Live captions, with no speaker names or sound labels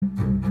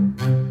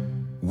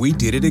We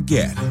did it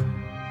again.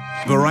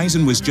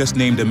 Verizon was just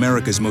named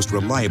America's most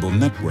reliable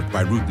network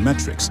by Root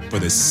Metrics for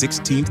the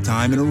 16th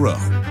time in a row,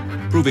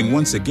 proving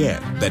once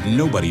again that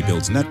nobody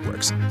builds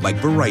networks like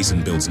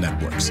Verizon builds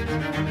networks.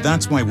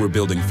 That's why we're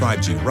building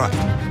 5G right.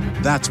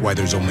 That's why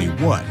there's only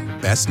one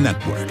best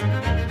network,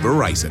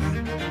 Verizon.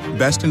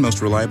 Best and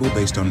most reliable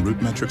based on Root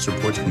Metrics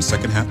reports from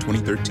second half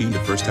 2013 to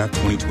first half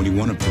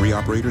 2021 of 3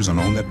 operators on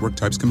all network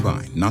types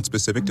combined, not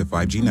specific to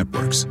 5G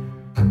networks.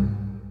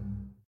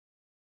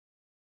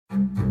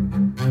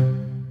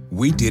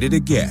 We did it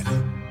again.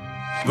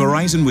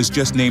 Verizon was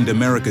just named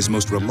America's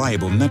most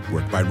reliable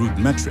network by Root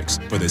Metrics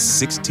for the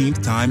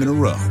 16th time in a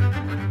row,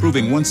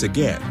 proving once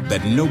again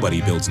that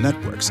nobody builds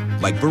networks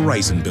like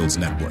Verizon builds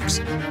networks.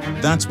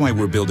 That's why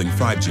we're building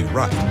 5G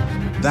right.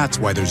 That's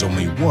why there's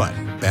only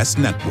one best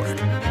network,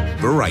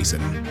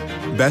 Verizon.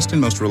 Best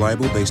and most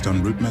reliable based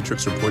on Root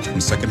Metrics reports from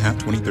second half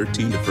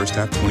 2013 to first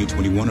half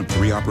 2021 of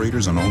 3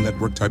 operators on all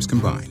network types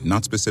combined,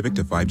 not specific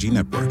to 5G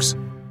networks.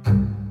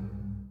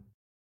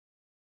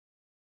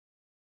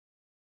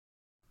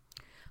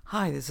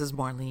 Hi, this is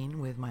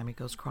Marlene with Miami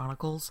Ghost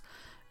Chronicles,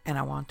 and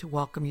I want to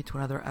welcome you to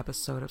another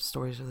episode of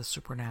Stories of the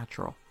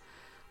Supernatural.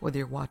 Whether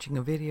you're watching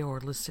a video or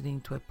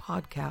listening to a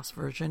podcast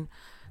version,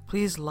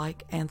 please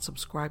like and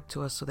subscribe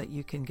to us so that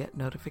you can get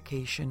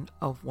notification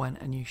of when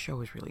a new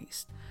show is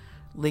released.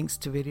 Links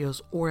to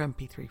videos or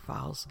MP3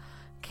 files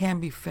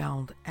can be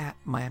found at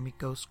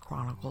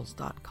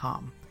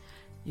miamighostchronicles.com.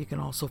 You can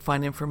also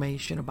find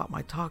information about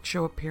my talk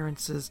show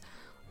appearances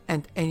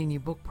and any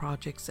new book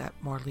projects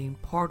at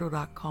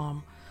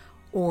marlenepardo.com,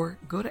 or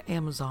go to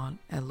Amazon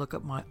and look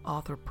up my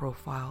author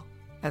profile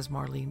as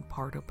Marlene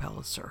Pardo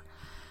Pellicer.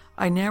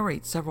 I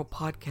narrate several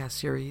podcast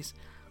series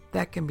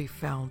that can be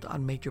found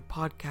on major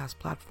podcast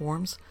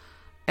platforms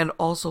and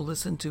also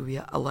listened to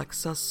via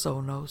Alexa,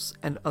 Sonos,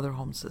 and other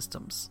home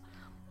systems.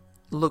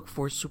 Look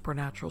for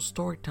Supernatural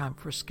Storytime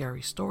for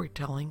scary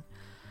storytelling,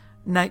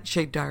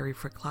 Nightshade Diary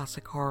for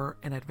classic horror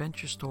and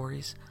adventure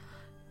stories,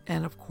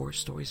 and of course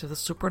Stories of the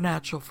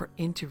Supernatural for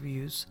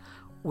interviews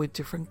with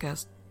different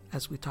guests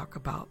as we talk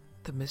about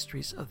the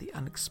mysteries of the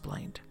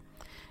unexplained.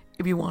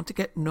 If you want to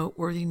get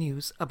noteworthy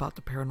news about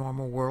the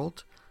paranormal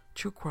world,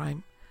 true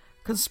crime,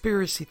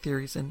 conspiracy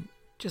theories, and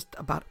just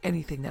about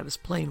anything that is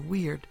plain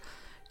weird,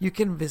 you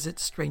can visit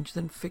Stranger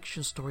Than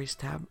Fiction Stories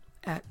tab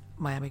at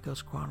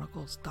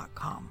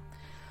miamighostchronicles.com.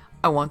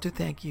 I want to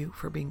thank you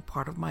for being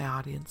part of my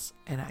audience,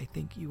 and I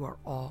think you are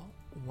all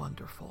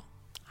wonderful.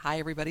 Hi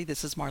everybody,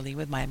 this is Marlene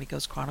with Miami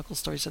Ghost Chronicles,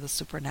 Stories of the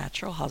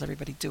Supernatural. How's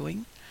everybody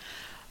doing?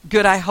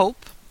 Good, I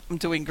hope. I'm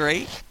doing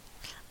great.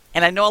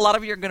 And I know a lot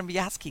of you are going to be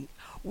asking,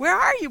 where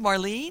are you,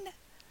 Marlene?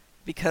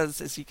 Because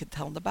as you can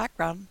tell in the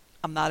background,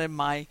 I'm not in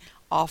my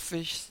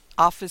office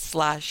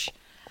slash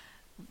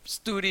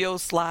studio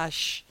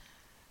slash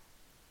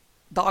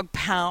dog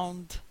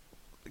pound,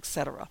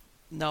 etc.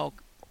 No,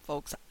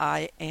 folks,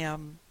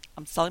 I'm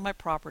selling my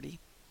property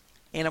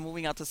and I'm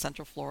moving out to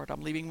Central Florida.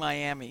 I'm leaving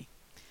Miami.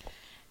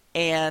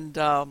 And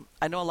I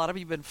know a lot of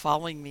you have been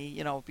following me,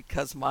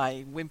 because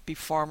my wimpy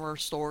farmer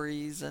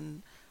stories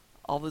and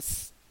all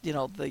this,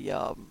 all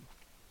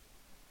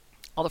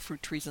the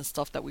fruit trees and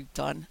stuff that we've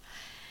done.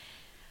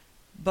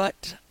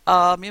 But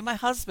me and my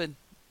husband,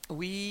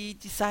 we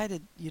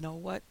decided,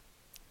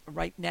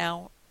 right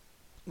now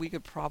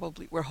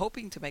we're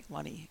hoping to make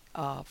money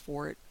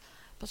for it.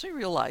 But we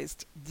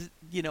realized,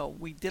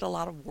 we did a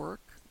lot of work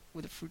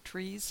with the fruit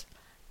trees,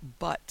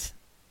 but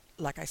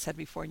like I said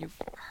before, and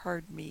you've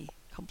heard me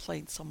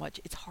complain so much,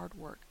 it's hard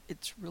work.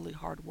 It's really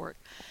hard work.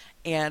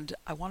 And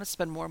I want to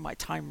spend more of my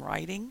time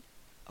writing,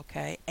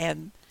 okay?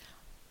 And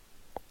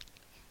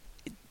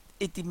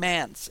it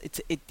demands,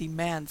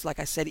 like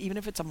I said, even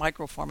if it's a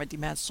micro farm, it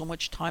demands so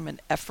much time and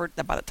effort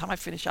that by the time I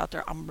finish out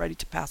there, I'm ready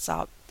to pass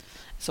out.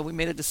 So we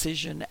made a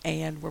decision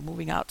and we're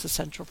moving out to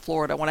Central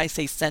Florida. When I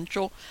say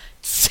central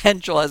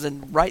as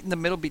in right in the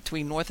middle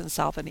between north and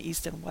south and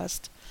east and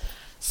west.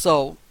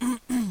 So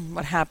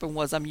what happened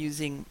was I'm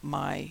using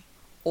my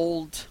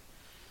old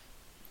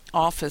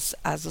office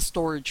as a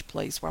storage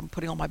place where I'm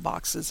putting all my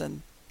boxes,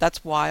 and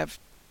that's why I've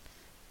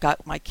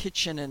got my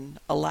kitchen and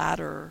a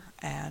ladder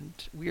and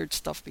weird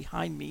stuff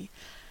behind me.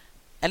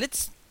 And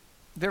it's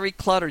very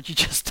cluttered. You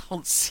just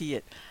don't see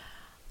it.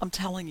 I'm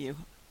telling you,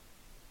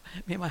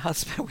 me and my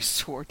husband, we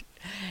swore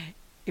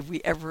if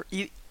we ever,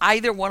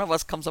 either one of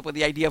us comes up with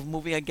the idea of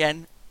moving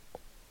again,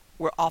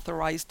 we're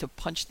authorized to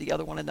punch the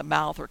other one in the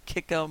mouth or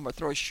kick him or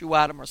throw a shoe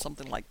at him or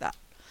something like that.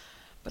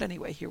 But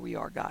anyway, here we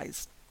are,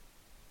 guys.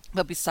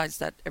 But besides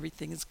that,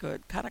 everything is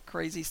good. Kind of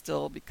crazy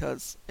still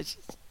because it's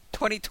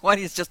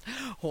 2020 is just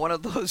one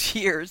of those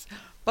years.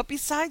 But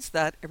besides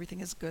that, everything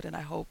is good, and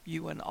I hope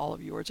you and all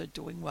of yours are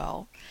doing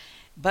well.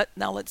 But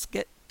now let's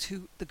get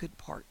to the good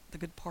part. The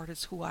good part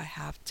is who I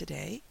have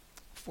today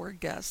for a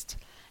guest,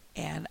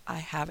 and I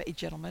have a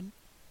gentleman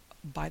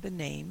by the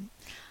name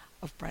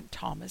of Brent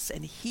Thomas,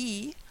 and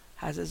he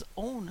has his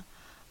own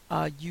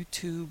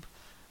YouTube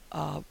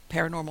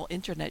paranormal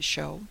internet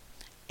show,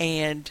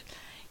 and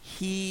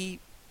he's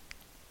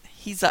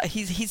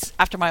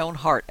after my own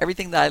heart.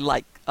 Everything that I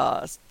like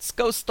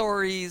ghost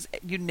stories,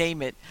 you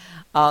name it.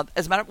 Well,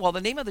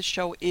 the name of the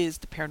show is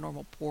The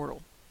Paranormal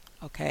Portal.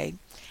 Okay,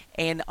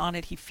 and on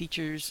it he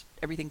features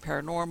everything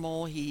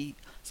paranormal. He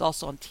is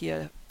also on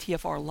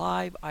TFR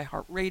Live,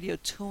 iHeartRadio,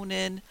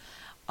 TuneIn.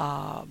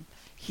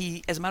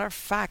 As a matter of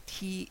fact,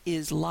 he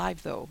is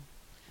live though,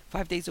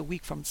 5 days a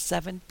week from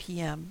 7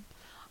 p.m.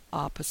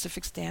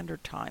 Pacific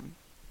Standard Time,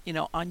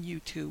 on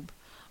YouTube,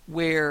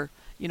 where,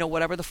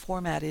 whatever the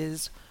format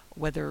is,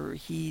 whether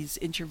he's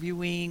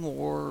interviewing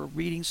or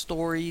reading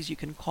stories, you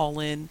can call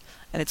in,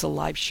 and it's a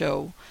live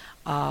show.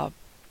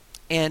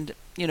 And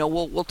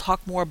we'll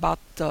talk more about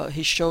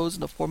his shows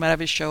and the format of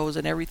his shows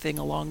and everything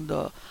along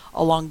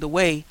the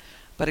way.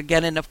 But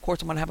again, and of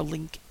course, I'm going to have a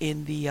link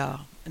in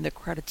the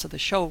credits of the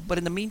show. But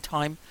in the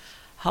meantime,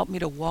 help me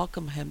to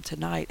welcome him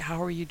tonight.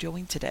 How are you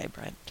doing today,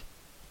 Brent?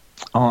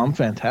 Oh, I'm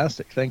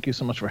fantastic. Thank you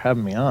so much for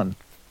having me on.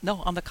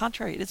 No, on the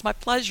contrary, it is my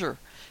pleasure.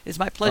 It's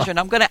my pleasure. And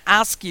I'm going to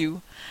ask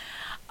you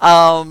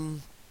what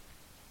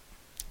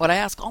I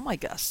ask all my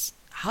guests.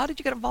 How did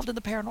you get involved in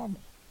the paranormal?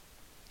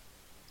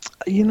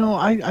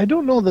 I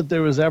don't know that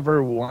there was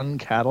ever one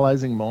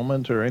catalyzing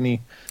moment or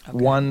any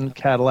one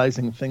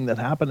catalyzing thing that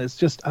happened. It's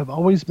just I've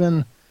always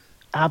been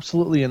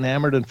absolutely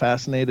enamored and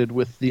fascinated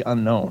with the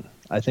unknown.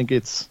 I think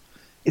it's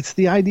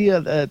the idea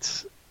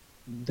that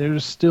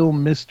there's still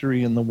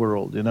mystery in the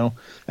world,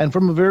 And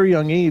from a very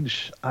young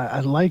age, I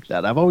like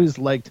that. I've always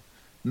liked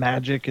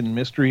magic and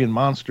mystery and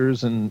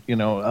monsters and,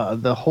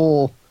 the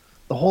whole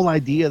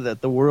idea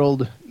that the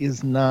world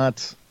is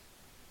not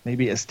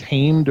maybe as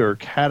tamed or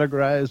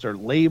categorized or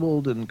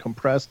labeled and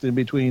compressed in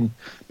between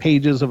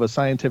pages of a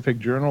scientific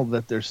journal,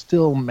 that there's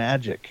still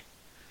magic.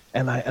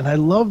 And I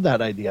love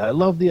that idea. I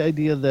love the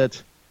idea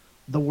that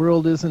the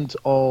world isn't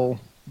all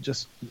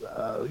just,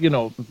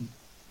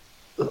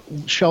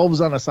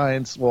 shelves on a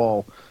science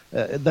wall,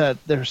 that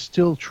there's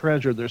still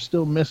treasure, there's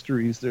still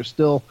mysteries, there's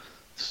still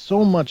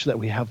so much that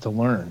we have to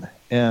learn.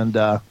 And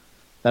that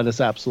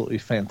is absolutely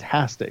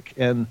fantastic.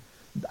 And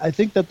I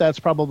think that that's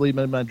probably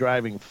been my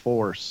driving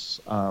force.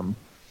 You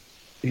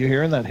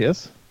hearing that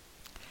hiss?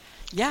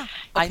 Yeah,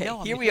 okay, I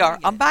know. Here we are.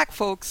 I'm back,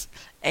 folks.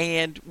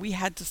 And we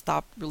had to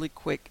stop really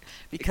quick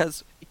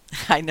because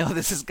I know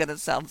this is going to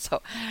sound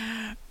so...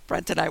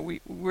 Brent and I,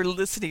 we're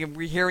listening and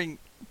we're hearing,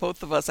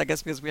 both of us, I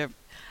guess because we have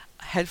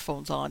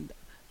headphones on,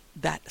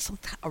 that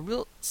a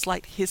real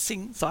slight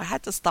hissing. So I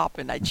had to stop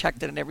and I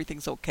checked it and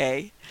everything's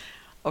okay.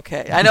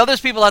 Okay. I know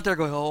there's people out there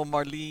going, oh,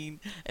 Marlene.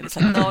 And it's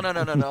like,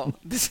 no.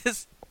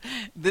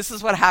 This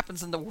is what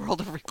happens in the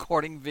world of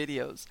recording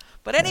videos.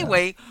 But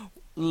anyway,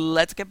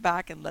 let's get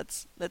back and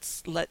let's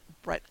let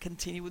Brett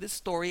continue with his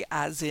story,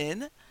 as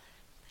in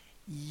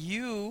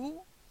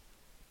you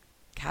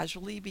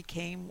casually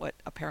became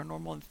a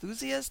paranormal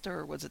enthusiast,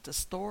 or was it the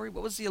story?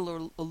 What was the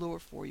allure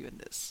for you in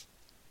this?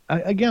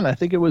 I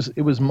think it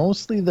was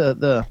mostly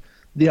the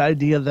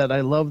idea that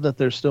I love that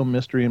there's still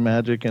mystery and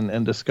magic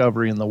and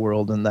discovery in the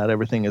world, and that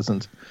everything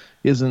isn't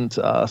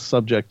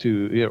subject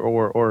to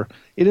or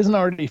it isn't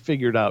already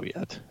figured out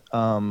yet.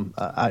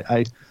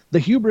 The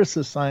hubris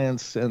of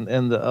science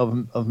and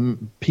of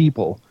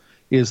people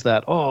is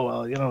that,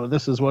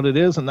 this is what it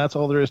is and that's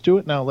all there is to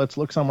it. Now let's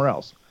look somewhere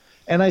else.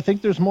 And I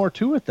think there's more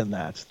to it than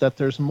that. That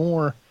there's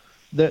more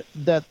that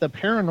the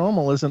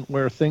paranormal isn't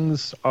where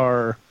things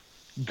are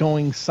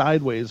going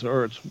sideways,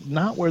 or it's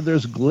not where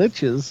there's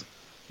glitches,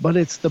 but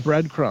it's the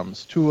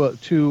breadcrumbs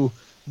to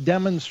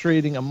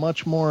demonstrating a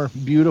much more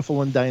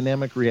beautiful and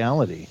dynamic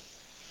reality.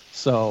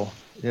 So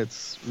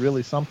it's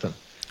really something.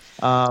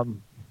 What?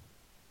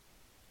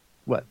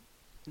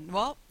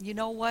 Well, you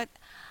know what?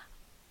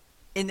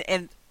 And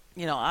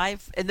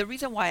the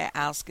reason why I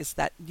ask is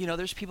that,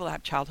 there's people that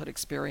have childhood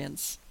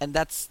experience, and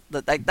that's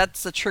a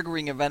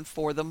triggering event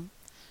for them.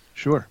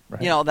 Sure.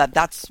 Right.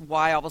 That's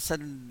why all of a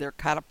sudden they're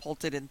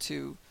catapulted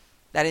into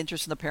that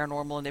interest in the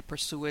paranormal and they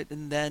pursue it.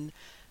 And then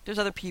there's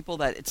other people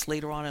that it's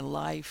later on in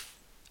life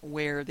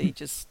where they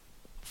just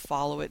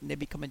follow it and they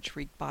become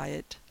intrigued by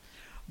it.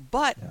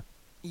 But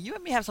you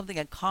and me have something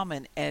in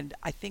common, and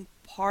I think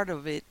part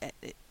of it,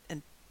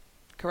 and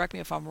correct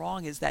me if I'm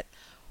wrong, is that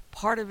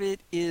part of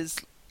it is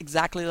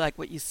exactly like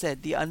what you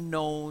said, the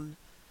unknown,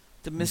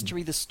 the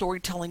mystery, the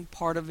storytelling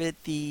part of it,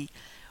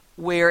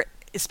 where,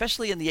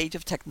 especially in the age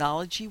of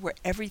technology, where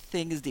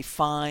everything is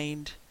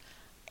defined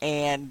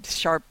and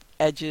sharp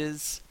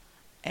edges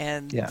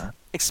and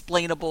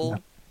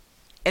explainable.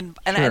 And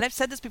I've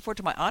said this before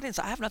to my audience,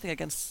 I have nothing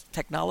against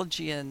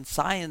technology and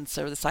science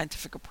or the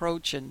scientific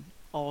approach and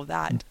all of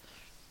that.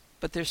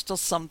 But there's still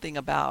something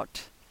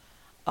about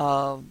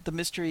the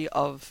mystery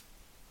of,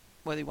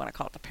 whether you want to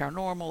call it the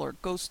paranormal or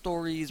ghost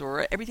stories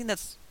or everything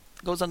that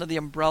goes under the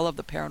umbrella of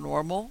the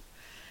paranormal,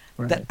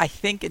 that I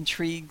think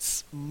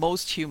intrigues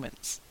most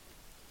humans.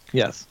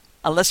 Yes.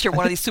 Unless you're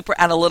one of these super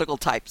analytical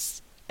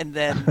types. And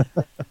then...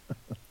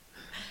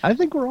 I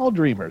think we're all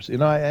dreamers,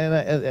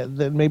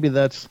 and maybe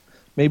that's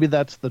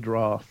the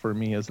draw for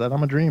me, is that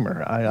I'm a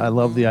dreamer. I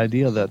love the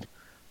idea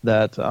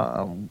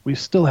that we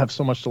still have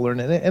so much to learn,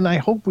 and I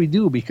hope we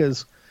do,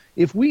 because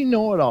if we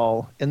know it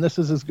all and this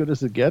is as good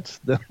as it gets,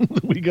 then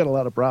we got a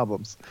lot of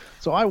problems.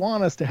 So I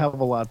want us to have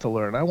a lot to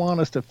learn. I want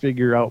us to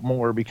figure out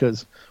more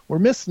because we're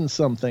missing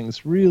some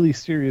things really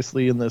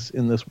seriously in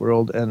this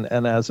world and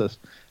as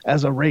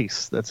a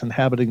race that's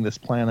inhabiting this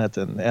planet,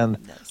 and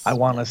I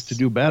want us to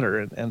do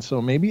better. And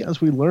so maybe as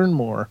we learn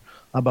more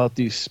about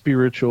these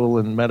spiritual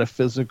and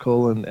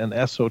metaphysical and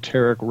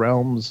esoteric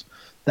realms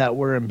that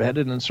we're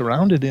embedded and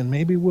surrounded in,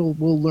 maybe we'll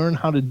learn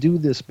how to do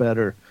this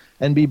better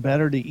and be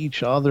better to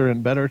each other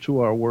and better to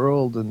our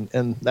world.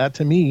 And that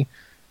to me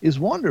is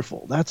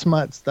wonderful. That's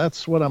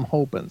what I'm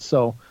hoping.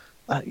 So,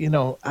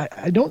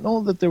 I don't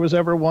know that there was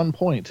ever one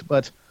point,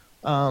 but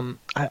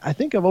I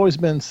think I've always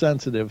been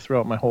sensitive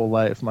throughout my whole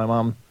life. My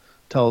mom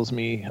tells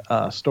me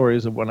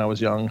stories of when I was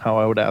young, how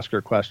I would ask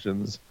her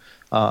questions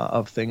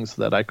of things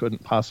that I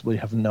couldn't possibly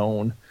have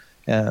known.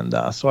 And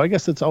so I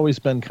guess it's always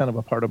been kind of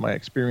a part of my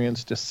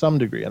experience to some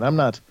degree. And I'm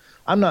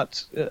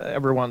not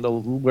ever one to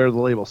wear the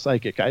label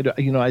psychic.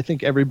 I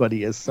think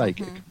everybody is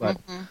psychic,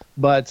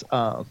 but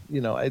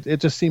it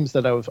just seems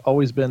that I've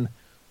always been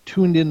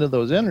tuned into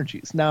those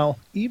energies. Now,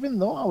 even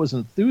though I was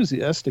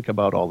enthusiastic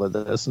about all of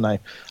this, and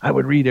I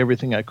would read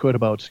everything I could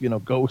about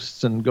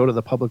ghosts and go to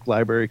the public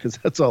library because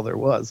that's all there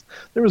was.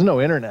 There was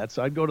no internet,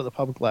 so I'd go to the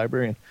public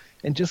library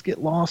and just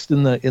get lost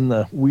in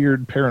the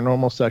weird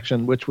paranormal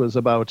section, which was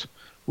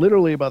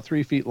literally about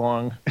 3 feet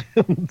long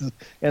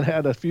and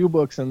had a few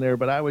books in there,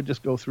 but I would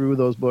just go through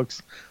those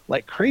books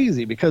like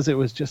crazy because it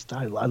was just,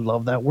 I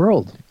love that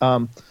world.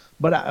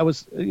 But I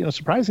was,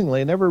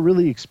 surprisingly, I never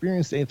really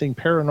experienced anything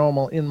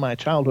paranormal in my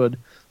childhood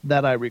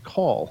that I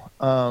recall.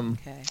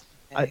 Okay.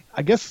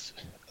 I guess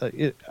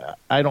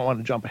I don't want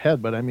to jump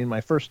ahead, but I mean, my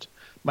first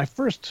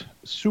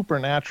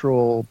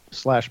supernatural /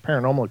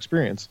 paranormal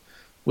experience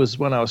was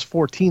when I was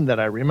 14 that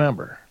I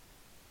remember.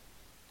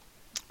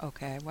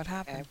 Okay. What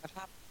happened?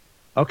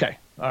 Okay.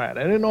 All right.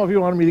 I didn't know if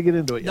you wanted me to get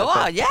into it yet.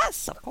 No,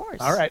 yes, of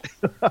course. All right.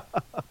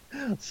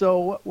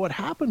 So what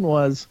happened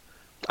was,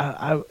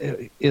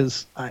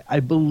 I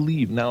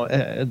believe now,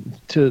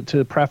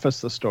 to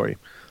preface the story,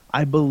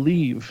 I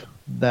believe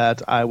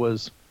that I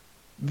was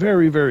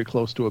very, very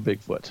close to a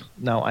Bigfoot.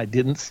 Now, I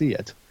didn't see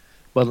it,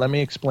 but let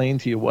me explain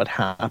to you what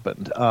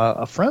happened.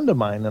 A friend of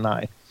mine and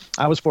I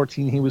was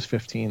 14, he was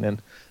 15,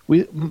 and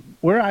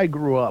where I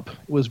grew up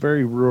was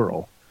very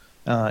rural.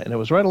 And it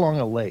was right along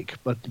a lake,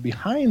 but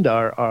behind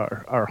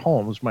our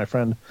homes, my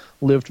friend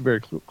lived very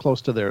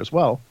close to there as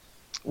well,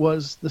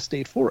 was the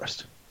state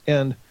forest.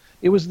 And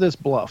it was this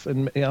bluff,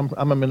 and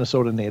I'm a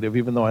Minnesota native,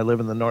 even though I live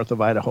in the north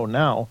of Idaho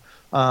now.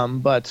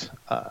 But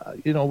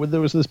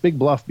there was this big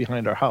bluff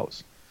behind our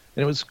house,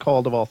 and it was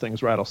called, of all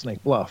things,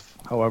 Rattlesnake Bluff.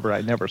 However,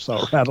 I never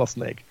saw a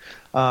rattlesnake.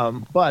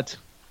 But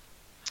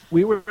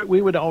we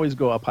would always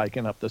go up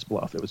hiking up this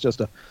bluff. It was just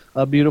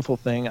a beautiful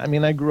thing. I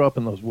mean, I grew up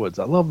in those woods.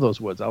 I love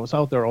those woods. I was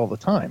out there all the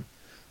time.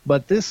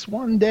 But this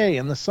one day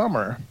in the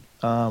summer,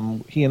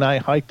 he and I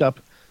hiked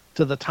up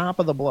to the top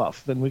of the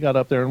bluff. And we got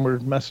up there and we're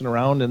messing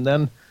around. And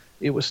then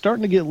it was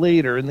starting to get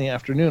later in the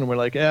afternoon. And we're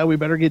like, we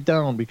better get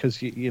down because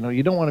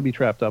you don't want to be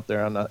trapped up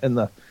there in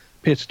the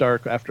pitch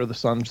dark after the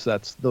sun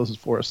sets. Those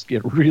forests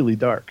get really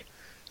dark.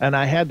 And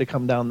I had to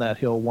come down that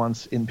hill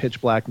once in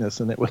pitch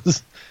blackness, and it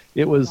was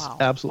wow.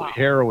 Absolutely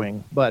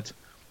harrowing. But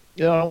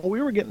we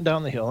were getting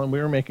down the hill, and we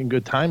were making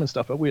good time and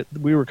stuff. But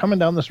we were coming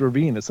down this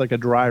ravine. It's like a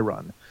dry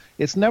run.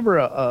 It's never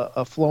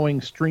a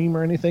flowing stream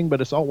or anything,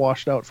 but it's all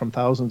washed out from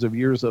thousands of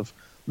years of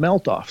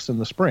melt-offs in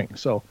the spring.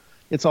 So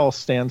it's all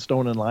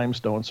sandstone and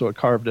limestone, so it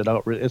carved it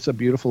out. It's a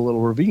beautiful little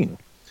ravine.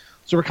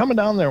 So we're coming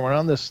down there. We're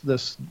on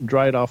this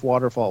dried-off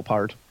waterfall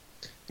part.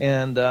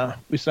 And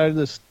we decided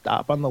to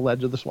stop on the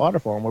ledge of this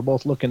waterfall, and we're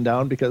both looking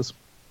down because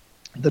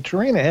the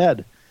terrain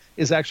ahead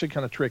is actually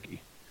kind of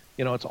tricky.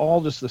 It's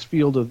all just this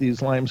field of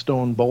these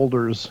limestone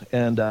boulders,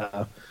 and,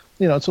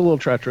 it's a little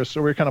treacherous.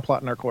 So we're kind of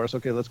plotting our course.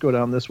 Okay, let's go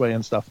down this way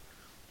and stuff.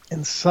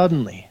 And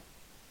suddenly,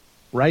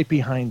 right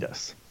behind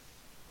us,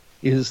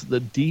 is the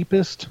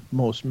deepest,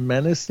 most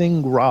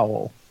menacing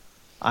growl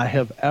I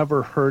have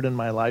ever heard in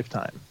my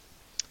lifetime.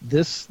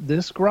 This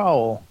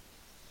growl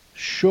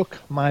shook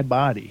my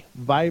body,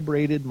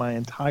 vibrated my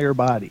entire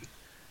body,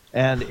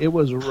 and it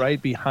was right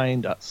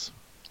behind us.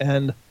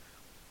 And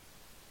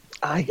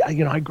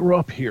I grew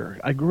up here.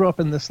 I grew up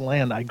in this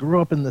land. I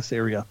grew up in this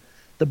area.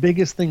 The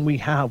biggest thing we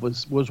have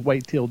was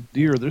white-tailed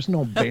deer. There's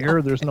no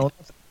bear.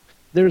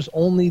 There's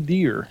only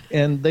deer,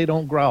 and they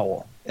don't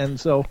growl. And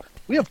so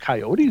we have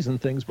coyotes and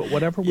things, but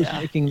whatever was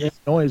making this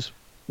noise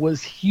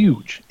was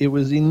huge. It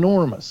was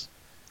enormous,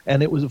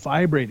 and it was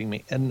vibrating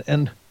me,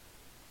 and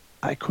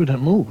I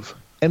couldn't move.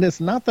 And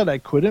it's not that I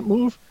couldn't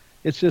move.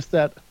 It's just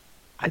that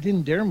I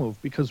didn't dare move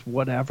because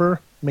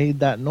whatever made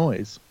that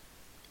noise,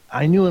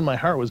 I knew in my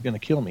heart was going to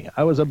kill me.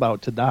 I was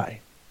about to die.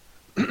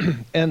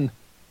 And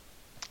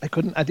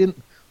the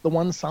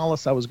one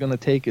solace I was going to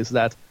take is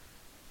that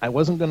I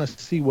wasn't going to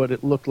see what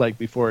it looked like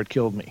before it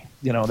killed me.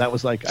 That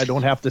was like, I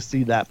don't have to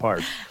see that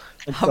part.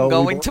 And I'm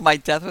going to my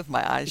death with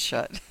my eyes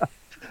shut.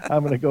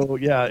 I'm going to go,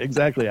 yeah,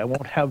 exactly. I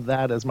won't have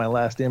that as my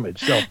last image.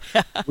 So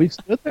we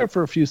stood there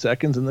for a few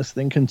seconds, and this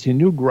thing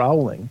continued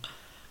growling.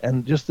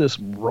 and just this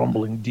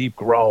rumbling, deep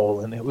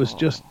growl, and it was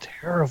just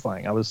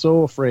terrifying. I was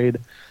so afraid,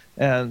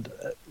 and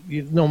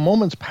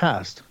moments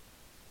passed,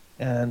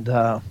 and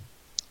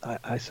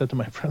I said to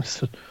my friend, I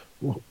said,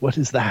 "What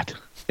is that?"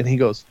 And he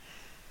goes,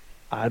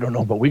 "I don't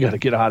know, but we got to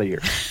get out of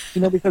here."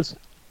 Because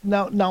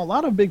now a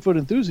lot of Bigfoot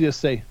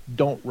enthusiasts say,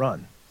 "Don't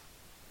run,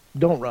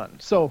 don't run."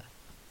 So,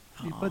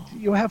 but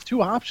you have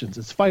two options: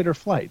 it's fight or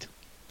flight.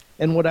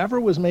 And whatever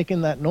was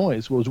making that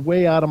noise was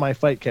way out of my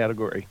fight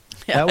category.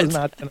 Yeah, that was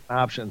not an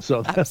option,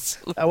 so that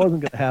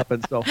wasn't going to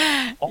happen. So,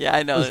 yeah,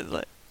 I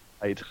know.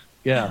 Right.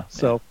 Yeah.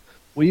 So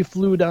we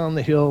flew down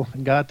the hill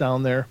and got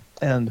down there,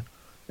 and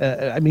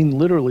I mean,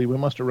 literally, we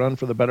must have run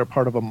for the better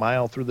part of a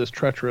mile through this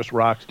treacherous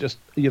rock. Just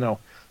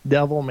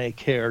devil may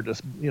care,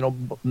 just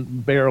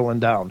barreling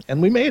down,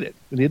 and we made it.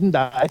 We didn't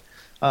die,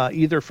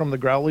 either from the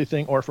growly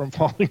thing or from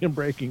falling and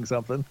breaking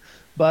something.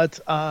 But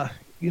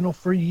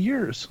for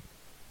years,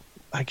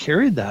 I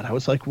carried that. I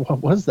was like,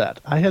 what was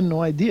that? I had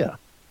no idea.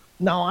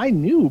 Now, I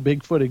knew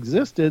Bigfoot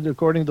existed.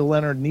 According to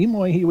Leonard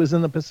Nimoy, he was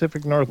in the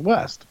Pacific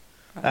Northwest.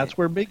 Right. That's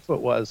where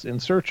Bigfoot was,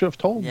 in search of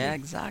told me. Yeah,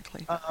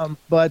 exactly.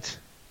 But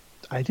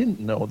I didn't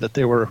know that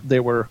they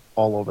were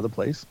all over the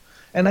place.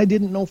 And I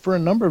didn't know for a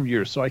number of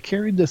years. So I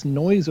carried this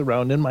noise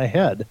around in my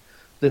head,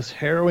 this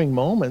harrowing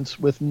moments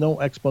with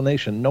no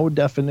explanation, no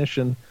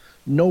definition,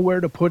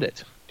 nowhere to put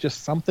it.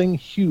 Just something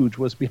huge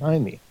was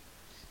behind me.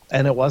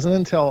 And it wasn't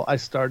until I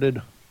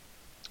started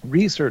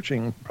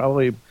researching,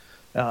 probably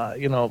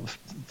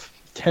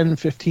 10,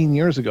 15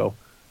 years ago,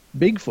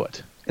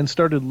 Bigfoot, and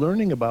started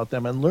learning about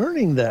them and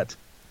learning that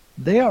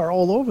they are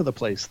all over the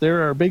place.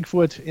 There are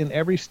Bigfoot in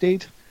every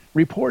state,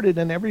 reported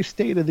in every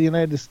state of the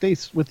United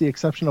States with the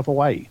exception of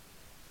Hawaii.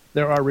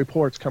 There are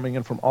reports coming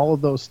in from all of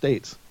those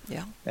states.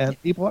 Yeah.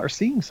 And people are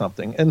seeing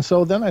something. And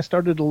so then I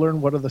started to learn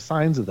what are the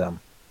signs of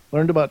them.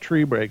 Learned about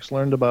tree breaks,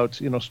 learned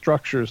about,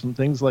 structures and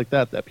things like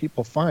that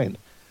people find.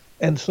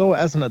 And so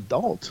as an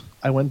adult,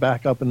 I went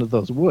back up into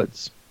those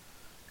woods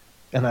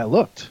and I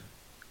looked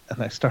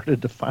and I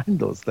started to find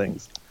those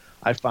things.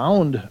 I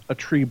found a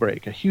tree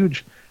break, a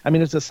huge,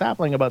 it's a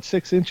sapling about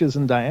 6 inches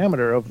in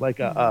diameter of like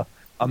a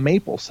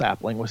maple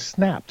sapling was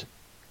snapped,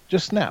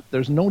 just snapped.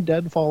 There's no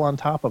deadfall on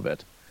top of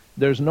it.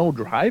 There's no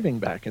driving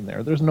back in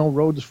there. There's no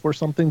roads for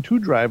something to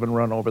drive and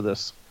run over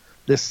this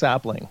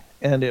sapling.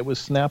 And it was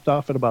snapped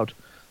off at about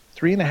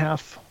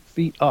 3.5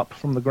 feet up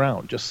from the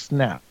ground, just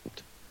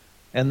snapped.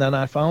 And then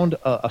I found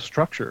a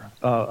structure,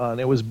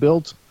 and it was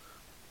built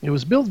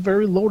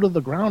very low to the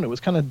ground. It was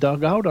kind of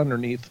dug out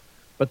underneath,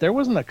 but there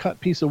wasn't a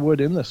cut piece of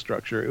wood in this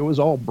structure. It was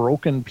all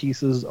broken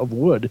pieces of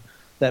wood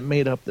that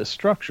made up this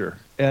structure.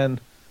 And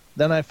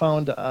then I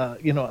found,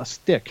 a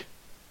stick.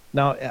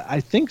 Now, I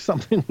think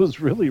something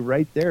was really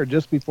right there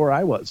just before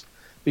I was,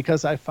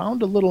 because I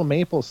found a little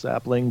maple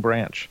sapling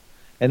branch,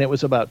 and it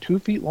was about 2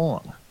 feet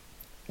long,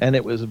 and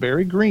it was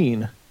very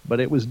green, but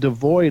it was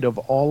devoid of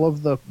all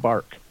of the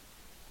bark.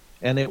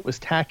 And it was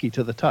tacky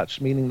to the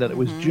touch, meaning that it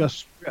was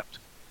just stripped.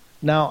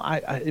 Now,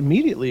 I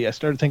immediately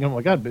started thinking, oh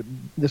my God,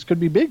 this could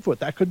be Bigfoot.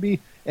 That could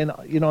be, and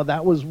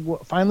that was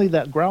finally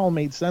that growl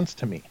made sense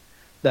to me,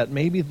 that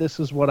maybe this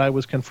is what I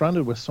was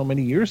confronted with so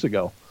many years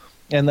ago.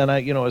 And then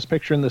I was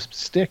picturing this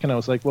stick, and I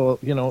was like, well,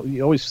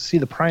 you always see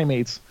the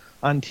primates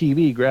on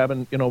TV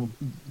grabbing,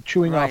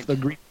 chewing off the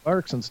green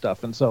barks and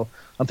stuff. And so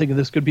I'm thinking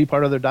this could be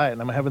part of their diet,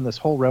 and I'm having this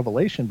whole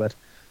revelation. But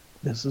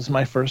this is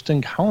my first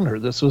encounter.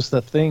 This was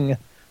the thing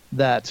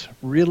that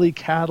really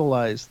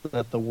catalyzed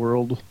that the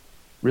world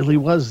really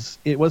was.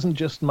 It wasn't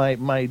just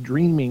my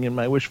dreaming and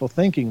my wishful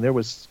thinking. There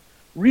was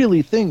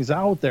really things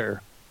out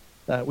there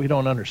that we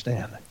don't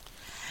understand.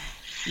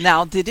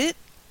 Now, did it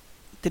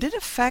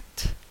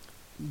affect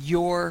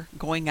your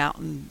going out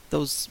in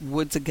those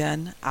woods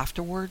again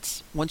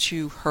afterwards once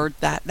you heard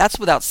that? That's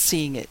without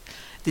seeing it.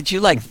 Did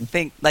you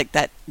think like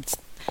that,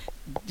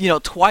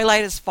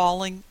 twilight is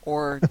falling,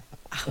 or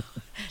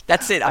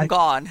that's it, I'm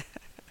gone?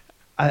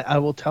 I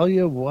will tell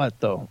you what,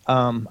 though.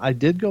 I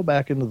did go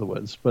back into the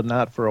woods, but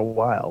not for a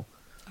while.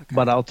 Okay.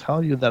 But I'll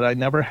tell you that I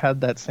never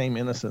had that same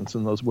innocence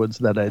in those woods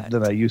that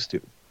I used to,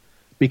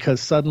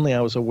 because suddenly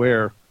I was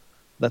aware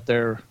that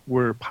there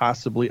were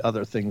possibly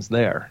other things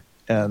there,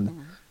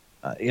 and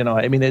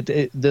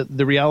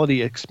the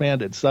reality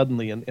expanded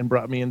suddenly and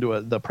brought me into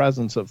the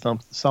presence of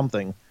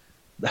something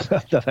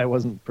that I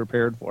wasn't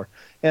prepared for.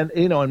 And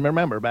and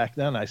remember, back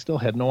then I still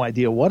had no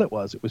idea what it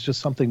was. It was just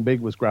something big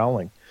was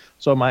growling.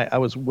 So I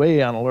was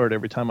way on alert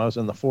every time I was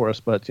in the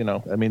forest. But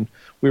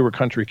we were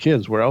country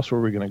kids. Where else were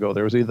we going to go?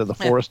 There was either the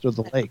forest or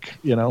the lake.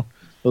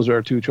 Those are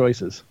our two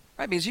choices.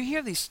 Right, because you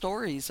hear these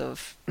stories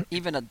of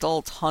even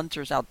adult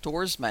hunters,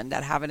 outdoorsmen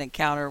that have an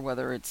encounter,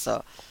 whether it's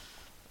a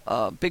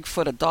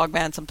Bigfoot, a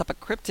dogman, some type of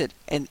cryptid,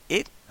 and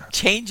it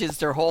changes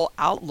their whole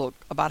outlook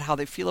about how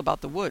they feel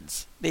about the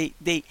woods. They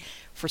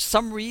for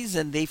some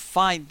reason they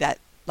find that,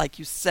 like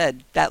you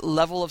said, that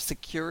level of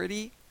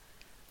security,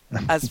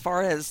 as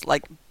far as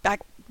like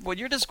back what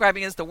you're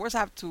describing is the worst I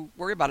have to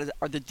worry about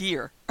are the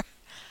deer.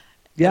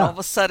 Yeah. And all of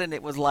a sudden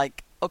it was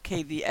like,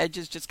 okay, the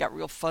edges just got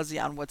real fuzzy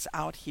on what's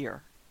out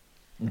here.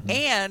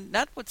 And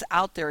not what's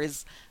out there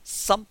is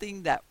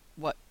something that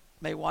what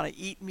may want to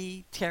eat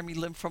me, tear me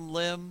limb from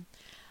limb,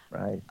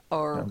 Right.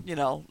 or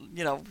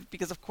Yeah.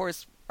 because of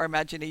course our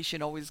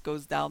imagination always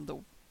goes down the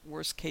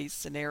worst case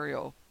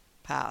scenario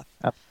path.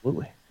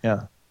 Absolutely.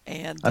 Yeah.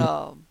 And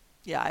I'm,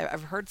 yeah,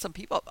 I've heard some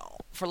people,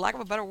 for lack of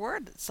a better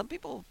word, some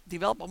people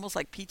develop almost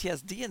like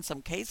PTSD in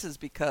some cases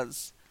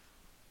because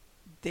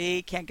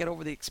they can't get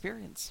over the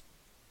experience.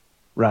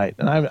 right.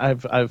 And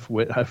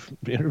I've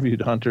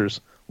interviewed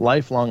hunters,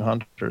 lifelong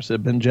hunters,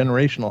 have been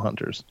generational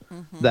hunters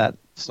Hmm. that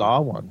saw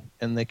one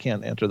and they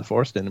can't enter the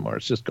forest anymore.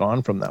 It's just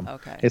gone from them.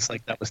 Okay. It's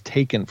like that was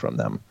taken from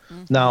them.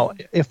 Now,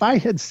 Hmm. if I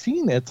had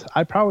seen it,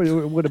 I probably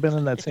would have been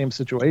in that same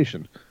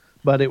situation.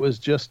 But it was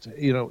just,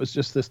 it was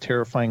just this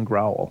terrifying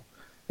growl.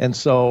 And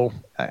so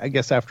I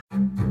guess after.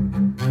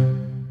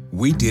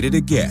 We did it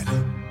again.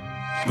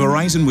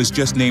 Verizon was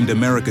just named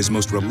America's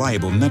most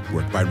reliable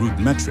network by Root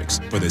Metrics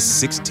for the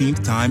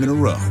 16th time in a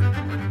row,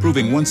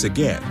 proving once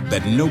again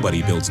that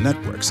nobody builds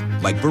networks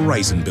like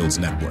Verizon builds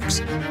networks.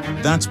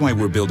 That's why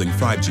we're building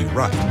 5G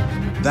right.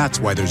 That's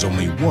why there's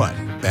only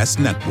one best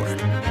network,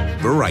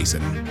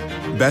 Verizon.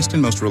 Best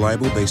and most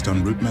reliable based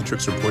on Root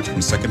Metrics reports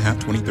from second half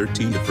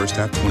 2013 to first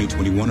half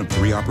 2021 of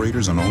 3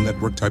 operators on all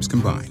network types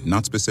combined,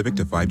 not specific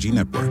to 5G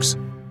networks.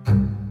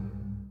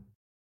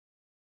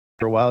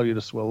 For a while, you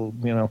just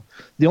the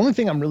only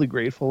thing I'm really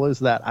grateful is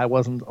that I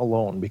wasn't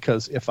alone,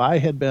 because if I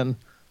had been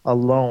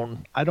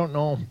alone, I don't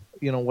know,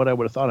 what I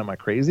would have thought. Am I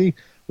crazy?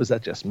 Was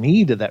that just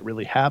me? Did that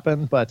really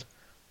happen? But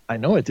I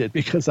know it did,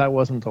 because I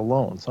wasn't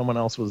alone. Someone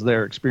else was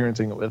there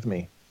experiencing it with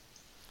me.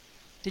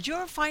 Did you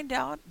ever find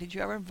out? Did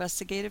you ever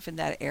investigate if in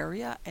that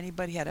area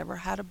anybody had ever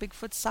had a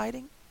Bigfoot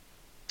sighting?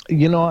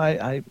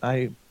 Yeah,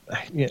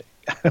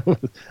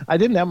 I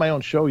didn't have my own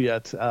show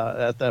yet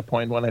at that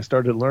point when I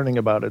started learning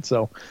about it,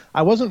 so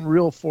I wasn't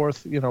real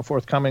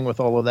forthcoming with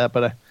all of that.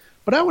 But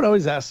I would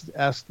always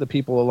ask the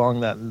people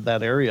along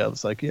that area.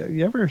 It's like,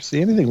 you ever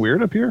see anything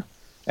weird up here?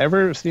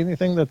 Ever see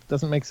anything that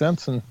doesn't make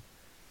sense? And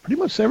pretty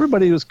much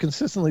everybody was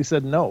consistently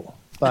said no.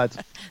 But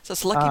So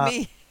it's lucky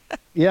me.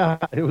 yeah,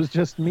 it was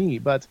just me.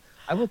 But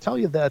I will tell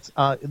you that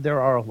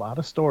there are a lot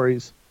of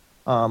stories.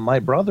 My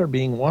brother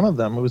being one of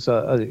them, he's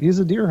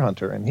a deer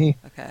hunter, and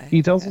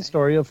he tells a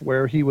story of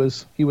where he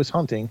was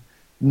hunting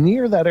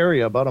near that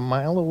area, about a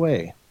mile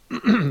away,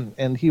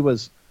 and he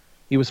was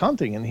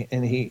hunting,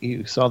 and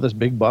he saw this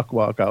big buck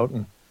walk out,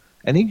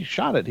 and he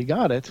shot it. He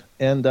got it,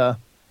 and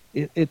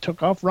it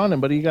took off running,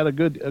 but he got a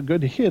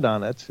good hit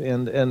on it,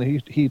 and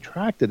he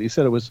tracked it. He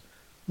said it was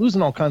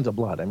losing all kinds of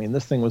blood. I mean,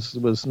 this thing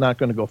was not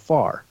going to go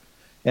far,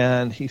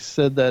 and he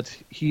said that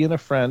he and a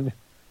friend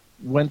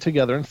went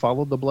together and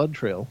followed the blood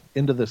trail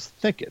into this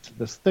thicket,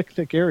 this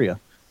thick area.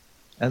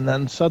 And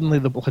then suddenly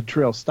the blood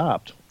trail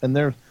stopped.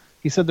 And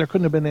he said there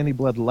couldn't have been any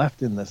blood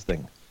left in this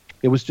thing.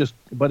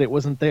 But it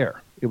wasn't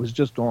there. It was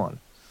just gone.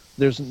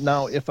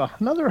 Now, if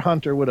another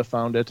hunter would have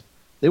found it,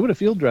 they would have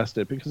field dressed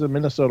it, because a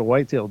Minnesota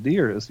white-tailed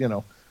deer is,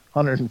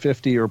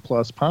 150 or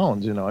plus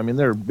pounds, I mean,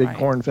 they're big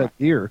corn-fed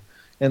deer.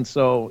 And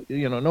so,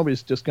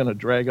 nobody's just going to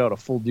drag out a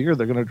full deer.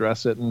 They're going to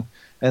dress it and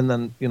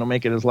then,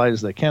 make it as light as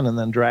they can and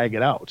then drag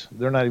it out.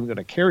 They're not even going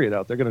to carry it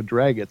out. They're going to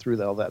drag it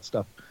through all that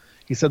stuff.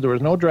 He said there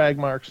was no drag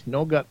marks,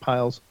 no gut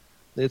piles.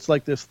 It's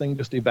like this thing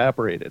just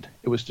evaporated.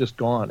 It was just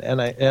gone.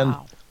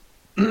 Wow.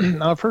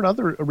 Now I've heard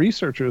other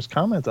researchers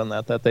comment on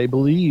that they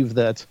believe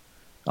that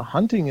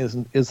hunting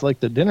is like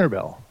the dinner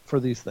bell for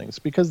these things,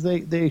 because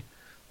they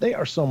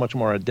are so much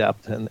more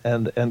adept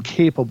and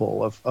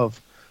capable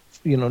of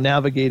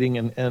navigating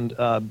and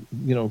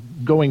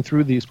going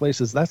through these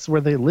places. That's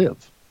where they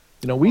live.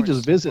 We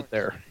just visit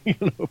there.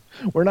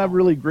 We're not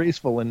really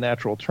graceful in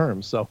natural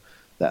terms. So,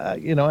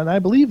 and I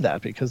believe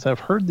that because I've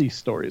heard these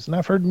stories, and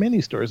I've heard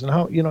many stories, and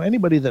how,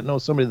 anybody that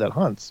knows somebody that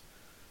hunts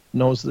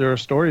knows there are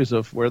stories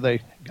of where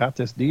they got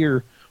this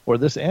deer or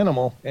this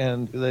animal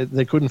and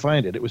they couldn't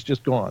find it. It was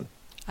just gone.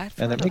 I've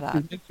heard of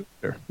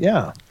that.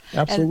 Yeah,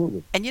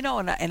 absolutely.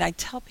 And I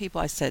tell people,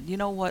 I said, you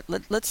know what,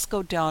 let's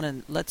go down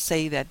and let's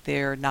say that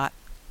they're not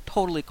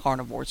totally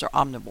carnivores or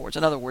omnivores.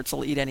 In other words,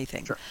 they'll eat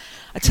anything. Sure.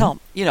 I tell them,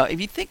 if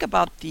you think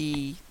about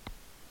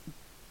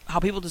how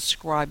people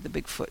describe the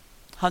Bigfoot,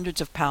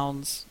 hundreds of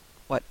pounds,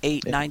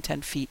 8, 9,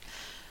 10 feet.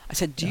 I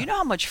said, do you know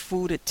how much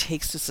food it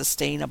takes to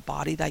sustain a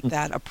body like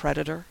that, a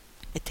predator?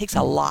 It takes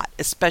a lot,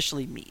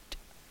 especially meat.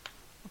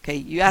 Okay,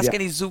 you ask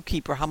any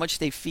zookeeper how much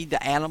they feed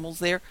the animals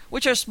there,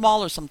 which are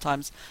smaller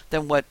sometimes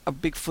than what a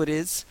Bigfoot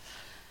is.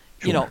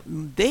 Sure.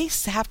 They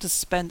have to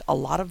spend a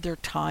lot of their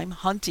time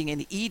hunting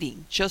and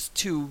eating just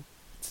to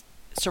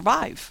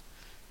survive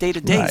day to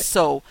day. Right.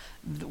 So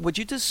would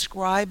you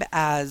describe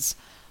as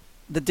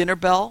the dinner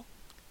bell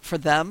for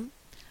them,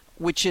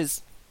 which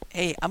is,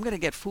 hey, I'm going to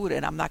get food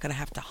and I'm not going to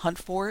have to hunt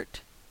for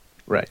it?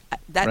 Right.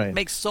 That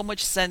makes so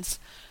much sense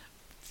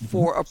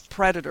for a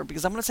predator,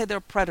 because I'm going to say they're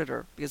a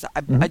predator, because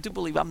I do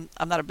believe, I'm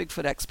not a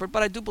Bigfoot expert,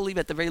 but I do believe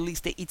at the very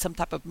least they eat some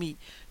type of meat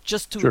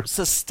just to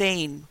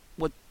sustain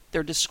what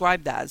they're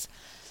described as.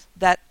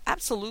 That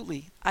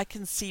absolutely, I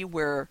can see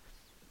where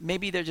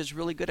maybe they're just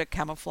really good at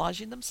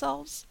camouflaging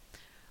themselves,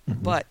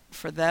 But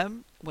for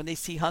them, when they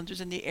see hunters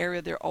in the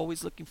area, they're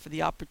always looking for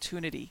the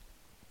opportunity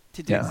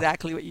to do Yeah.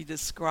 exactly what you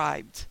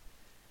described.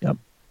 Yep.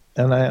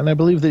 And I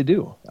believe they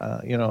do,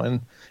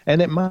 and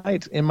it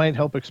might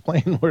help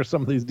explain where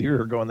some of these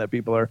deer are going that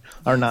people are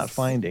not Yes.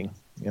 finding.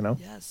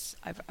 Yes,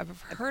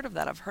 I've heard of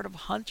that. I've heard of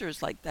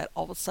hunters like that.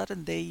 All of a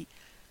sudden,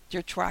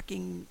 they're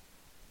tracking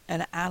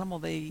an animal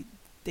they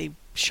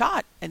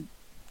shot, and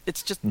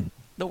it's just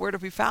nowhere to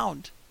be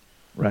found.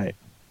 Right.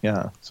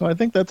 Yeah. So I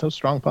think that's a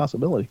strong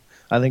possibility.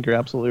 I think you're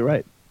absolutely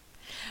right.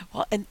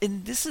 Well, and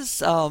this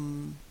is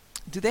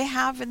do they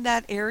have in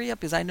that area?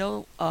 Because I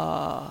know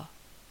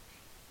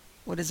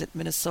what is it,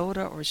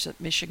 Minnesota or is it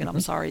Michigan?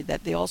 I'm sorry,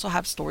 that they also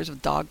have stories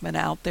of dogmen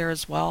out there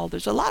as well.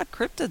 There's a lot of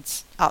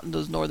cryptids out in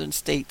those northern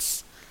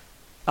states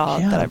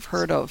that I've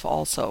heard of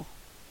also.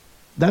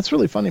 That's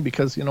really funny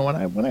because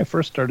when I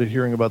first started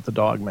hearing about the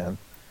Dogman,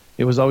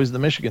 it was always the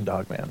Michigan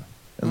Dogman,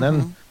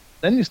 and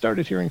then you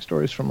started hearing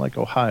stories from like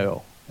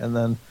Ohio, and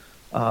then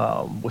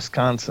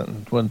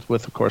Wisconsin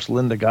with of course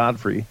Linda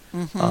Godfrey.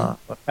 I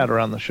had her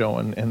on the show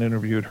and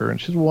interviewed her,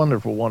 and she's a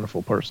wonderful,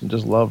 wonderful person.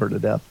 Just love her to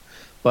death.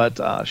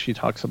 But she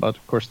talks about,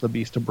 of course, the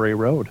Beast of Bray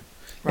Road,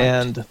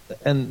 Right.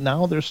 and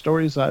now there's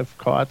stories I've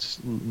caught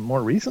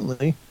more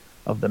recently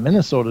of the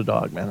Minnesota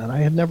Dogman, and I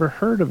had never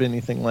heard of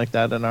anything like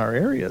that in our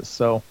areas.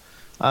 So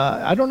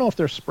I don't know if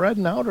they're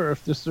spreading out or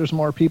if there's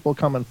more people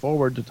coming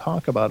forward to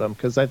talk about them,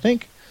 because I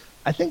think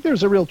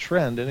there's a real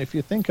trend, and if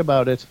you think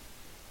about it,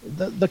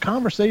 the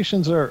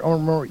conversations are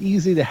more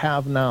easy to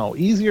have now,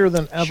 easier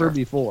than ever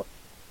before.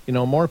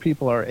 More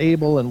people are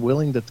able and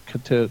willing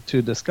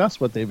to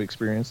discuss what they've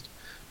experienced,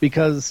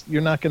 because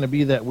you're not going to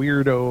be that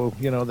weirdo,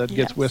 that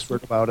gets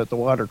whispered about at the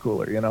water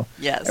cooler.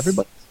 Yes.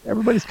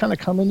 Everybody's kind of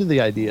come into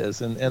the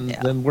ideas, and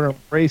then we're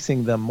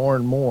embracing them more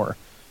and more.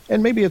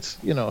 And maybe it's,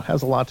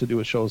 has a lot to do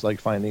with shows like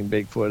Finding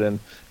Bigfoot and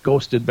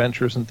Ghost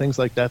Adventures and things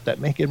like that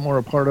make it more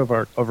a part of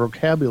our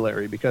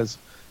vocabulary, because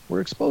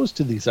we're exposed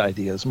to these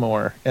ideas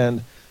more,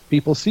 and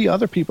people see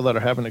other people that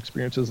are having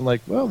experiences and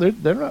like, well,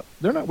 they're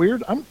not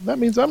weird. That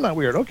means I'm not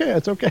weird. Okay,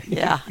 it's okay.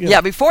 Yeah.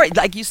 Yeah. Before,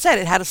 like you said,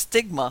 it had a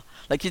stigma.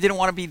 Like you didn't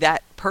want to be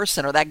that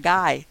person or that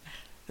guy.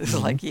 It's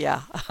like,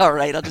 yeah, all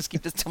right, I'll just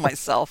keep this to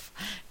myself.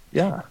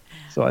 Yeah.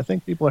 So I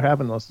think people are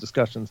having those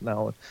discussions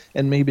now,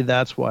 and maybe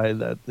that's why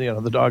that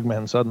the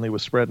Dogman suddenly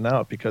was spreading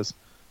out, because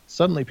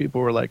suddenly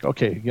people were like,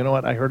 okay, you know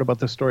what? I heard about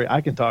this story.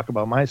 I can talk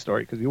about my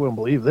story because you wouldn't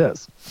believe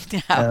this.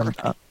 Yeah.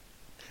 And,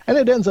 and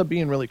it ends up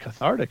being really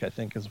cathartic, I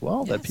think, as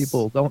well, that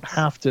people don't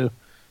have to,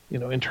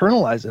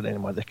 internalize it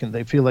anymore.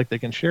 They feel like they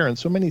can share. And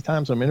so many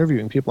times I'm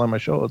interviewing people on my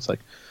show, it's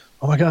like,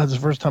 oh my God, it's the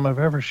first time I've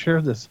ever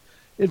shared this.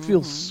 It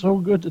feels so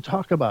good to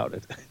talk about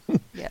it.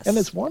 Yes. And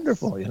it's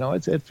wonderful.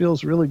 It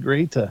feels really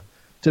great to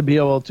be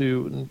able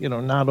to,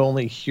 not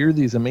only hear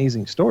these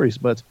amazing stories,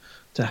 but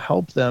to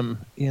help them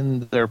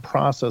in their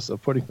process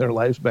of putting their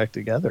lives back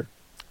together.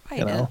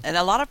 Right. And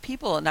a lot of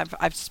people, and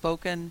I've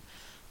spoken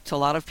to a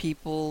lot of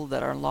people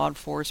that are in law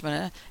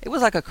enforcement. It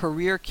was like a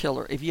career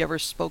killer if you ever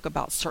spoke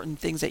about certain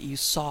things that you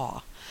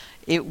saw.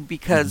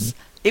 Because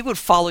it would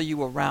follow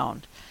you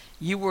around.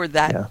 You were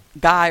that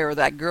guy or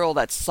that girl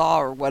that saw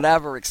or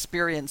whatever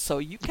experience, so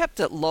you kept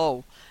it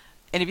low.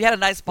 And if you had a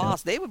nice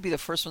boss, they would be the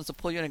first ones to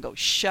pull you in and go,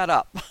 shut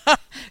up.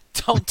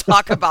 Don't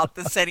talk about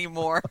this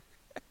anymore.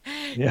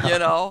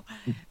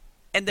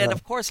 And then,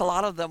 of course, a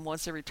lot of them,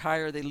 once they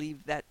retire, they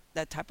leave that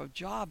type of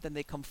job. Then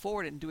they come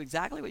forward and do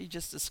exactly what you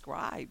just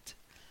described.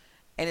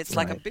 And it's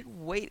like a big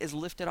weight is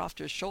lifted off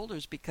their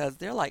shoulders, because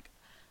they're like,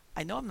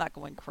 I know I'm not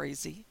going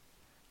crazy.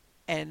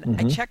 And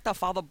I checked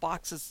off all the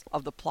boxes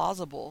of the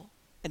plausible,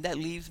 and that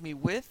leaves me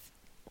with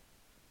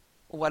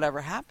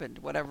whatever happened,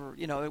 whatever,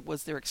 it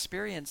was their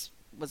experience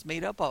was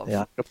made up of.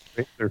 Yeah.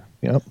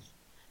 Yep.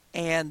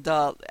 And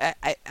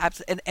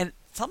and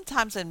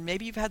sometimes, and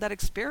maybe you've had that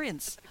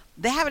experience,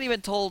 they haven't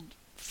even told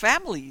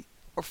family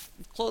or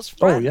close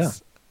friends. Oh, yeah.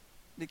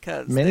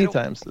 Because many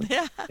times.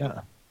 Yeah.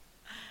 Yeah.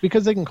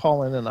 Because they can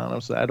call in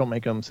anonymously. I don't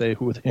make them say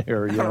who they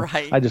are.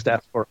 Right. I just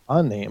ask for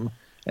a name.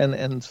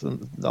 And so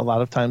a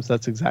lot of times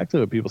that's exactly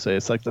what people say.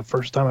 It's like the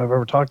first time I've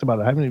ever talked about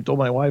it. I haven't even told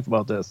my wife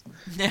about this.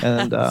 Yes.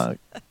 And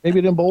maybe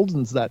it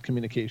emboldens that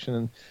communication.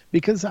 And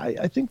because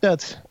I think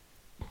that's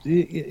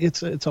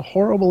it's a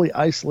horribly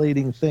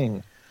isolating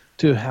thing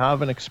to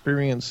have an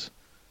experience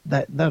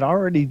that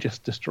already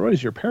just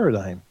destroys your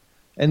paradigm.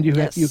 And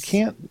you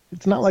can't.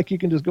 It's not like you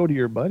can just go to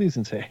your buddies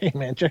and say, "Hey,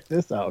 man, check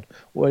this out.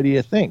 What do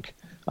you think?"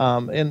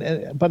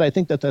 But I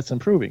think that's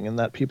improving, and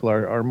that people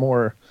are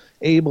more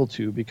able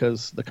to,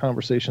 because the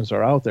conversations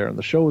are out there and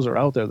the shows are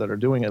out there that are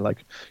doing it, like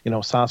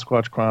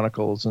Sasquatch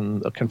Chronicles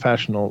and the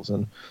Confessionals,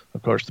 and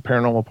of course the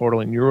Paranormal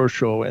Portal and Euro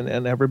Show,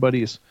 and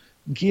everybody's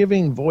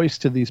giving voice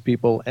to these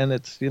people. And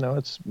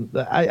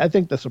I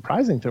think the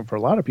surprising thing for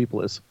a lot of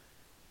people is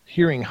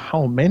hearing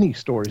how many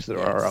stories there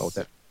are out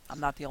there. I'm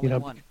not the only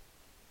one.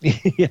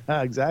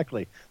 Yeah,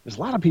 exactly. There's a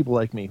lot of people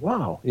like me.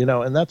 Wow,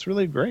 and that's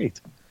really great.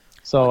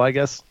 So I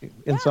guess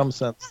in some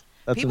sense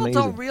that's people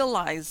amazing. Don't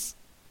realize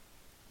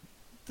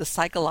the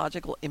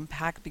psychological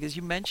impact, because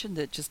you mentioned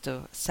it just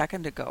a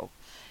second ago.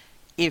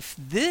 if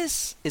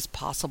this is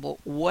possible,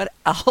 what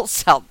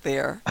else out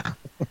there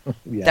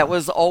Yeah. that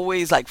was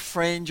always like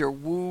fringe or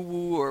woo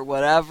woo or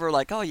whatever,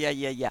 like, oh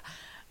Yeah.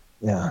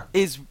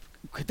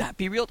 could that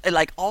be real? And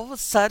like all of a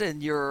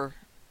sudden your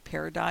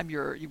paradigm,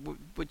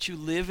 what you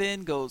live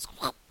in goes,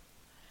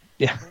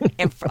 Yeah.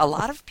 and for a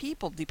lot of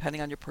people,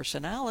 depending on your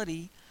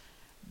personality,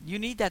 you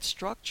need that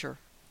structure.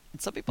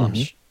 And some people,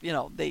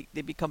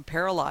 they become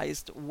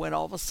paralyzed when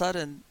all of a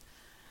sudden,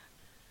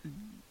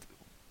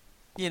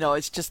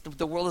 it's just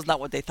the world is not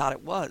what they thought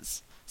it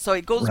was. So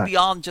it goes Right.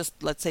 beyond just,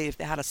 let's say, if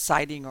they had a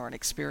sighting or an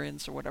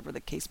experience or whatever the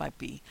case might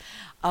be.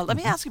 Let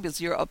me ask you,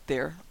 because you're up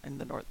there in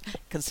the north,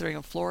 considering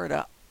in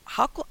Florida,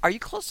 are you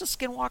close to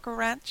Skinwalker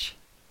Ranch?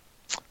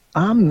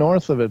 I'm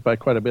north of it by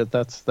quite a bit.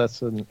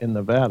 That's in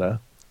Nevada,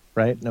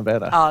 right?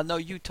 Nevada. No,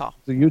 Utah.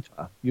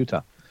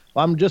 Utah.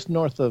 Well, I'm just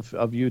north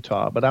of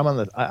Utah, but I'm on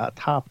the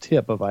top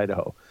tip of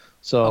Idaho.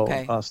 So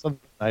Okay. Southern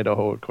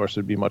Idaho, of course,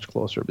 would be much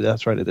closer. But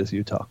that's right, it is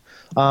Utah.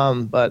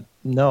 But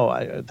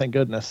no, thank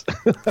goodness.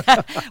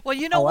 Well,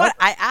 you know what?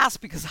 I asked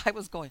because I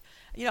was going,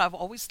 I've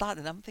always thought,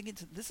 and I'm thinking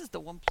this is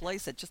the one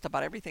place that just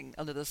about everything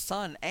under the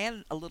sun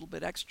and a little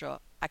bit extra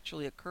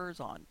actually occurs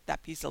on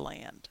that piece of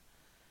land.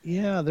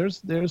 Yeah,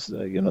 there's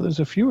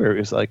a few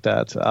areas like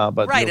that.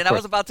 But right, of and I course,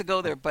 was about to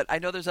go there, but I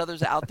know there's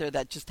others out there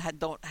that just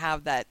don't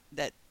have that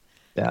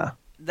yeah,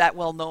 that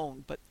well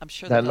known. But I'm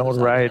sure that there's others out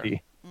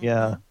notoriety. there.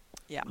 Yeah.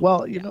 Yeah.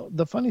 Well,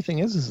 the funny thing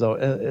is though,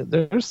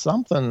 there's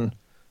something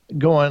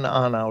going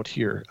on out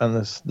here on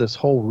this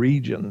whole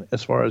region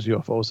as far as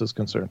UFOs is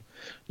concerned.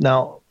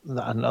 Now,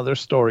 another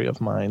story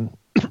of mine,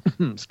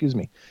 excuse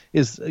me,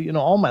 is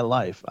all my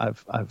life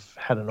I've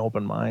had an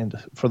open mind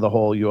for the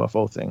whole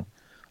UFO thing.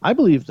 I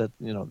believe that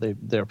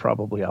they're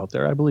probably out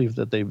there. I believe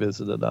that they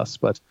visited us,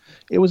 but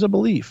it was a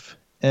belief,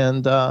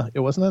 and it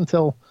wasn't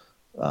until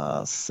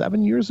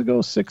 7 years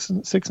ago, six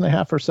and a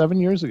half or 7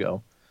 years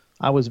ago,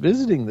 I was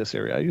visiting this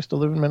area. I used to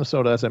live in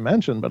Minnesota, as I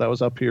mentioned, but I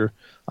was up here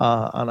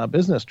on a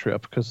business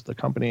trip because the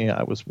company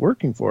I was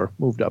working for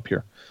moved up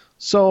here.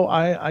 So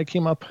I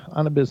came up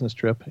on a business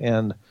trip,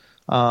 and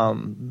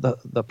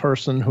the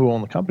person who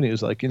owned the company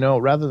was like,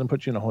 rather than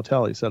put you in a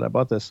hotel, he said, I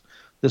bought this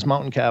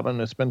mountain cabin.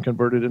 It's been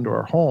converted into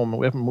our home.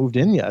 We haven't moved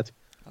in yet.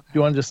 Do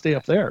you want to just stay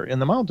up there in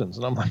the mountains?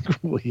 And I'm like,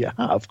 well, yeah,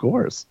 of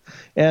course.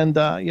 And,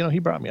 he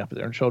brought me up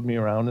there and showed me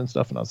around and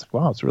stuff. And I was like,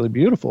 wow, it's really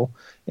beautiful.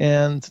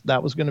 And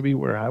that was going to be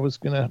where I was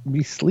going to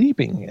be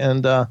sleeping.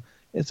 And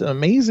it's an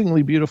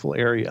amazingly beautiful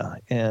area.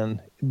 And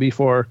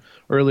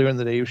earlier in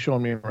the day, he was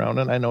showing me around,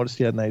 and I noticed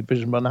he had night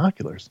vision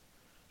binoculars.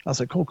 I was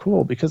like, oh,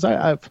 cool. Because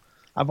I've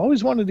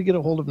always wanted to get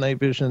a hold of night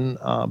vision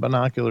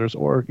binoculars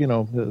or,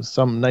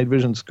 some night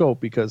vision scope,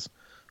 because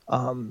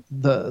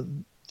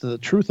the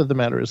truth of the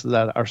matter is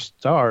that our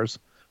stars,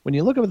 when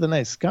you look up at the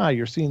night sky,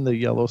 you're seeing the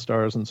yellow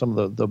stars and some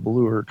of the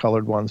bluer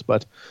colored ones,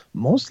 but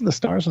most of the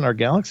stars in our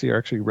galaxy are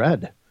actually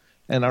red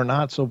and are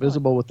not so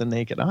visible with the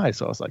naked eye.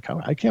 So I was like,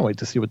 I can't wait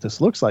to see what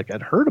this looks like.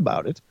 I'd heard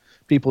about it,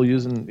 people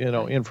using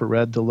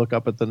infrared to look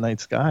up at the night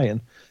sky,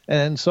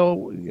 and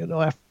so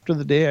after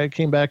the day, I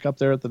came back up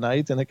there at the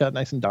night, and it got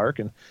nice and dark,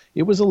 and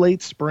it was a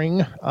late spring.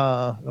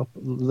 It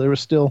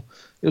was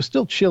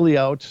still chilly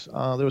out.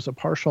 There was a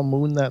partial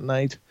moon that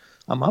night.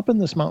 I'm up in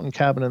this mountain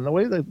cabin, and the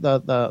way that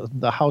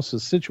the house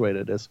is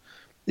situated is,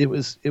 it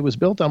was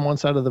built on one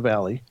side of the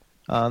valley.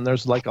 And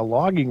there's like a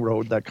logging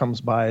road that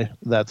comes by.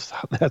 That's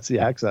the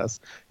access.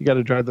 You got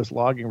to drive this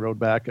logging road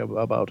back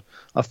about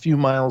a few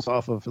miles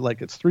off of,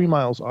 like, it's 3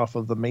 miles off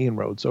of the main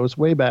road. So it's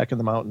way back in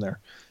the mountain there,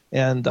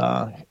 and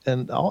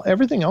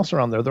everything else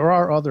around there. There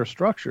are other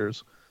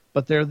structures,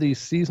 but they're these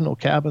seasonal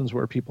cabins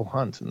where people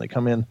hunt, and they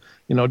come in,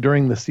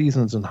 during the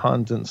seasons and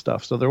hunt and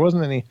stuff. So there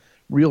wasn't any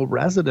real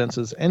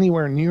residences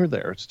anywhere near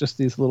there. It's just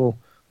these little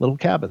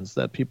cabins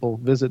that people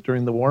visit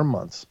during the warm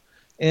months.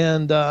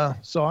 And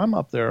so I'm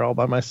up there all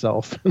by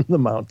myself in the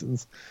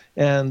mountains,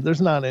 and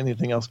there's not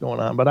anything else going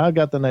on. But I've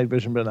got the night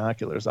vision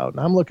binoculars out, and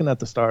I'm looking at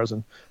the stars.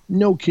 And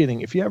no kidding,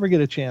 if you ever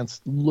get a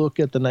chance, look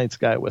at the night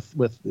sky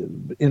with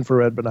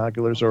infrared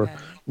binoculars or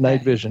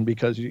night vision,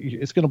 because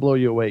it's going to blow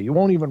you away. You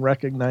won't even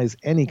recognize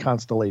any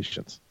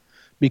constellations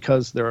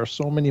because there are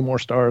so many more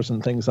stars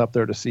and things up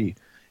there to see.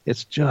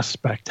 It's just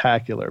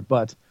spectacular.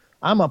 But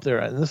I'm up there,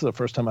 and this is the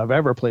first time I've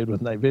ever played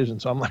with night vision,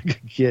 so I'm like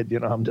a kid,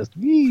 I'm just,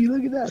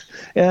 look at that.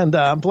 And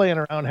I'm playing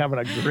around, having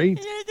a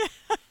great...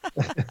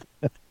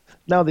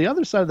 Now, the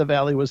other side of the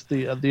valley was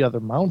the other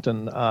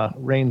mountain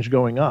range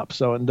going up.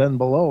 So, and then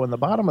below, in the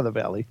bottom of the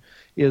valley,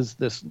 is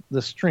this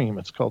stream.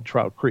 It's called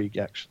Trout Creek,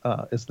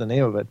 is the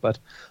name of it. But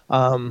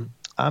I'm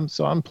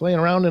playing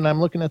around, and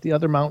I'm looking at the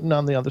other mountain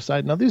on the other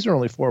side. Now, these are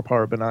only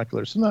 4-power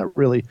binoculars, so not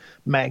really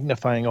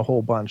magnifying a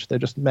whole bunch. They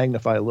just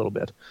magnify a little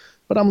bit.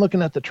 But I'm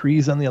looking at the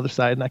trees on the other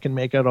side, and I can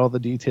make out all the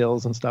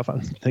details and stuff. I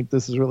think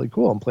this is really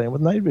cool. I'm playing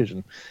with night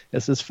vision.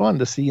 This is fun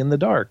to see in the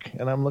dark.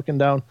 And I'm looking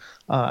down,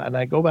 and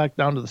I go back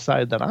down to the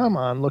side that I'm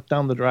on, look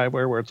down the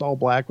driveway where it's all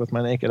black with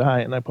my naked eye,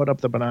 and I put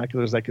up the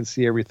binoculars. I can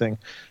see everything,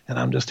 and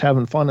I'm just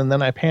having fun. And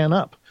then I pan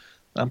up.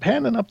 I'm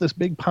panning up this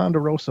big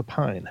ponderosa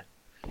pine,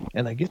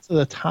 and I get to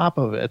the top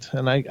of it,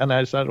 and I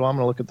decided, well, I'm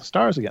going to look at the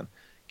stars again.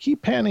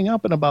 keep panning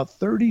up, and about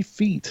 30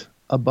 feet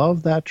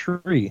above that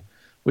tree,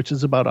 which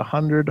is about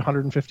 100,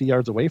 150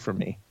 yards away from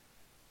me,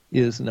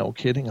 is, no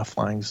kidding, a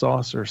flying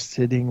saucer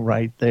sitting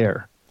right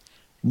there.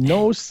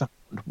 No sound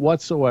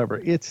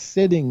whatsoever. It's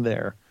sitting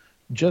there,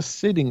 just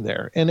sitting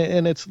there. And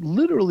it's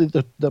literally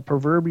the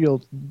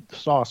proverbial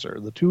saucer,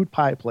 the two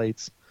pie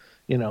plates,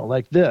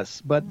 like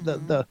this. But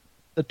the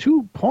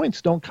 2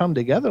 points don't come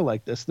together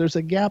like this. There's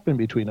a gap in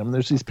between them.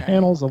 There's these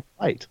panels of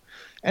light.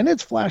 And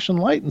it's flashing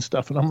light and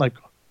stuff. And I'm like,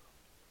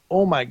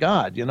 oh, my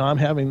God. I'm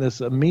having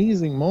this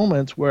amazing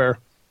moment where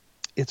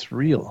it's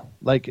real.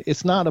 Like,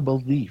 it's not a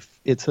belief.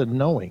 It's a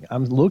knowing.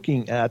 I'm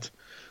looking at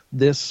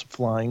this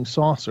flying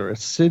saucer.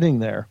 It's sitting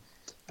there,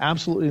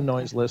 absolutely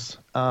noiseless,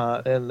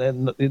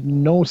 and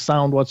no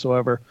sound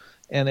whatsoever.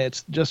 And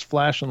it's just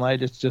flashing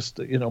light. It's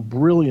just,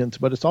 brilliant,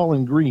 but it's all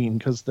in green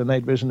because the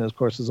night vision, of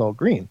course, is all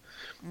green.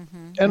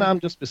 Mm-hmm. And I'm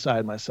just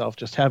beside myself,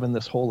 just having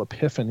this whole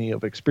epiphany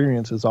of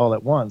experiences all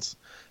at once.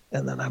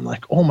 And then I'm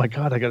like, oh, my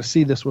God, I got to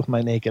see this with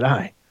my naked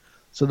eye.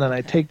 So then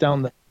I take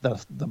down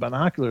the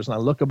binoculars and I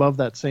look above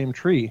that same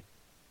tree,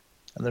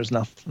 and there's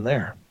nothing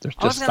there. There's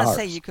just stars. I was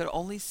going to say, you could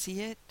only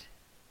see it.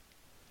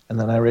 And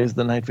then I raise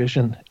the night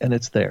vision, and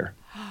it's there.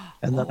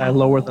 And then I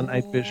lower the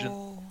night vision,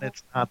 and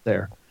it's not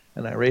there.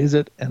 And I raise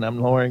it, and I'm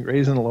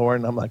raising and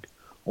lowering, and I'm like,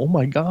 oh,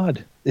 my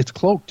God, it's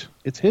cloaked.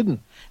 It's hidden.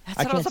 That's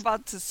what I was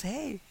about to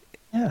say.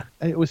 Yeah,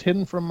 it was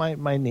hidden from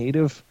my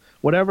native,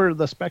 whatever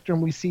the spectrum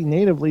we see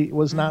natively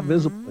was not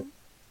visible.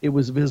 It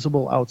was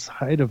visible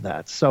outside of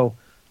that. So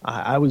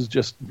I was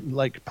just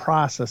like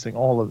processing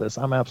all of this.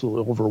 I'm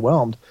absolutely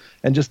overwhelmed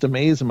and just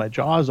amazed, and my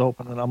jaw's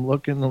open, and I'm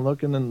looking and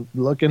looking and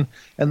looking.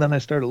 And then I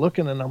started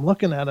looking, and I'm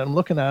looking at it,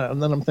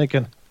 and then I'm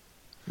thinking,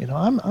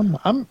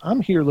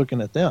 I'm here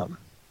looking at them,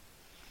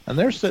 and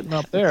they're sitting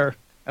up there,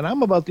 and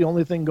I'm about the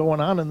only thing going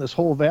on in this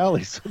whole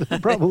valley. So they're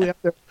probably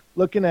up there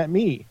looking at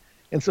me.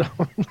 And so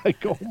I'm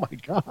like, oh, my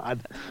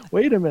God,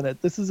 wait a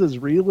minute. This is as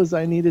real as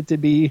I need it to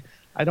be.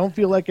 I don't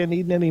feel like I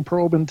need any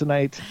probing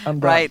tonight. I'm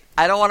done. Right.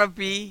 I don't want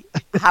to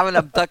have an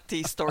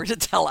abductee story to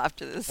tell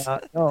after this.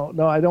 No,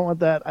 I don't want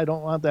that. I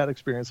don't want that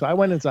experience. So I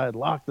went inside,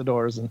 locked the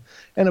doors, and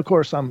of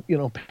course I'm,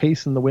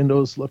 pacing the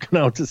windows, looking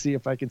out to see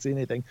if I could see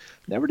anything.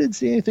 Never did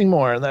see anything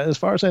more. And that, as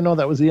far as I know,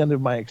 that was the end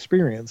of my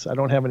experience. I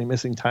don't have any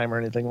missing time or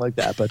anything like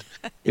that, but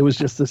it was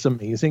just this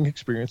amazing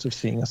experience of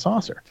seeing a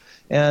saucer.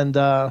 And,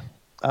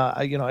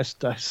 I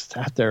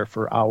sat there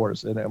for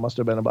hours, and it must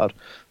have been about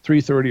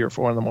 3:30 or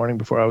 4 in the morning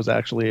before I was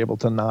actually able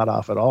to nod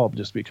off at all,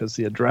 just because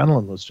the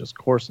adrenaline was just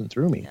coursing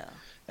through me. Yeah.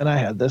 And I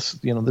had this,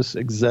 this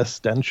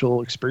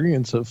existential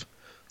experience of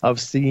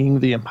seeing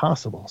the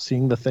impossible,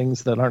 seeing the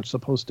things that aren't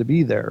supposed to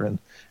be there.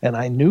 And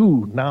I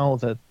knew now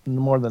that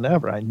more than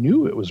ever, I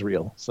knew it was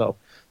real. So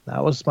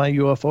that was my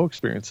UFO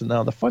experience. And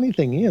now the funny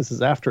thing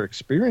is after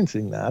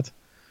experiencing that,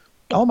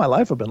 all my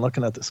life I've been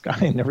looking at the sky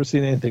and never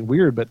seen anything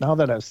weird. But now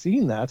that I've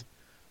seen that,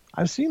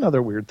 I've seen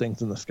other weird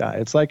things in the sky.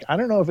 It's like, I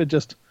don't know if it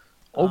just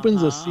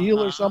opens a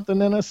seal or something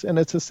in us. And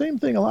it's the same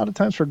thing a lot of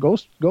times for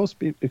ghost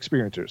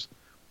experiencers.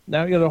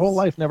 Now, their whole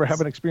life never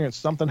have an experience.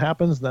 Something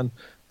happens, then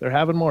they're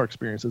having more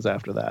experiences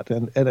after that.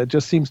 And it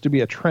just seems to be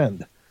a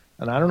trend.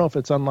 And I don't know if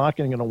it's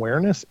unlocking an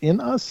awareness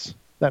in us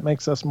that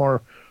makes us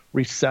more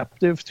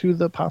receptive to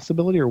the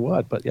possibility or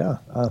what. But yeah,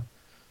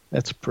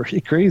 that's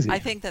pretty crazy. I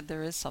think that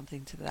there is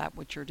something to that,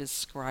 what you're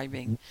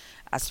describing,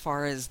 as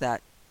far as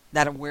that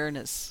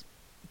awareness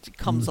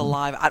comes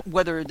alive,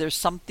 whether there's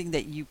something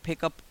that you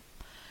pick up.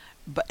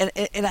 But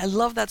and I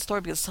love that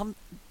story because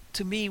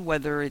to me,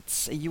 whether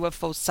it's a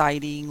UFO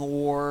sighting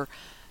or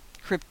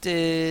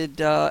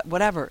cryptid,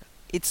 whatever,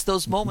 it's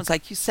those moments,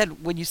 like you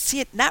said, when you see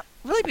it, not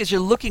really because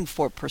you're looking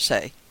for it per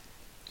se.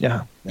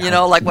 Yeah.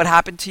 Like what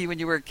happened to you when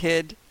you were a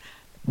kid.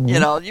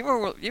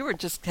 You were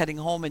just heading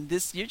home, and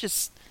you're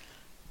just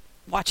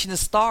watching the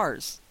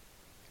stars.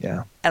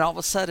 Yeah. And all of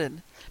a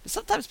sudden, but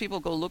sometimes people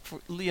go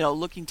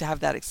looking to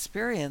have that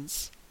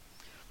experience.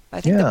 I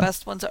think the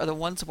best ones are the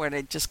ones where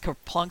it just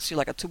plunks you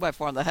like a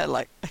 2x4 on the head,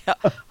 like,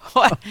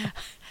 what?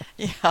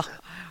 Yeah.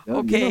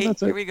 Okay,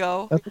 here we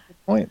go. That's a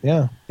good point.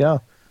 Yeah.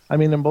 I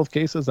mean, in both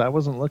cases, I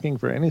wasn't looking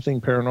for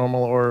anything paranormal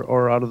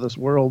or out of this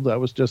world. I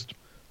was just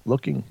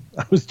looking.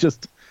 I was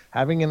just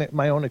having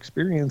my own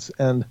experience,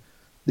 and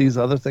these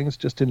other things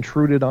just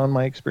intruded on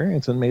my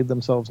experience and made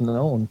themselves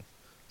known.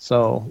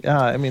 So,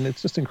 yeah, I mean,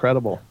 it's just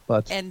incredible.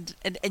 But And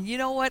you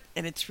know what?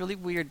 And it's really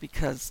weird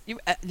because,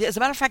 as a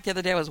matter of fact, the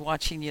other day I was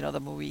watching, the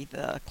movie,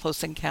 The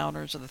Close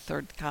Encounters of the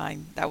Third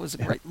Kind. That was a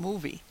great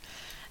movie.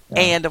 Yeah.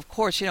 And, of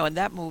course, in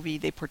that movie,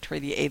 they portray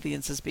the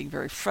aliens as being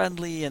very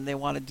friendly, and they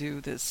want to do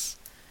this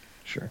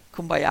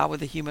kumbaya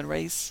with the human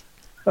race.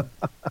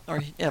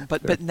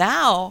 But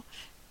now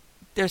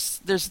there's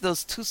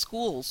those two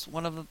schools.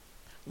 One of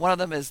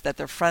them is that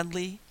they're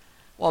friendly.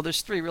 Well,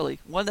 there's three, really.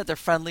 One, that they're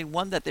friendly.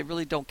 One, that they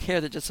really don't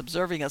care. They're just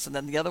observing us. And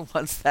then the other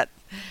ones that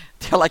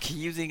they're like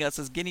using us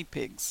as guinea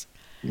pigs.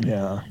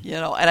 Yeah.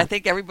 And I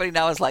think everybody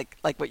now is like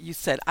what you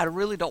said. I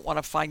really don't want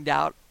to find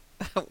out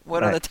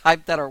what are the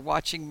type that are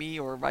watching me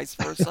or vice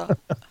versa.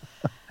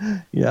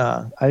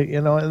 Yeah,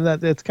 and that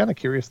it's kind of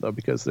curious though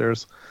because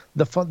there's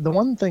the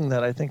one thing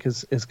that I think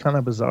is kind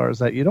of bizarre is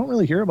that you don't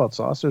really hear about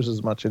saucers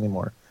as much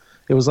anymore.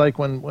 It was like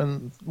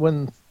when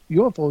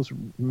UFOs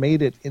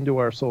made it into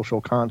our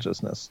social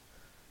consciousness,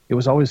 it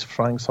was always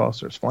flying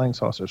saucers, flying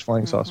saucers,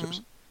 flying Mm-hmm.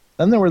 saucers.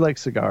 Then there were like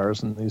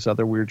cigars and these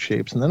other weird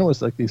shapes, and then it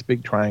was like these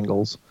big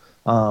triangles,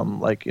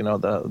 like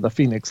the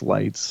Phoenix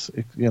Lights,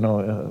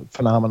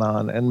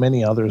 phenomenon, and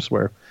many others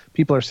where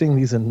people are seeing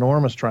these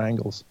enormous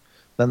triangles.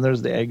 Then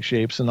there's the egg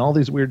shapes and all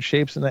these weird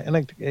shapes, and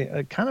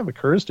it kind of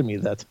occurs to me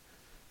that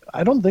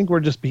I don't think we're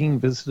just being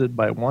visited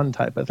by one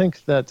type. I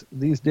think that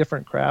these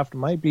different craft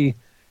might be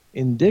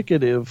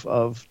indicative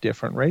of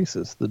different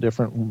races, the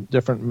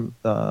different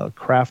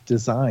craft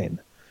design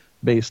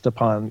based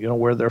upon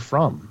where they're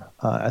from.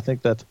 I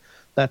think that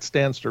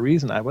stands to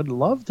reason. I would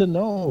love to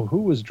know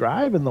who was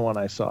driving the one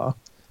I saw,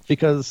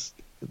 because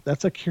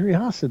that's a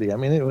curiosity. I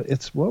mean,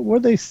 it's what were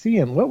they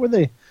seeing? What were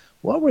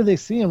they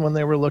seeing when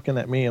they were looking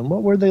at me, and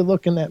what were they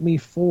looking at me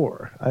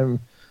for?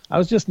 I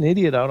was just an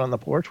idiot out on the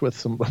porch with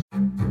some.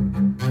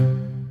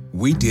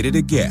 We did it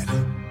again.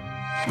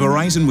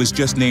 Verizon was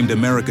just named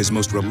America's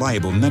most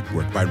reliable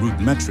network by Root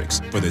Metrics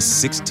for the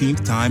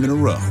 16th time in a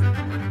row,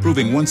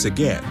 proving once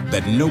again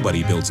that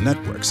nobody builds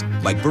networks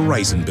like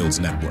Verizon builds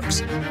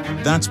networks.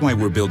 That's why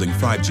we're building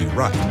 5G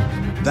right.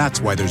 That's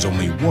why there's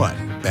only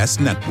one best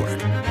network,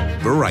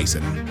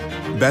 Verizon.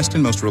 Best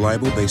and most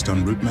reliable based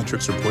on Root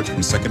Metrics reports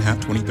from second half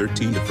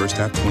 2013 to first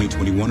half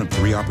 2021 of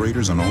 3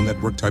 operators on all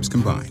network types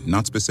combined,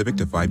 not specific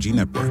to 5G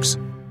networks.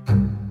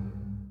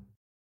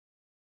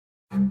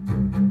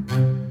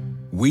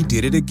 We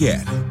did it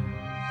again.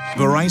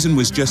 Verizon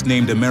was just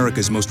named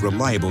America's most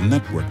reliable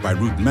network by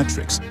Root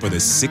Metrics for the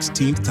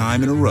 16th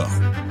time in a row,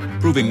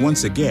 proving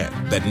once again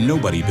that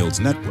nobody builds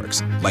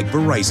networks like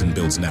Verizon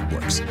builds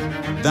networks.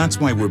 That's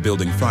why we're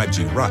building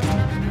 5G right.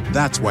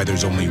 That's why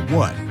there's only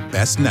one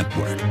best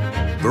network,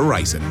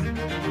 Verizon.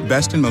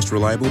 Best and most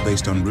reliable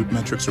based on Root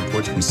Metrics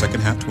reports from second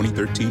half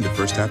 2013 to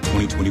first half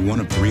 2021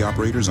 of 3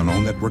 operators on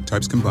all network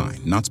types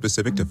combined, not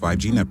specific to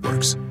 5G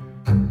networks.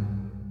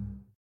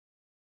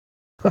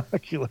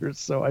 Killers.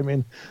 So I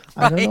mean,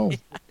 I don't know.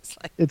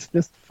 It's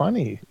just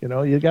funny,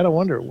 You got to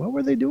wonder, what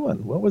were they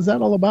doing? What was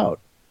that all about?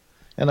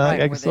 And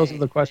I guess those are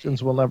the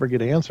questions we'll never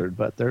get answered,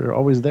 but they're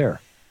always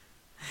there.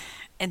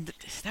 And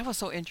that was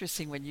so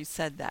interesting when you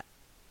said that.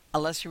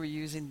 Unless you were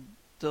using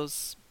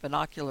those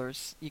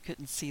binoculars, you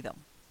couldn't see them.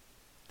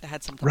 They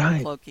had some type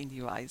of cloaking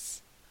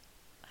device.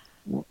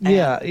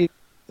 Yeah,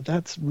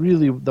 that's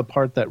really the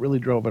part that really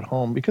drove it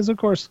home, because of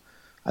course,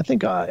 I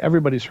think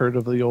everybody's heard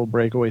of the old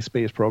breakaway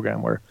space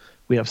program where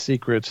we have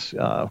secret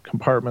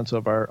compartments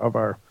of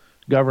our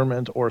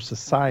government or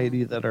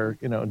society that are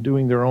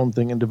doing their own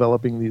thing and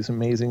developing these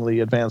amazingly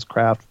advanced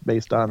craft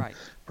based on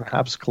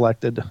perhaps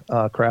collected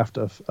craft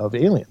of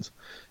aliens.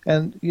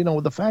 And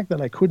the fact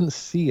that I couldn't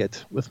see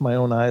it with my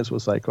own eyes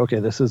was like, okay,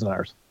 this isn't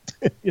ours.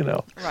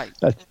 Right.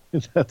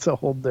 That's a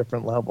whole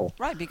different level.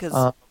 Right,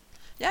 because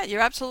yeah,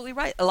 you're absolutely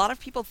right. A lot of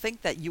people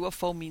think that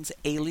UFO means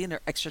alien or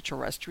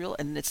extraterrestrial,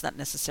 and it's not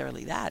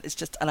necessarily that. It's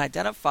just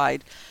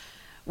unidentified,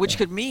 which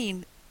could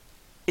mean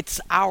it's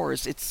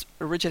ours. It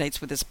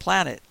originates with this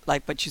planet.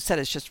 But you said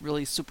it's just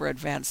really super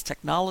advanced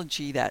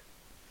technology that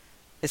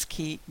is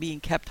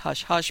being kept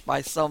hush hush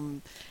by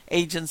some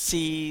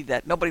agency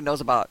that nobody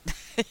knows about.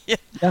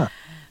 Yeah,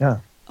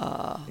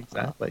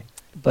 exactly.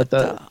 But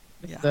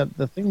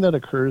the thing that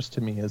occurs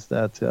to me is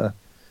that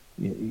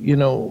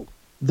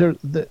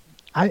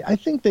I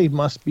think they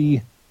must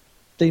be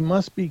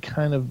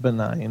kind of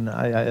benign.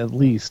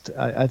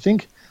 I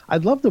think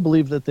I'd love to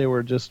believe that they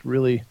were just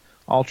really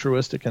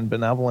altruistic and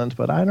benevolent,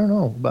 but I don't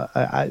know. But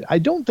I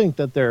don't think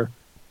that they're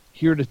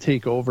here to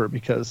take over,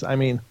 because I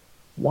mean,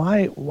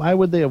 why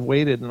would they have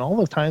waited? And all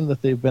the time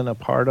that they've been a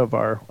part of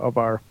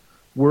our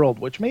world,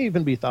 which may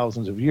even be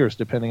thousands of years,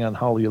 depending on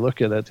how you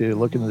look at it. You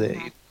look into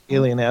the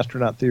alien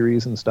astronaut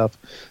theories and stuff,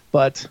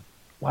 but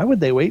why would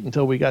they wait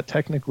until we got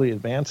technically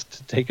advanced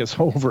to take us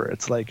over?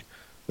 It's like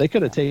they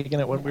could have taken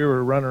it when we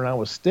were running around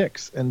with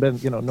sticks and been,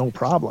 no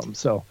problem.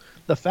 So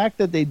the fact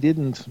that they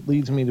didn't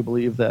leads me to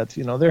believe that,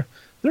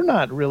 they're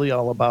not really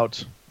all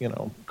about,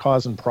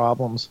 causing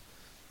problems.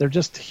 They're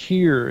just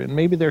here, and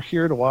maybe they're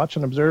here to watch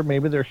and observe.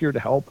 Maybe they're here to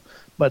help,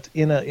 but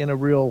in a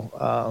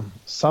real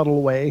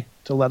subtle way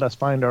to let us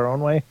find our own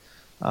way.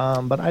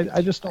 But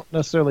I just don't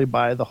necessarily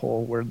buy the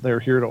whole where they're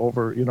here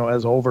to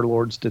as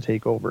overlords to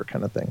take over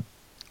kind of thing.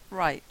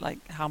 Right,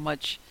 like how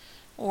much,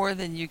 or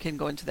then you can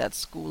go into that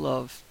school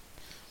of,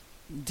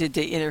 did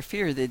they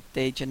interfere? Did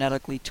they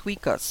genetically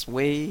tweak us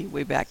way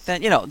back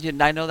then?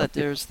 I know that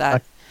there's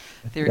that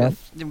theory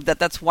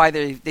that's why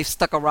they've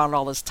stuck around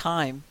all this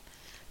time,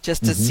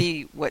 just to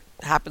see what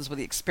happens with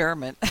the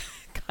experiment,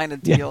 kind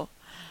of deal.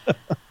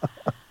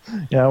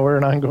 Yeah, we're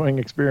an ongoing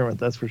experiment,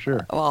 that's for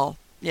sure. Well,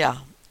 yeah,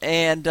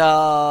 and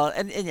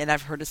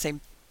I've heard the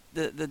same,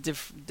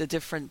 the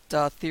different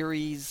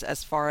theories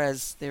as far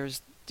as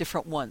there's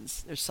different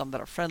ones. There's some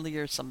that are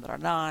friendlier, some that are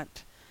not.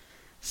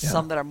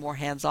 Some that are more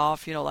hands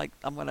off, like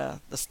the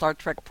Star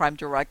Trek Prime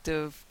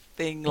Directive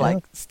thing, Yeah.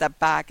 like step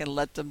back and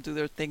let them do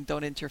their thing.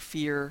 Don't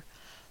interfere.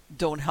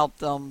 Don't help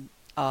them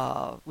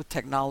with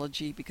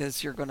technology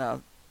because you're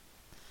gonna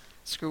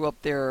screw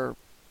up their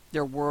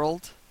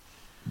world.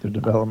 Their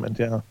development.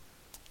 Yeah,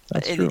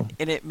 that's And true.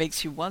 it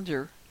makes you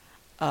wonder.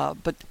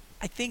 But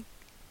I think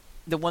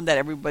the one that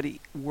everybody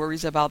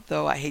worries about,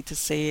 though, I hate to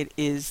say it,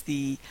 is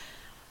the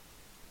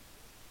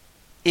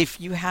if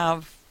you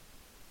have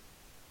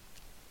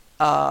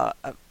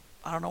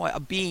I don't know,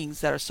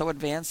 beings that are so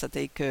advanced that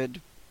they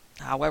could,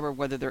 however,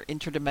 whether they're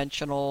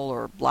interdimensional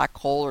or black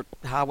hole or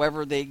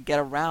however they get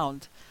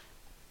around,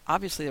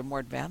 obviously they're more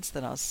advanced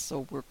than us,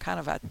 so we're kind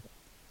of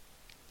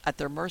at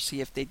their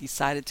mercy if they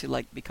decided to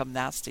like become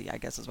nasty, I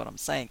guess is what I'm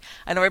saying.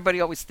 I know everybody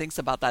always thinks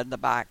about that in the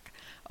back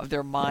of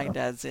their Yeah. mind,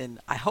 as in,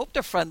 I hope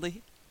they're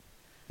friendly.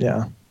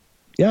 Yeah.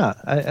 Yeah,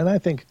 and I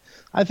think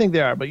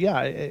they are, but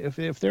yeah,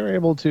 if they're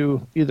able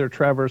to either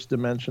traverse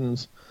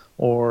dimensions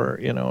or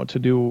to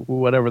do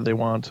whatever they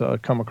want to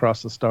come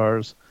across the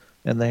stars,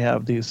 and they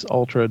have these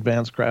ultra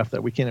advanced craft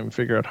that we can't even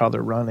figure out how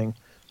they're running,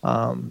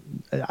 um,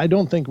 I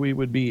don't think we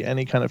would be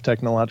any kind of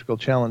technological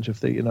challenge if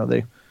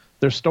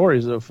there's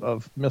stories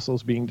of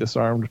missiles being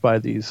disarmed by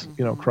these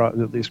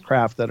these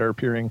craft that are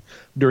appearing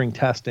during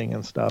testing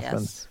and stuff,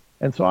 and Yes.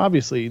 and so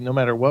obviously no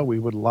matter what we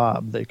would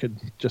lob, they could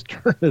just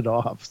turn it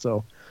off.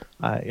 So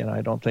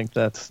I don't think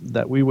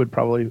that we would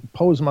probably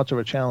pose much of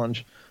a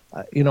challenge.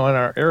 In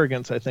our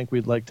arrogance, I think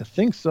we'd like to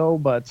think so,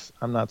 but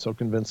I'm not so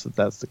convinced that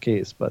that's the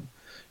case. But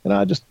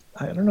I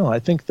don't know. I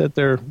think that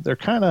they're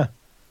kind of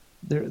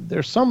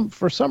they're some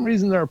for some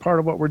reason they're a part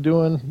of what we're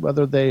doing.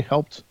 Whether they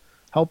helped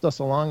us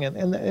along,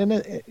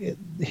 and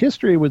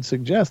history would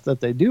suggest that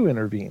they do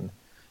intervene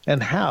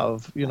and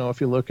have,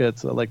 if you look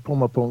at like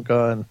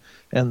Pumapunka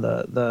and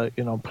the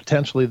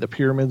potentially the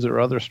pyramids or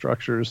other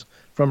structures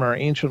from our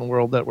ancient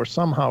world that were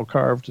somehow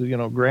carved,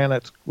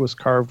 granite was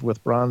carved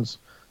with bronze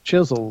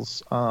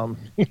chisels.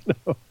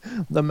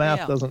 The math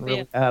Yeah. doesn't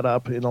really add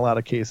up in a lot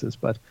of cases,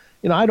 but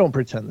I don't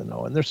pretend to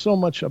know, and there's so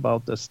much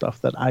about this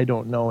stuff that I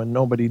don't know and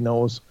nobody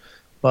knows,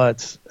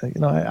 but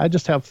I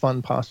just have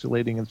fun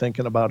postulating and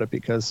thinking about it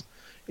because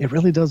it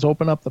really does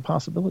open up the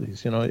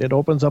possibilities. It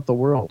opens up the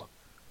world.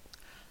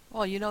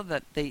 Well, you know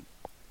that they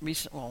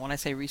well, when I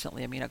say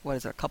recently, I mean, like, what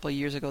is it, a couple of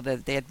years ago,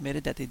 that they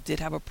admitted that they did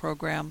have a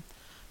program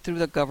through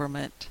the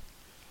government.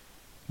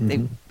 They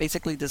Hmm.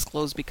 basically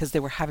disclosed because they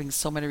were having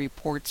so many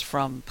reports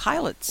from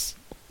pilots,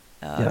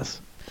 uh,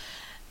 Yes.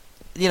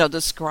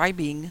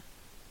 describing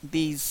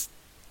these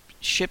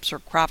ships or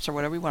crafts or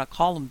whatever you want to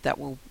call them that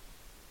were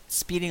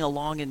speeding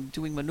along and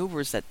doing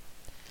maneuvers that,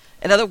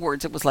 in other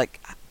words, it was like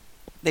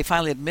they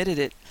finally admitted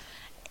it,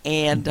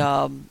 and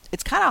Hmm.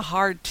 it's kind of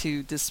hard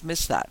to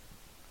dismiss that.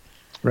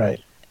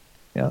 Right.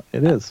 Yeah,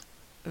 it is.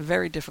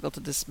 Very difficult to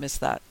dismiss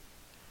that.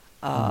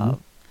 Hmm. Uh,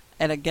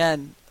 and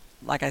again,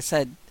 like I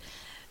said,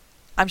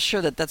 I'm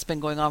sure that that's been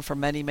going on for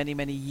many, many,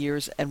 many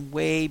years, and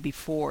way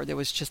before there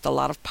was just a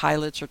lot of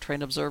pilots or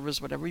trained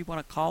observers, whatever you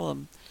want to call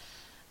them,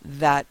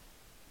 that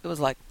it was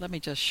like, let me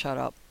just shut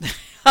up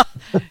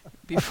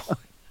before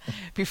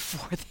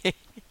before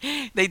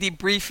they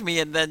debrief me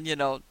and then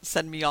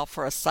send me off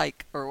for a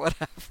psych or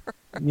whatever.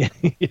 Yeah,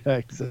 yeah,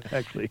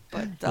 exactly.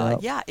 But Yeah.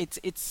 yeah,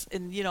 it's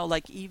and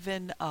like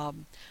even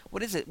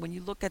what is it when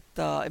you look at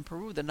in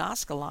Peru, the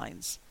Nazca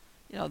lines,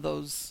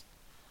 those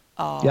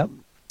Yep.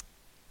 um,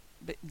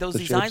 those The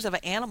designs ships of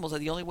animals, are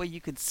the only way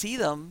you could see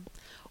them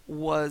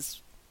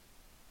was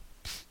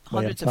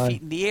way up hundreds of high.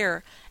 feet in the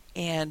air.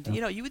 And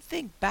Yeah. you would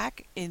think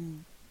back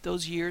in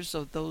those years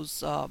of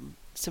those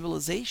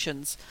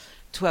civilizations,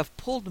 to have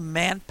pulled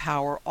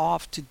manpower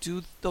off to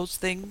do those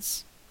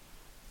things,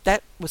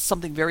 that was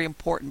something very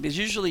important, because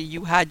usually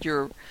you had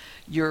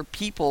your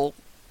people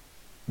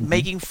Hmm.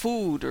 making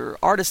food, or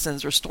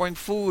artisans, or storing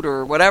food,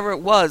 or whatever it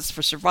was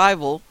for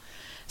survival.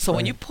 So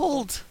when you Right.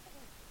 pulled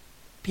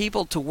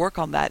people to work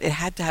on that, it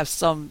had to have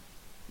some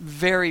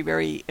very,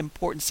 very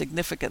important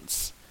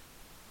significance.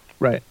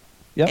 Right.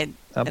 Yep. And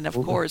of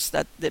Absolutely. course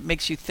that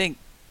makes you think,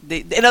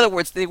 in other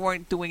words, they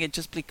weren't doing it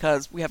just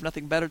because we have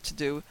nothing better to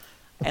do,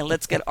 and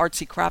let's get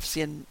artsy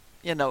craftsy and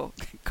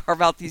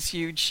carve out these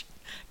huge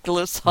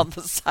glyphs on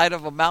the side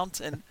of a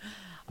mountain.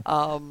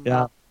 Um,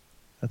 Yeah,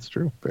 that's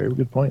true. Very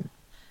good point.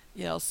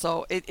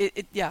 so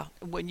it yeah,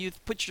 when you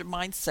put your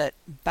mindset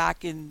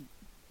back in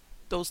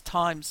those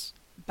times,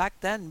 back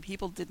then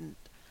people didn't,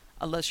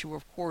 unless you were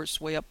of course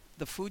way up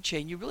the food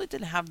chain, you really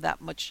didn't have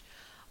that much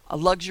a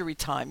luxury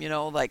time,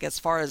 like as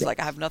far as Yeah. like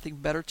I have nothing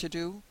better to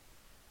do.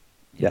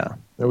 Yeah.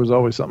 There was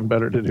always something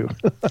better to do.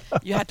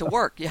 You had to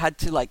work. You had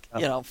to, like,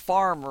 Yep.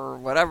 farm or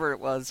whatever it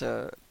was,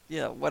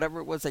 whatever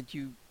it was that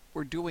you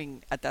were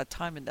doing at that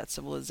time in that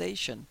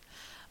civilization.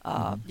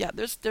 Hmm. Yeah,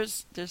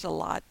 there's a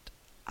lot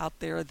out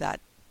there that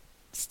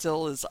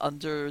still is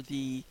under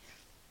the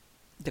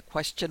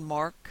question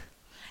mark.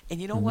 And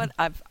you know Hmm. what?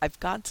 I've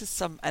gone to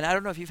some, and I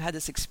don't know if you've had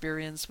this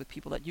experience with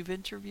people that you've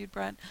interviewed,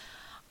 Brent.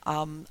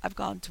 I've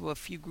gone to a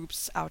few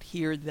groups out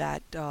here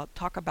that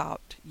talk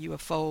about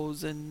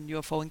UFOs and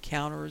UFO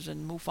encounters,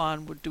 and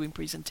MUFON were doing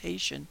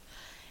presentation,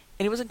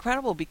 and it was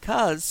incredible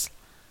because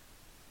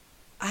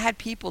I had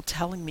people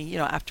telling me,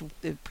 after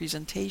the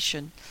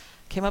presentation,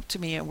 came up to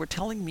me and were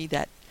telling me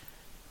that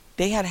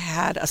they had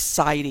had a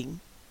sighting,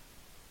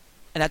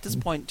 and at this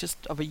point,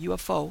 just of a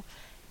UFO,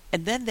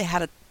 and then they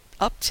had an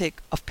uptick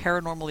of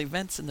paranormal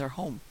events in their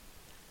home.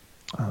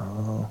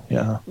 Oh,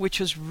 yeah. Which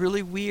was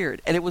really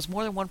weird. And it was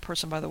more than one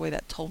person, by the way,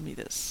 that told me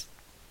this.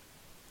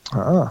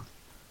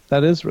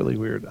 That is really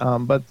weird.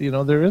 But,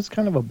 there is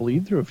kind of a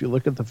bleed through if you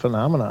look at the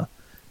phenomena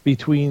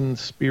between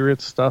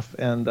spirit stuff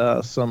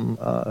and some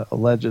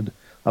alleged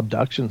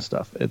abduction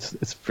stuff.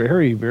 It's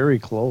very, very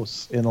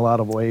close in a lot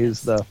of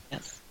ways.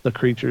 Yes. The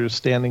creatures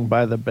standing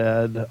by the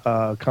bed,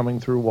 coming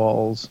through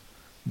walls,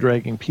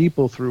 dragging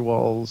people through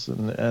walls,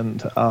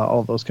 and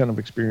all those kind of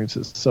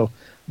experiences. So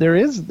there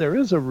is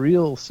a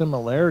real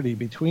similarity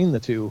between the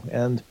two,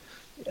 and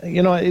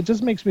it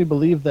just makes me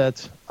believe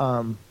that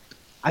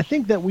I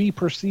think that we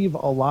perceive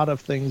a lot of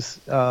things,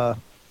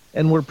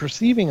 and we're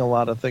perceiving a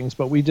lot of things,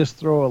 but we just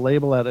throw a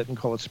label at it and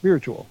call it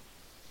spiritual.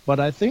 But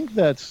I think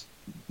that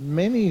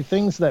many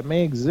things that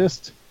may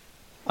exist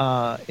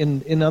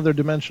in other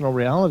dimensional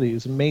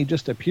realities may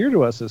just appear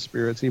to us as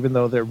spirits, even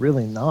though they're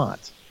really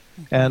not.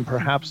 And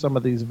perhaps some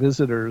of these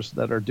visitors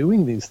that are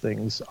doing these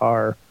things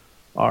are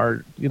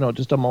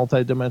just a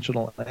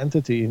multidimensional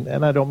entity.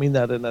 And I don't mean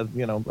that in a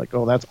like,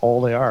 oh, that's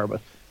all they are,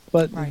 but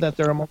right. That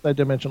they're a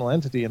multidimensional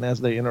entity, and as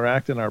they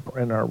interact in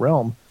our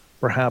realm,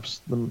 perhaps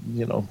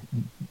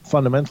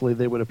fundamentally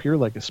they would appear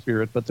like a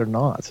spirit, but they're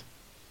not.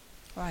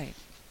 Right.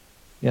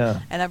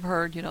 Yeah. And I've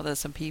heard that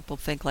some people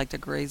think like the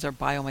Greys are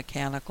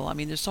biomechanical. I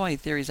mean, there's so many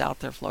theories out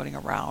there floating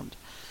around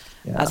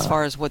as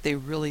far as what they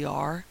really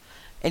are.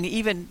 And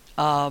even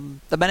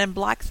the Men in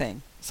Black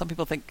thing. Some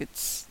people think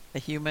it's a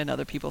human.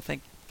 Other people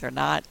think they're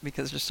not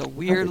because they're so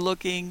weird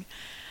looking.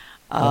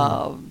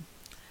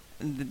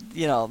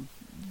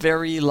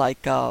 Very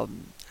like, how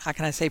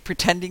can I say,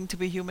 pretending to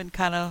be human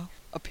kind of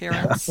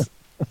appearance.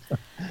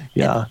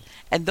 Yeah.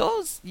 And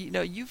those,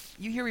 you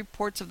hear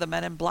reports of the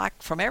Men in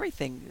Black from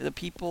everything. The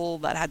people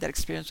that had that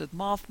experience with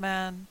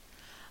Mothman.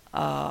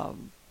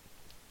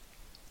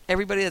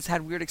 Everybody that's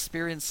had weird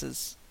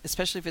experiences,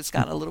 especially if it's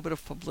gotten a little bit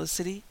of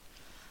publicity.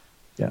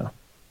 Yeah.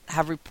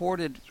 Have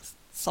reported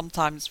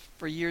sometimes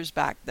for years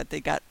back that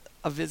they got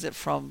a visit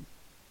from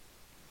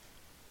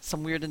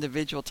some weird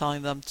individual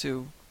telling them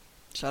to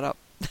shut up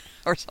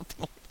or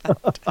something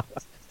like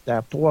that.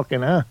 Stop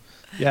talking, huh?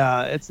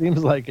 Yeah, it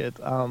seems like it.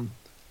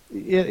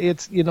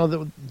 It's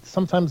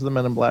sometimes the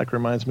Men in Black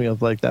reminds me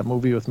of like that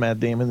movie with Matt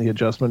Damon, The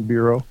Adjustment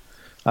Bureau.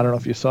 I don't know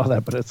if you saw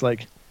that, but it's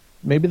like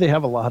maybe they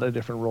have a lot of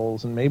different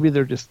roles, and maybe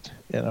they're just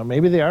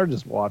maybe they are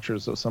just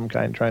watchers of some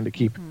kind, trying to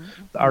keep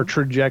our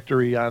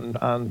trajectory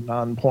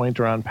on point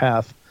or on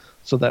path,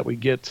 so that we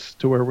get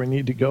to where we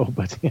need to go.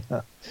 But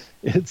yeah,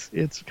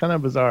 it's kind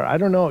of bizarre. I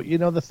don't know.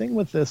 The thing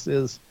with this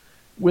is,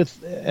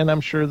 and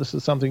I'm sure this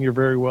is something you're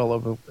very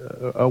well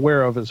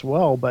aware of as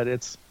well, but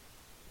it's,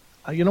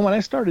 when I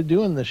started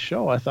doing this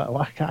show, I thought,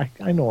 well,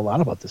 I know a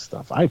lot about this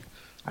stuff. I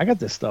got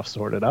this stuff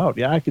sorted out.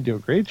 Yeah, I could do a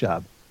great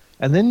job.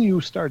 And then you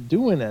start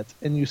doing it,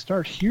 and you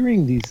start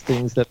hearing these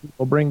things that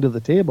people bring to the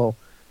table,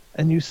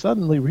 and you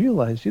suddenly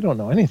realize you don't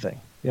know anything.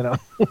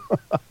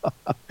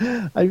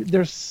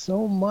 There's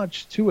so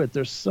much to it.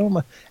 There's so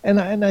much, and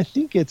I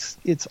think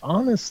it's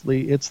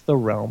honestly it's the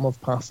realm of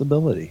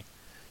possibility.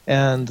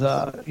 And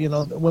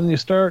when you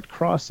start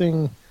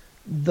crossing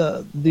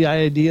the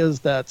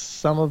ideas that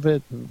some of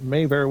it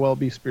may very well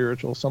be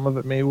spiritual, some of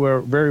it may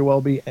very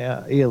well be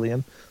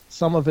alien,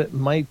 some of it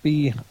might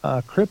be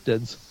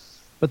cryptids.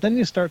 But then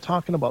you start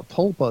talking about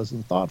tulpas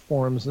and thought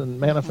forms and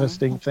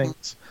manifesting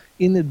things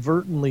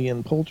inadvertently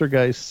in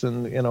poltergeists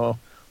and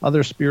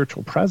other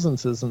spiritual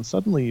presences, and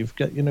suddenly you've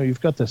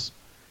got this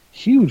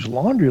huge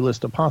laundry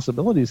list of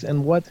possibilities.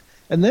 And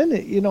then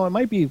it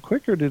might be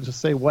quicker to just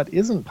say what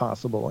isn't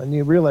possible, and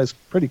you realize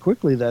pretty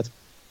quickly that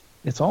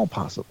it's all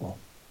possible.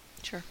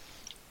 Sure.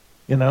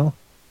 And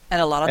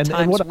a lot of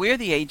times we're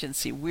the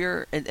agency.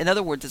 We're, in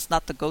other words, it's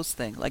not the ghost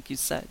thing, like you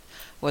said,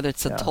 whether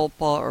it's a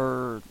tulpa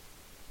or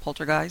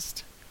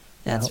poltergeist.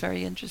 Yeah, it's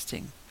very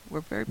interesting.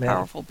 We're very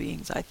powerful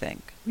beings, I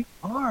think. We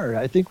are.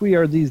 I think we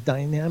are these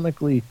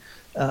dynamically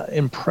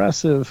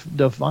impressive,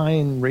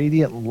 divine,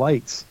 radiant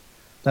lights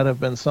that have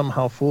been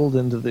somehow fooled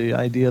into the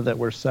idea that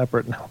we're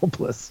separate and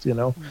hopeless,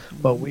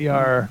 But we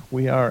are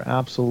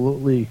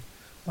absolutely,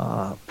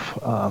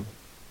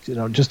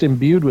 just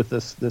imbued with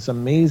this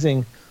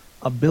amazing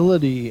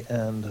ability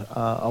and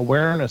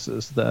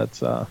awarenesses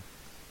that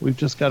we've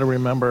just got to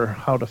remember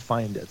how to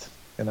find it,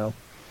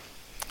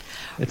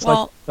 It's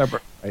like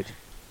separate, right?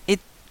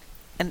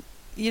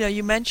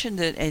 You mentioned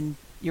it, and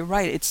you're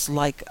right. It's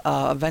like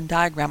a Venn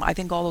diagram. I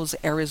think all those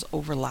areas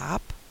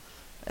overlap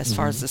as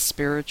far as the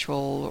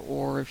spiritual,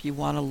 or if you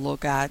want to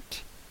look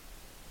at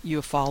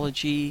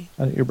ufology.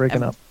 You're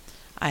breaking up.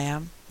 I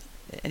am.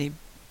 Am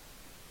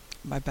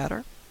I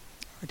better?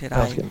 Or did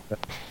I?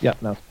 Yeah,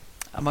 no.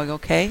 Am I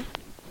okay?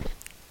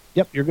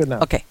 Yep, you're good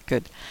now. Okay,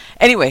 good.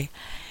 Anyway,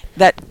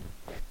 that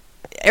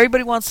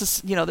everybody wants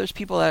to, there's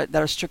people that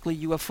are strictly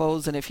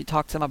UFOs, and if you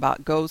talk to them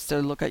about ghosts, they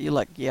look at you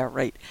like, yeah,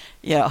 right,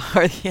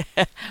 or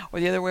or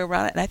the other way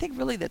around. And I think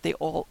really that they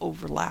all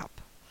overlap.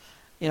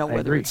 I Whether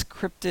agree. it's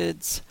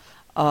cryptids,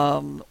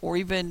 or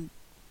even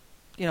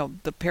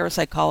the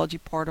parapsychology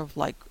part of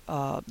like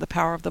the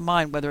power of the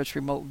mind, whether it's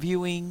remote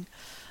viewing,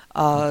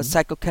 Hmm.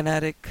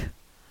 psychokinetic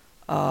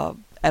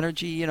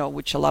energy,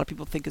 which a lot of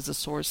people think is a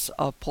source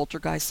of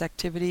poltergeist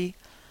activity.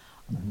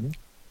 Hmm.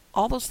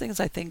 All those things,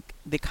 I think,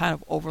 they kind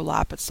of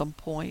overlap at some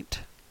point.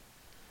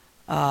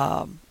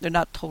 They're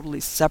not totally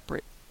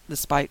separate,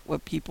 despite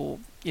what people,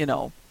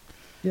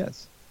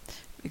 Yes.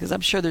 because I'm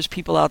sure there's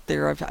people out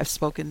there. I've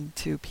spoken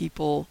to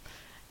people,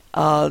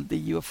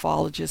 the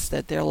ufologists,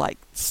 that they're like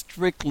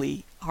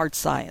strictly hard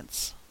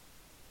science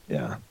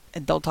Yeah.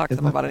 and don't talk to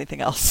them Isn't it? about anything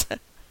else.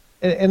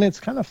 And it's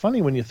kind of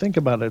funny when you think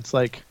about it. It's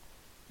like,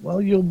 well,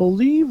 you'll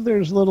believe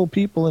there's little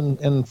people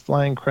in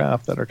flying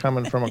craft that are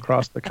coming from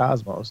across the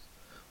cosmos,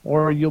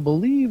 or you'll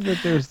believe that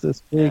there's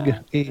this big Yeah.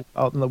 ape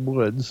out in the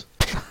woods,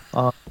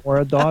 or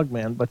a dog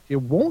man, but you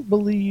won't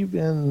believe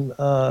in,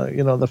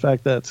 the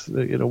fact that,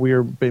 we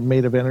are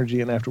made of energy,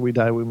 and after we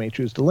die, we may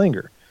choose to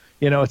linger.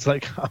 It's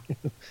like,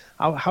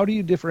 how do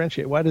you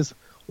differentiate?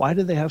 Why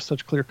do they have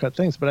such clear-cut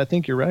things? But I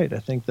think you're right. I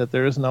think that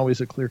there isn't always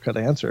a clear-cut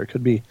answer. It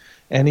could be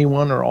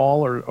anyone or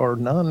all or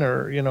none,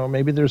 or,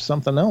 maybe there's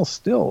something else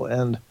still.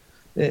 And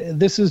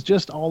this is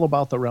just all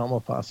about the realm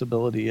of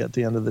possibility at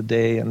the end of the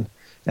day. And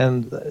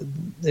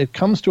it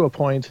comes to a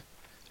point,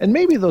 and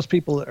maybe those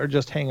people are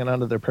just hanging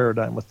onto their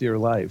paradigm with dear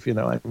life,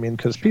 I mean,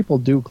 because people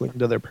do cling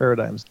to their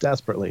paradigms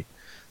desperately.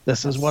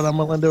 This is what Yes. I'm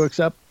willing to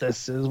accept.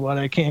 This is what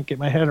I can't get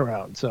my head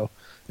around. So,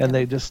 and Yeah.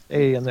 they just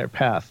stay in their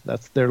path.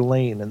 That's their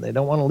lane, and they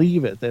don't want to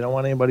leave it. They don't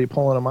want anybody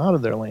pulling them out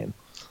of their lane.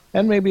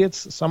 And maybe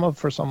it's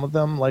for some of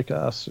them, like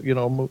us,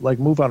 like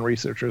move-on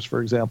researchers,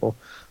 for example.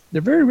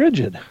 They're very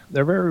rigid.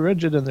 They're very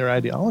rigid in their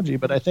ideology,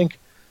 but I think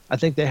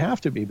they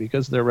have to be,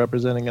 because they're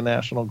representing a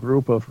national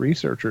group of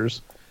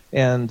researchers,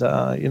 and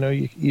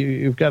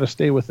you've got to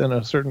stay within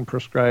a certain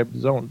prescribed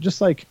zone.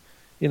 Just like,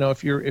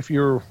 if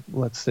you're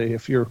let's say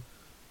if you're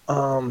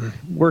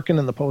working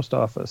in the post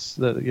office,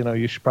 that you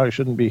probably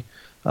shouldn't be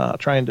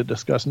trying to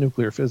discuss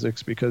nuclear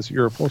physics because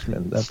you're a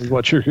postman. That's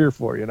what you're here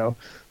for.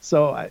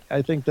 So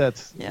I think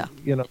that's Yeah.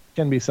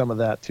 can be some of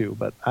that too.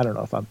 But I don't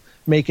know if I'm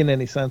making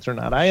any sense or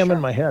not. I am in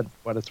Sure. my head,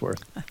 what it's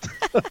worth.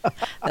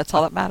 That's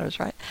all that matters,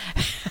 right?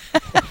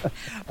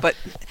 But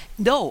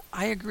no,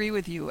 I agree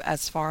with you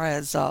as far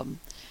as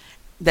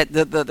that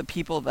the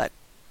people that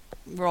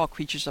we're all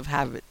creatures of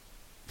habit,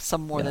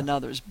 some more Yeah. than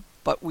others,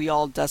 but we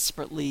all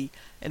desperately,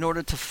 in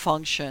order to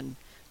function,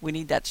 we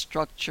need that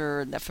structure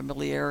and that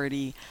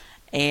familiarity.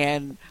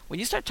 And when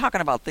you start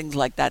talking about things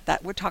like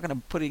that we're talking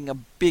of putting a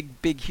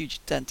big, huge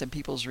dent in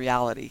people's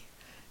reality.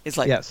 It's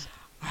like, Yes.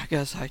 I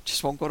guess I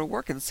just won't go to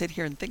work and sit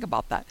here and think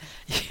about that,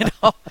 you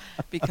know,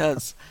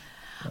 because,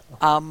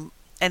 and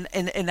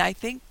I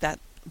think that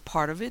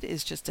part of it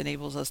is just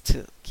enables us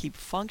to keep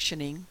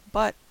functioning,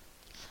 but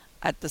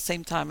at the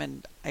same time,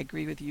 and I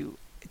agree with you,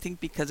 I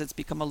think because it's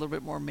become a little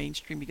bit more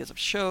mainstream because of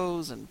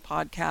shows and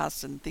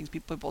podcasts and things,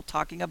 people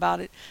talking about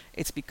it,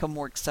 it's become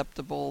more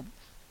acceptable,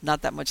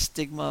 not that much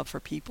stigma for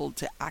people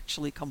to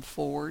actually come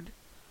forward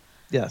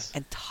Yes.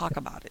 and talk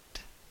about it.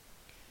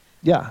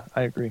 Yeah,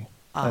 I agree.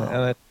 And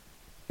Um,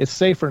 it's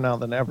safer now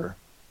than ever.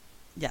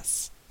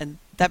 yes, and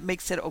that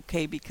makes it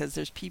okay because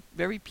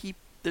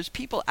there's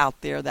people out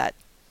there that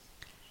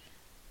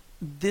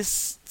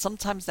this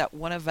sometimes that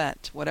one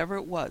event, whatever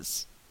it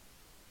was,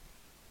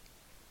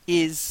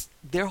 is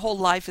their whole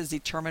life is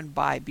determined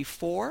by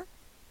before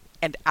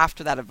and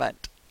after that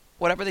event,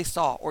 whatever they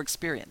saw or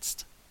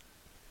experienced.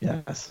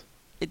 Yes.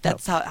 Yep.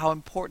 That's how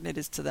important it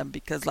is to them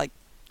because, like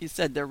you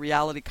said, their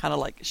reality kind of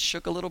like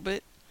shook a little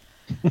bit,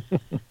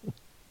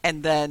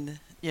 and then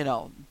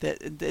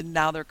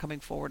now they're coming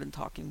forward and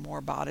talking more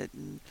about it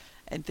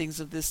and things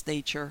of this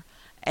nature.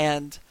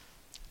 And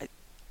I,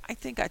 I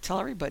think I tell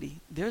everybody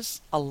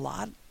there's a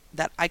lot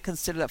that I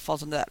consider that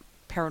falls under that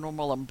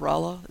paranormal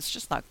umbrella. It's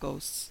just not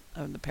ghosts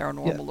and the Yeah.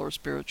 paranormal or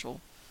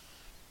spiritual.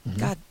 Hmm.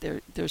 God,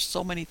 there's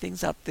so many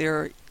things out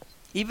there.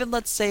 Even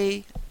let's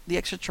say the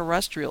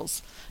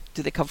extraterrestrials.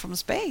 Do they come from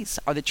space?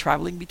 Are they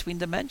traveling between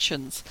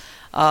dimensions?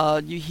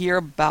 You hear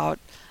about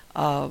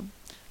uh,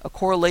 a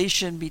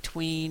correlation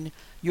between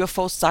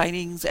UFO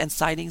sightings and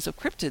sightings of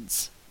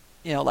cryptids.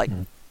 Like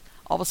Hmm.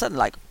 all of a sudden,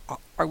 like,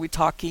 are we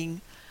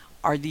talking?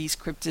 Are these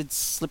cryptids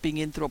slipping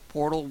in through a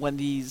portal when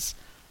these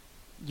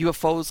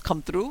UFOs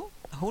come through?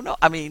 Who knows?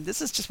 I mean,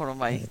 this is just one of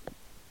the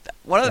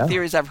Yeah.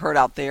 theories I've heard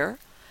out there. Yep.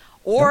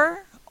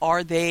 Or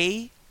are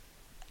they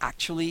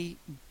actually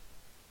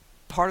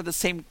part of the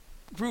same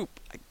group,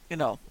 Right.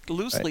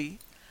 loosely,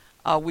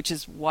 which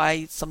is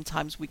why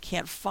sometimes we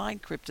can't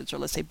find cryptids, or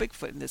let's say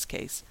Bigfoot in this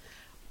case,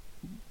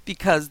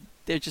 because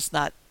they're just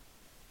not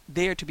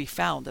there to be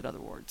found, in other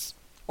words,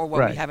 or when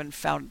we Right. haven't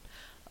found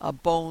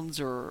bones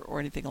or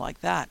anything like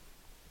that.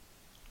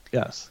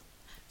 Yes.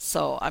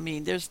 So, I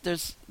mean,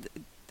 that's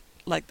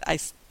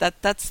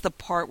the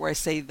part where I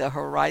say the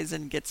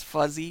horizon gets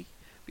fuzzy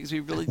because we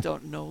really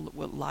don't know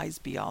what lies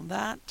beyond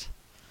that.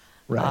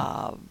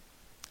 Right.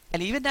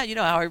 And even now,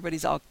 how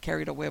everybody's all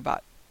carried away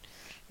about,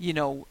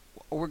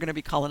 we're going to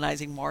be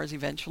colonizing Mars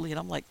eventually. And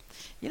I'm like,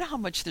 how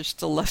much there's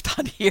still left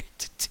on here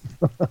to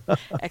do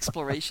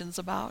explorations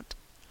about?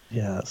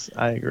 Yes,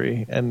 I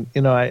agree. And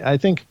I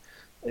think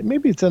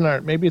maybe it's in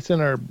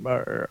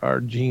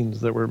our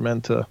genes that we're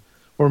meant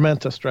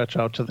to stretch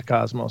out to the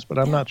cosmos, but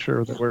I'm not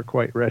sure that we're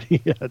quite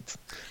ready yet.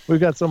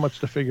 We've got so much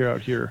to figure out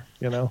here.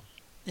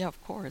 Yeah,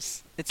 of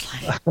course. It's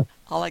like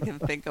all I can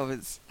think of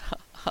is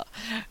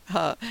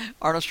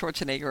Arnold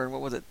Schwarzenegger and what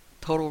was it,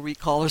 Total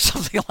Recall or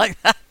something like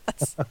that.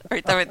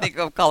 Every time I think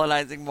of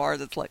colonizing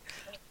Mars, it's like,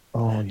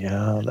 oh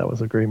yeah, that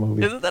was a great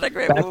movie. Isn't that a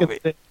great movie?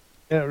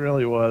 Yeah, it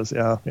really was.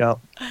 Yeah.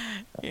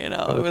 It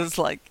was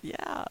like,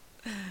 yeah,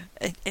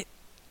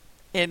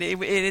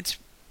 it's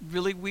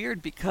really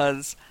weird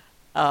because,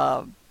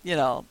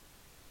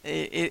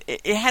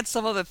 it had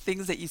some of the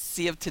things that you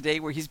see of today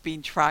where he's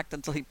being tracked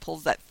until he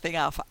pulls that thing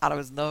out of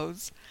his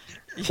nose.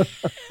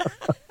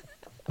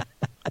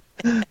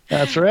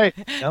 That's right.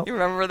 Yep. You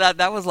remember that?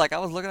 That was like, I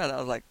was looking at it, I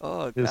was like,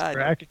 oh, his God.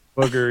 cracking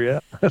booger, yeah.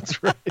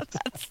 That's right.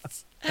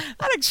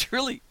 That's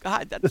really,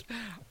 God,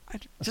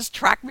 just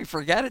track me,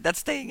 forget it. That's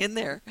staying in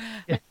there.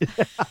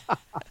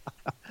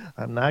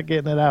 I'm not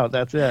getting it out.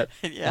 That's it.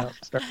 Yeah.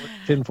 Start with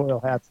tinfoil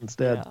hats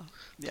instead.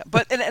 Yeah.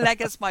 But, and I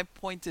guess my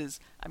point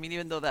is, I mean,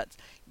 even though that's,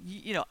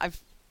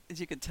 as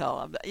you can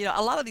tell,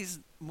 a lot of these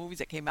movies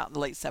that came out in the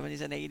late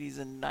 70s and 80s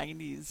and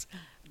 90s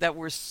that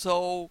were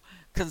so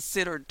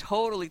considered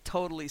totally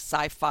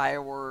sci-fi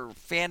or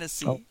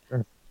fantasy,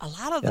 sure. A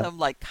lot of them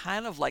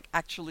kind of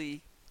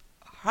actually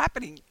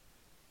happening.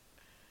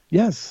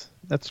 Yes,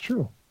 that's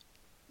true.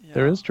 Yeah.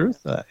 There is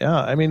truth to that.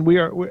 Yeah. I mean,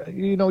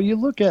 you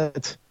look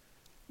at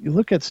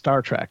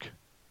Star Trek,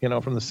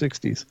 from the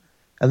 60s,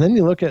 and then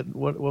you look at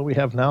what we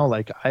have now,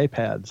 like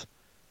iPads.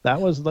 That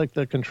was like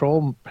the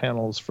control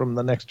panels from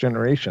the next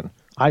generation,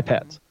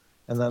 iPads.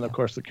 And then, of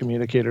course, the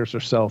communicators are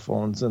cell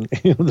phones. And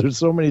there's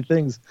so many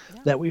things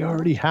that we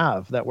already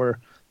have that were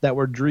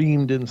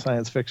dreamed in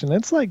science fiction.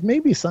 It's like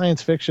maybe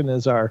science fiction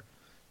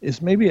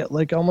is maybe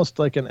like almost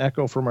like an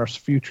echo from our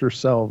future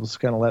selves,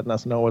 kind of letting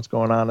us know what's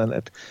going on. And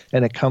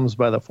it comes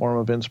by the form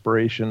of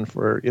inspiration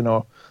for,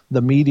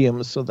 the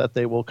mediums so that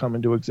they will come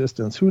into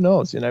existence. Who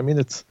knows? I mean,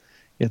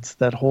 it's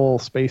that whole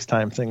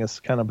space-time thing is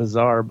kind of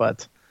bizarre,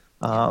 but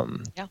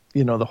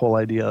the whole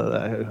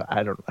idea,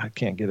 I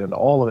can't get into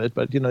all of it,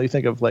 but you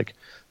think of like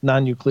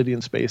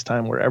non-Euclidean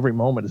space-time where every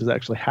moment is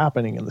actually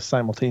happening in the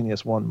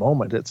simultaneous one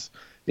moment.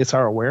 It's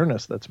our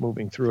awareness that's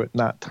moving through it,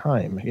 not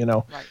time,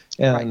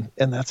 and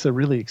that's a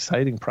really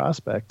exciting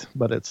prospect,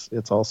 but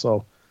it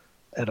also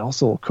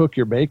will cook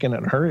your bacon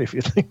in a hurry if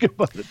you think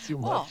about it too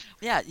much.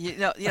 Well,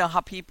 yeah,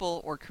 how people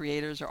or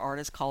creators or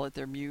artists call it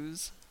their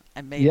muse,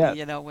 and maybe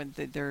when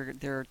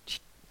they're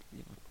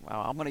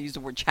well, I'm going to use the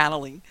word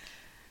channeling.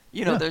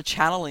 They're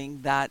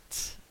channeling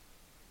that,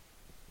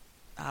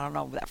 I don't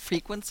know, that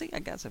frequency, I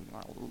guess. If you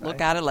want to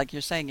look at it like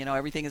you're saying,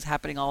 everything is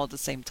happening all at the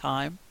same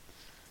time.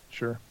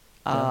 Sure.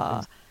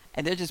 And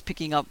they're just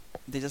picking up,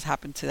 they just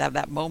happen to have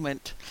that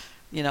moment,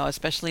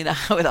 especially now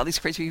with all these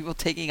crazy people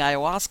taking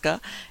ayahuasca,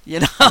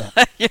 Yes,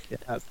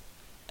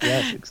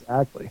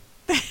 exactly.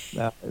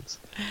 I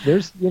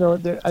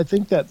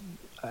think that,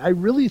 I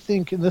really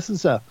think, and this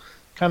is a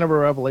kind of a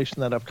revelation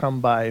that I've come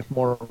by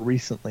more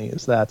recently,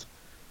 is that,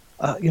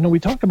 we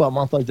talk about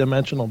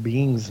multidimensional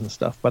beings and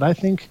stuff, but I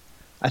think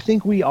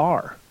we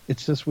are.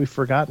 It's just we've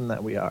forgotten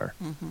that we are.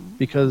 Mm-hmm.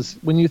 Because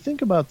when you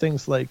think about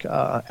things like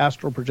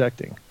astral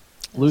projecting,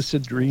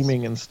 lucid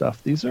dreaming and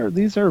stuff, these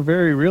are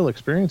very real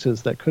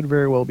experiences that could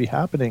very well be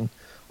happening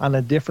on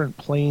a different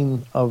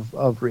plane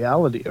of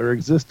reality or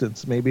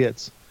existence. Maybe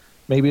it's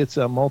a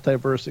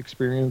multiverse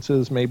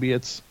experiences. Maybe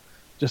it's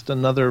just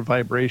another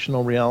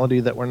vibrational reality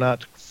that we're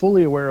not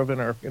fully aware of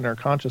in our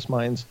conscious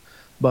minds,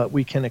 but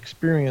we can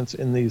experience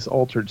in these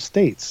altered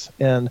states.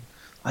 And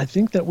I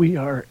think that we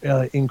are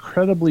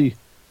incredibly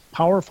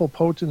powerful,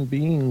 potent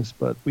beings,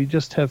 but we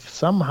just have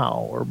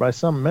somehow, or by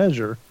some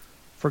measure,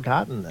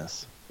 forgotten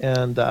this.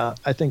 And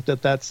I think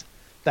that's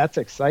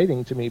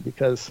exciting to me,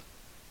 because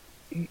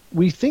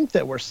we think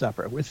that we're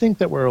separate. We think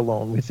that we're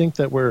alone. We think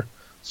that we're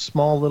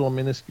small, little,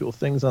 minuscule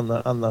things on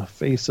the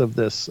face of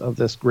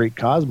this great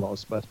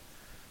cosmos. But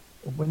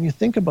when you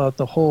think about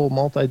the whole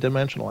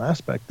multidimensional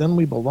aspect, then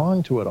we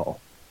belong to it all.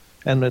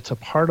 And it's a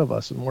part of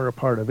us, and we're a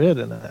part of it,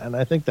 and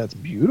I think that's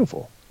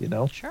beautiful,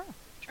 Sure.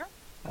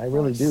 I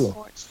really do.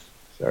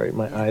 Sorry,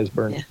 my eyes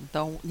burning.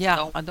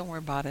 Yeah, don't worry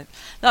about it.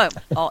 No,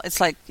 it's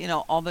like,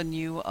 all the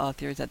new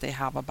theories that they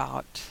have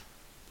about,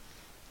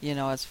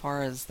 as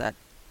far as that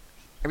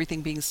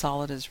everything being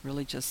solid is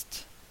really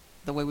just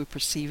the way we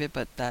perceive it,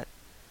 but that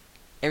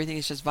everything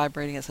is just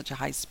vibrating at such a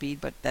high speed,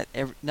 but that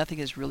nothing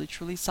is really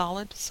truly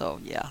solid. So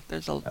yeah,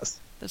 there's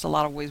a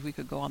lot of ways we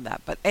could go on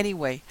that. But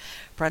anyway,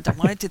 Brent, I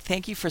wanted to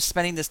thank you for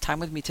spending this time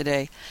with me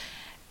today.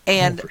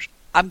 And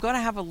I'm going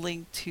to have a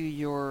link to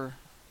your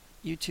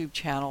YouTube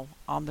channel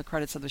on the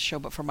credits of the show,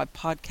 but for my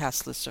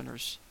podcast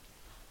listeners,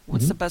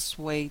 what's the best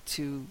way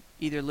to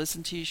either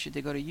listen to you? Should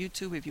they go to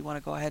YouTube? If you want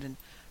to go ahead and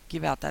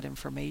give out that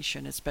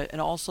information,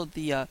 and also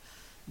the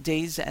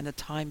days and the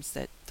times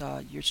that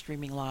you're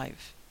streaming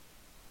live.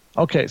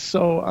 Okay,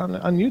 so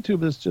on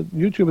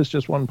YouTube is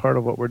just one part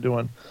of what we're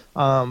doing,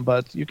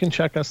 but you can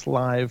check us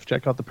live.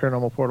 Check out the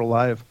Paranormal Portal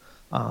live.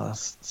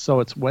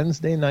 So it's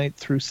Wednesday night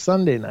through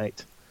Sunday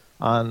night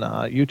on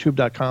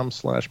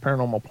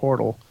YouTube.com/Paranormal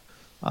Portal,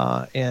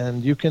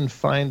 and you can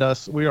find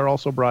us. We are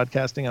also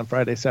broadcasting on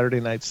Friday, Saturday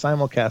nights,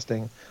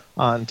 simulcasting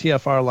on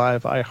TFR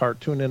Live, iHeart,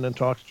 TuneIn, and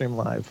TalkStream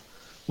Live.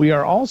 We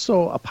are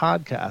also a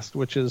podcast,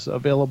 which is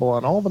available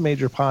on all the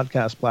major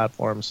podcast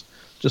platforms.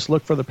 Just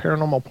look for the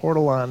Paranormal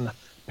Portal on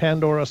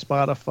Pandora,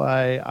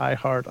 Spotify,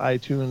 iHeart,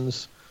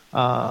 iTunes,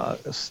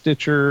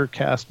 Stitcher,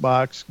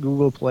 Castbox,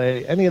 Google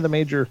Play, any of the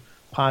major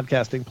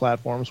podcasting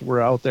platforms.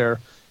 We're out there,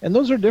 and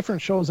those are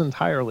different shows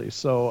entirely.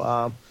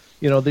 So,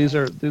 these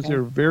are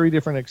very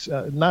different,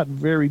 not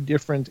very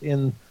different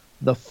in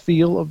the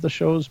feel of the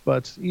shows,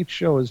 but each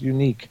show is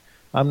unique.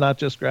 I'm not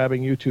just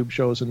grabbing YouTube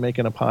shows and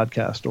making a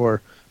podcast,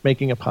 or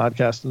making a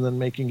podcast and then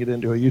making it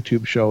into a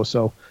YouTube show.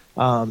 So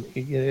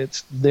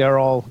they are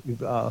all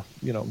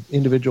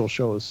individual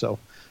shows. So,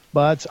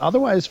 but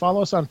otherwise,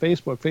 follow us on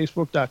Facebook,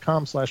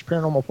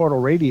 facebook.com/Paranormal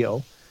Portal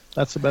Radio.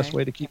 That's the best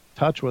way to keep in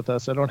touch with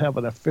us. I don't have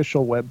an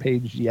official web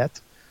page yet,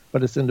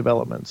 but it's in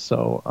development.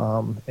 So,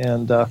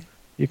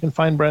 you can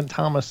find Brent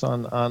Thomas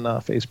on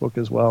Facebook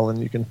as well,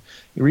 and you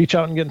reach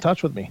out and get in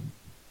touch with me.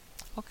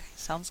 Okay,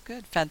 sounds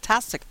good.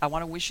 Fantastic. I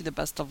want to wish you the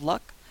best of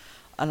luck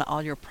on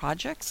all your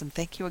projects, and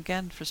thank you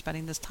again for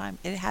spending this time.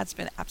 It has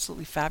been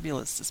absolutely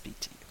fabulous to speak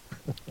to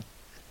you.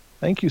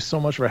 Thank you so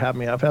much for having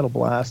me. I've had a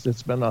blast.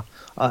 It's been an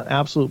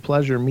absolute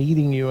pleasure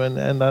meeting you,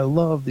 and I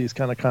love these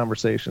kind of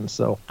conversations.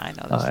 So I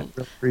know I there's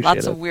really appreciate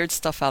lots it. of weird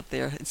stuff out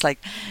there. It's like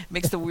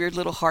makes the weird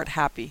little heart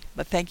happy.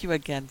 But thank you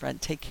again,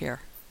 Brent. Take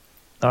care.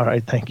 All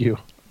right, thank you.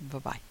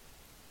 Bye-bye.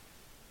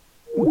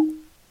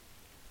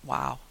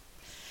 Wow.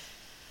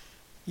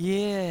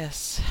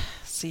 Yes.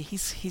 See,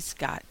 he's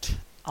got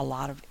a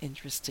lot of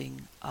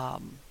interesting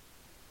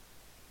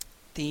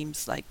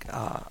themes. Like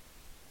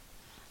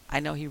I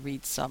know he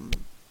reads some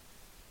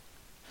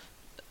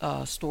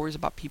stories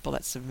about people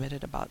that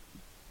submitted about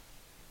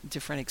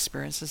different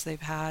experiences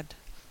they've had,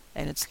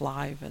 and it's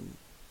live and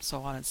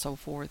so on and so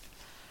forth.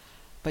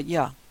 But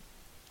yeah,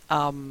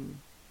 and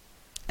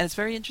it's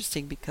very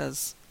interesting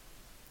because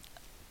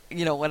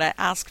when I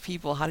ask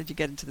people, how did you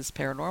get into this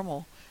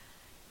paranormal,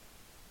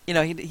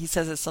 he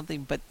says it's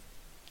something, but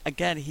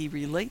again, he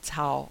relates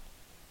how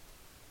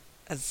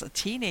as a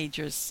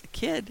teenager, as a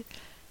kid,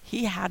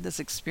 he had this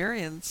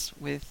experience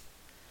with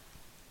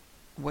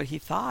what he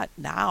thought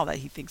now that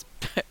he thinks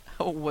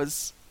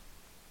was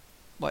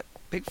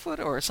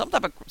Bigfoot or some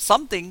type of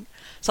something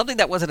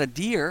that wasn't a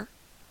deer.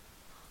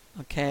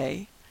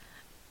 Okay.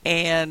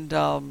 And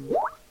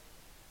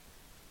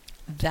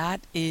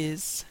that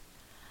is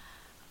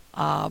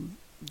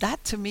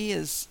that to me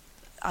is,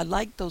 I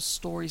like those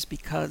stories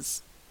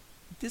because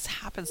this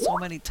happens so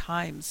many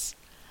times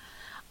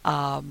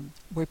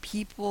where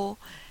people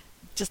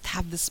just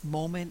have this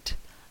moment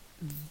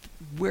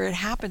where it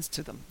happens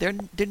to them. They're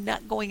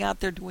not going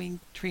out there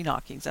doing tree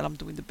knockings, and I'm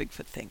doing the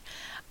Bigfoot thing.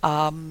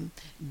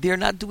 They're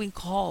not doing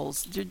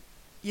calls.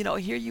 Here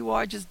you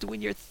are just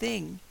doing your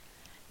thing,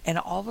 and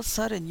all of a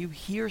sudden you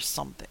hear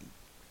something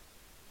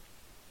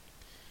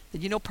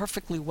that you know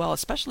perfectly well,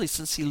 especially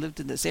since he lived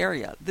in this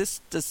area.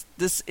 This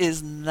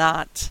is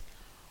not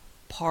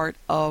part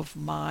of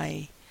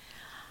my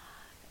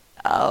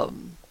how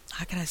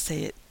can I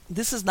say it?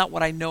 This is not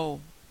what I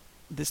know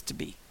this to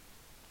be.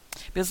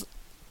 Because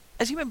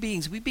as human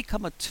beings, we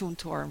become attuned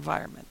to our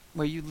environment.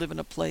 Where you live in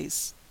a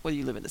place, whether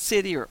you live in a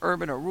city or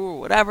urban or rural,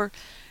 whatever,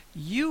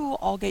 you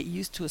all get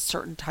used to a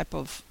certain type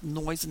of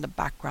noise in the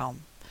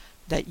background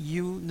that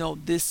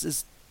this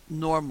is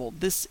normal.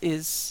 This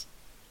is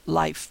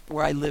life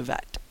where I live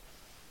at.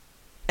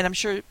 And I'm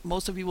sure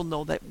most of you will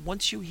know that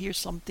once you hear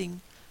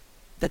something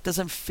that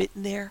doesn't fit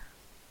in there,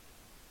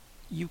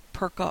 you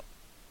perk up.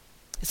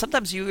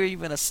 Sometimes you're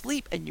even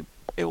asleep and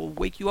it will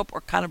wake you up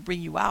or kind of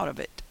bring you out of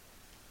it.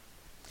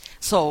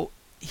 So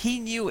he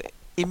knew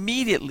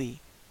immediately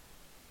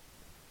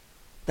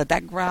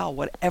that growl,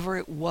 whatever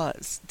it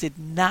was, did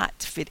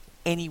not fit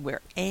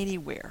anywhere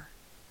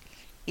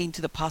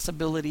into the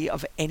possibility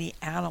of any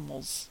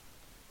animals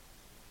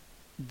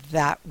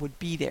that would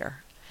be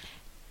there.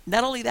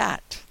 Not only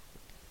that,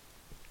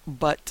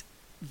 but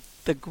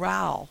the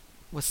growl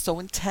was so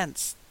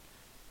intense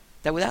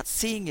that without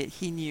seeing it,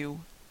 he knew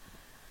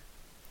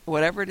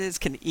whatever it is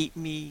can eat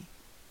me,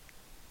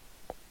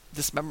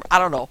 dismember. I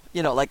don't know.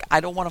 I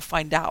don't want to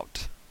find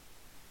out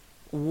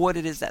what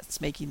it is that's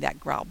making that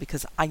growl,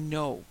 because I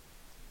know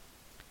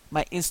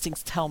my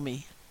instincts tell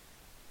me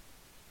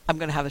I'm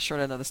going to have a short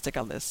end of the stick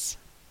on this.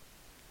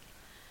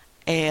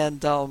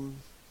 And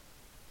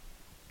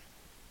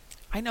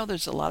I know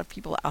there's a lot of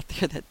people out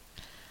there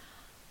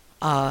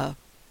that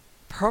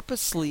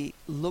purposely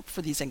look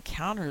for these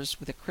encounters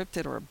with a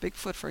cryptid or a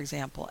Bigfoot, for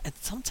example, and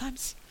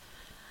sometimes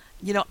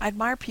I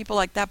admire people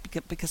like that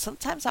because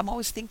sometimes I'm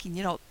always thinking,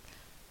 you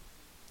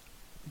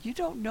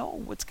don't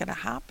know what's going to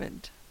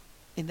happen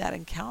in that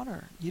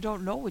encounter. You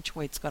don't know which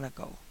way it's going to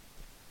go.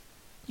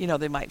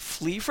 They might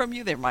flee from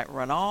you, they might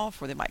run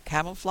off, or they might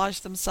camouflage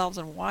themselves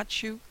and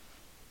watch you.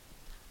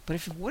 But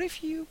what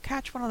if you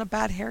catch one on a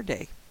bad hair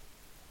day?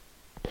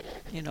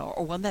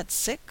 Or one that's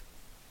sick,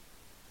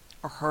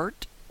 or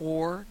hurt,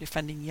 or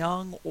defending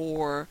young,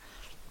 or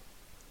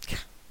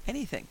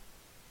anything.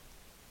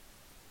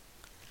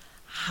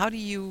 How do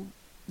you?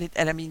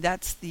 And I mean,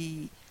 that's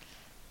the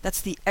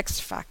X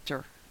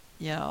factor.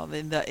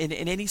 In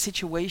any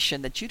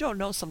situation that you don't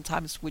know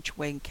sometimes which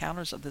way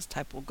encounters of this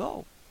type will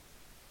go.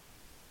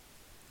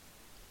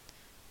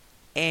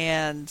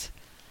 And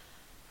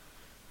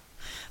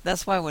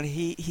that's why when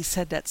he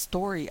said that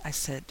story, I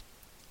said,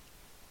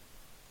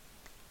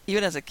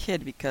 even as a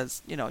kid,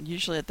 because,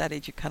 usually at that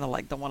age you kind of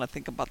like don't want to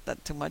think about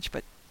that too much,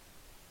 but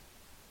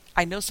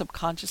I know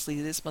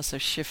subconsciously this must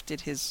have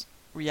shifted his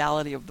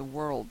reality of the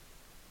world.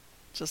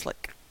 Just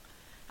like,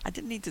 I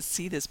didn't need to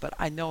see this, but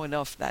I know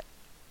enough that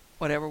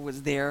whatever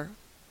was there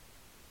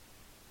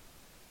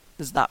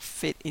does not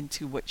fit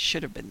into what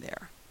should have been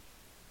there.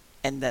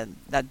 And then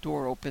that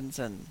door opens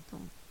and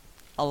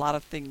a lot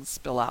of things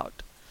spill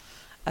out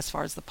as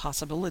far as the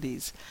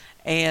possibilities.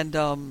 And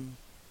the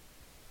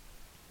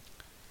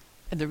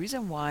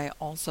reason why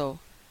also,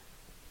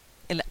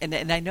 and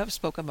I know I've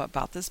spoken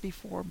about this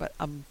before, but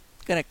I'm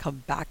going to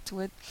come back to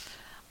it.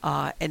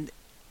 And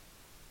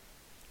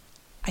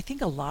I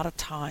think a lot of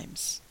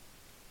times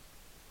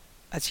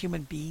as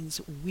human beings,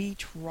 we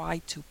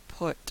try to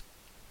put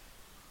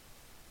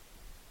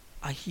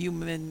a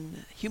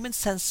human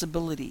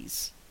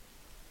sensibilities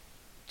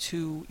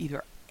to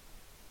either,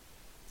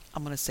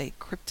 I'm going to say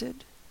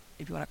cryptid,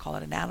 if you want to call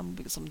it an animal,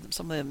 because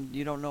some of them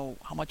you don't know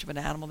how much of an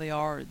animal they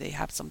are, or they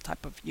have some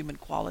type of human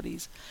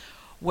qualities.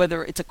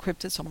 Whether it's a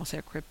cryptid, so I'm going to say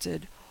a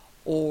cryptid,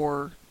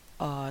 or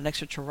an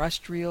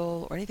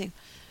extraterrestrial, or anything.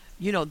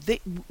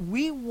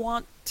 We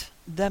want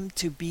them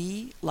to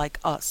be like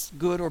us,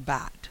 good or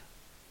bad.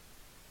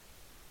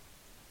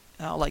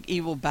 Like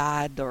evil,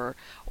 bad, or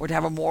to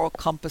have a moral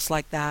compass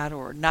like that,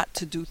 or not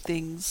to do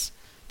things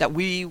that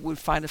we would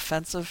find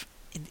offensive.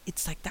 And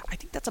it's like that. I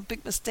think that's a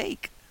big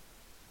mistake.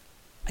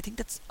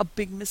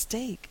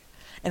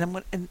 And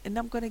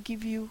I'm going to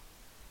give you,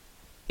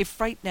 if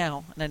right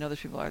now, and I know there's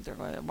people out there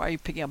going, why are you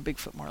picking on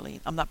Bigfoot, Marlene?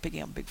 I'm not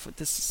picking on Bigfoot.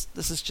 This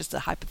is just a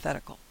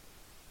hypothetical.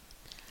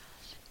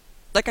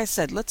 Like I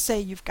said, let's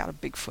say you've got a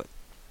Bigfoot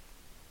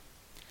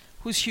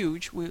who's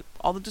huge.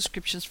 All the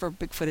descriptions for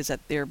Bigfoot is that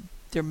they're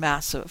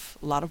massive,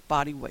 a lot of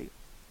body weight.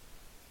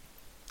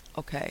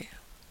 Okay.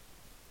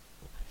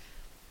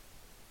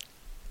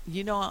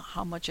 You know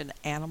how much an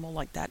animal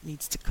like that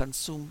needs to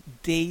consume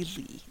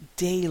daily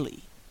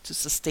to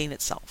sustain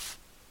itself.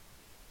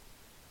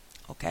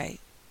 Okay?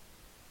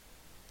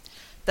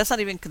 That's not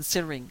even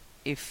considering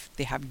if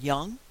they have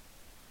young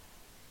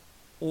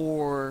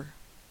or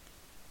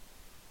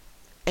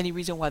any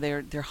reason why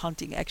they're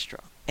hunting extra.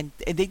 And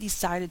they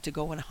decided to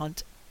go and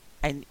hunt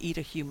and eat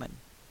a human.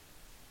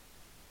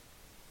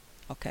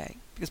 Okay?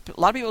 Because a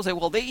lot of people say,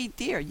 well, they eat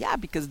deer. Yeah,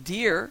 because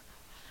deer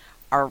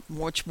are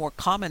much more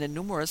common and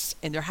numerous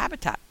in their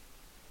habitat.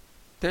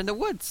 They're in the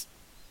woods.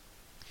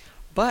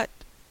 But,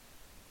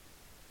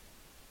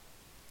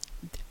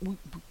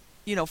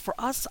 for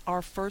us,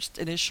 our first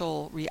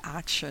initial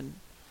reaction,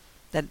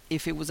 that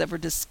if it was ever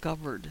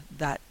discovered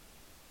that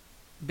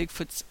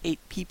Bigfoots ate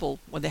people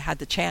when they had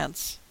the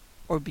chance,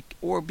 or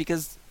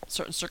because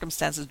certain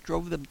circumstances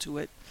drove them to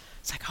it,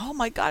 it's like, oh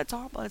my God, it's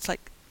horrible. It's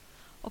like,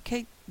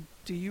 okay,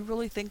 do you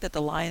really think that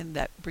the lion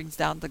that brings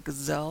down the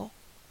gazelle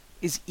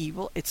is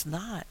evil? It's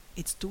not.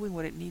 It's doing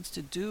what it needs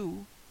to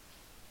do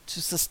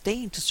to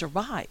sustain, to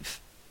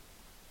survive.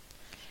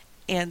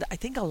 And I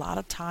think a lot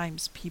of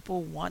times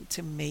people want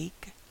to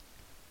make,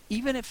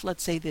 even if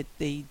let's say that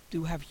they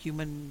do have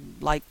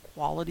human-like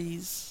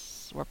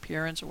qualities or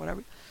appearance or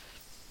whatever,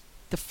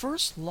 the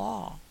first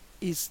law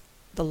is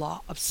the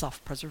law of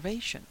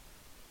self-preservation.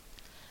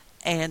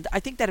 And I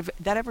think that if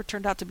that ever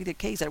turned out to be the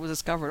case, that it was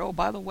discovered, oh,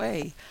 by the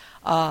way,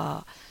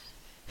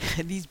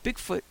 these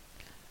Bigfoot,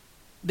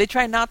 they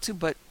try not to,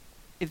 but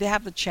if they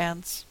have the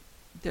chance,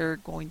 they're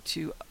going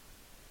to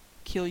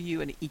kill you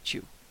and eat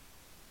you.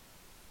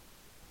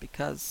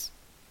 Because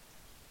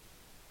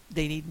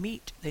they need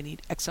meat. They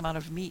need X amount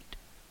of meat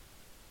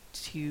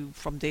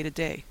from day to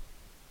day.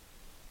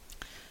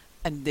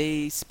 And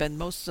they spend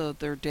most of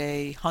their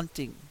day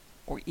hunting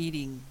or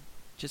eating,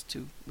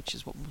 which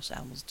is what most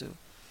animals do,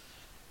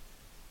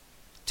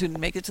 to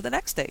make it to the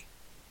next day.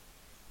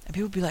 And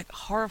people would be like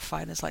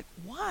horrified. And it's like,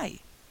 why?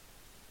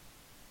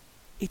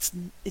 It's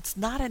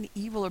not an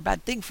evil or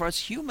bad thing for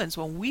us humans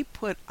when we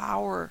put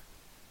our,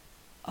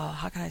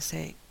 how can I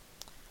say,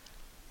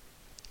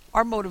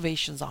 our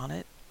motivations on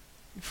it.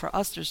 For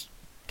us,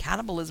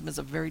 cannibalism is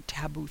a very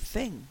taboo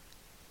thing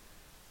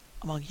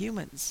among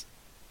humans.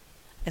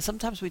 And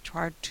sometimes we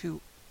try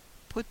to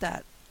put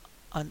that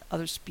on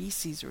other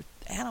species or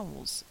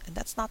animals, and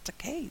that's not the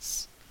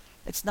case.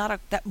 It's not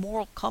that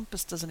moral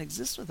compass doesn't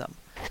exist with them.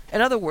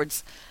 In other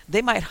words,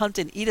 they might hunt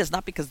and eat us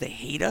not because they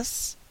hate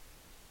us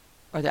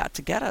or they're out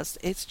to get us.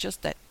 It's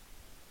just that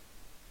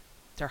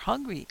they're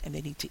hungry and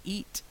they need to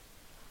eat.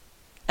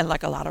 And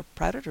like a lot of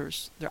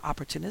predators, they're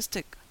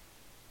opportunistic.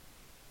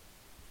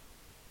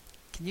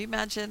 Can you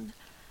imagine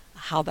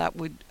how that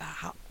would,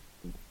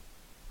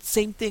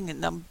 same thing,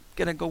 and I'm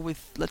going to go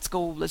with, let's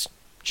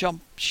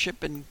jump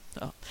ship and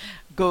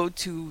go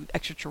to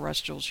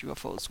extraterrestrials,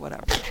 UFOs,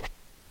 whatever.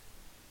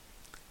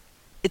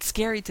 It's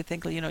scary to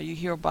think, you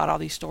hear about all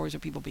these stories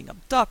of people being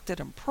abducted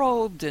and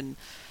probed, and,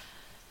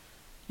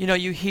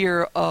 you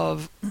hear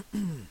of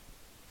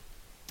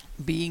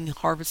being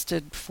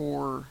harvested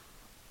for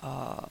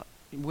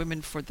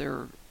women for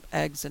their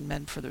eggs and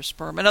men for their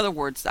sperm. In other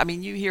words,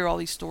 you hear all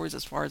these stories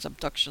as far as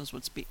abductions,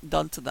 what's being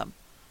done to them.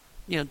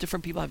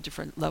 Different people have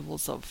different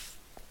levels of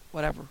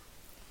whatever,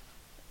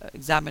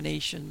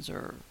 examinations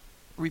or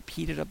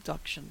repeated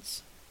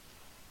abductions.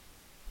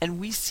 And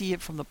we see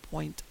it from the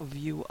point of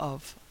view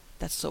of,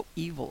 that's so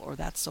evil or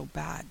that's so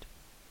bad.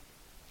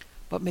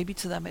 But maybe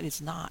to them it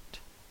is not.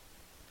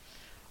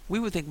 We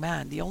would think,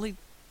 man, the only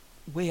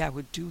way I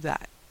would do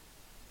that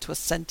to a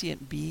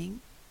sentient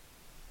being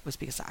was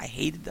because I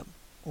hated them,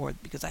 or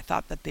because I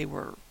thought that they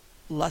were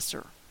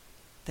lesser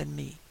than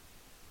me.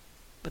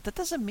 But that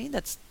doesn't mean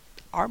that's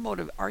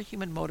our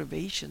human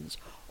motivations,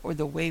 or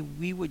the way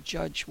we would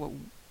judge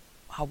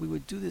how we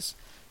would do this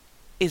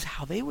is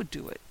how they would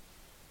do it.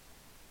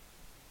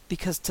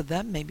 Because to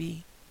them,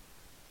 maybe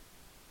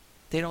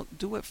they don't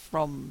do it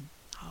from,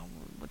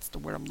 what's the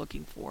word I'm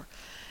looking for?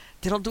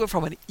 They don't do it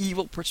from an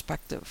evil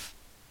perspective.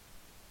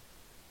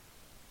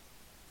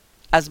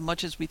 As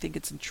much as we think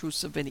it's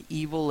intrusive and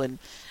evil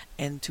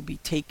and to be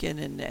taken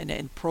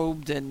and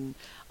probed and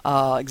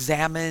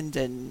examined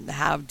and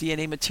have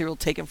DNA material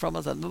taken from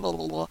us and blah,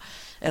 blah, blah,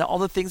 and all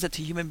the things that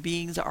to human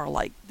beings are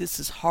like, this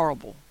is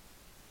horrible.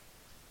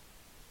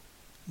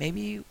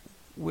 Maybe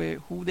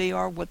who they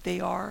are, what they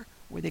are,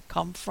 where they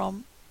come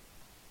from,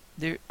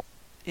 it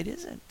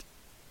isn't.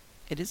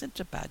 It isn't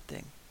a bad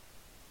thing.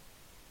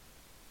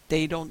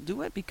 They don't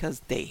do it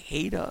because they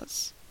hate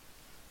us.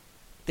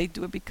 They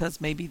do it because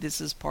maybe this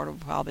is part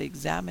of how they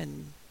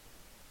examine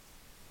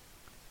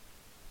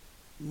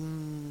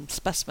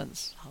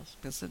specimens.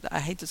 Because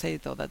I hate to say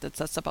it, though,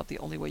 that's about the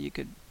only way you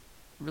could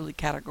really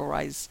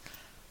categorize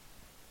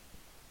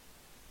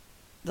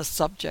the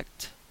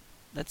subject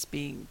that's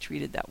being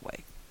treated that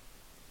way.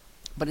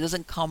 But it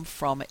doesn't come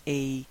from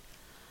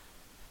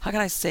how can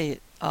I say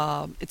it?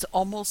 It's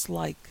almost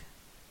like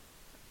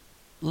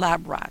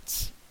lab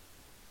rats.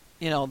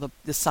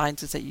 The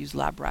scientists that use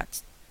lab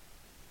rats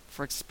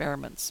for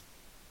experiments.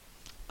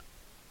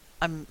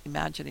 I'm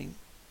imagining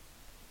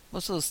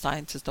most of those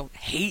scientists don't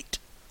hate,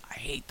 I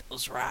hate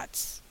those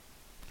rats.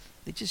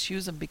 They just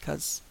use them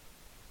because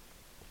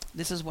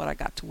this is what I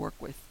got to work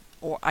with,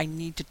 or I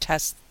need to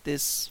test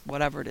this,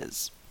 whatever it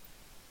is.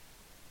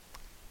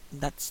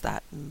 And that's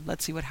that, and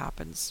let's see what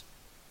happens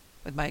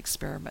with my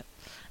experiment.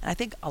 And I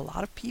think a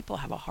lot of people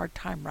have a hard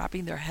time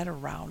wrapping their head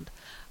around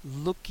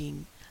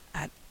looking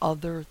at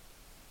other,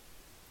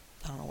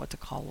 I don't know what to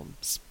call them,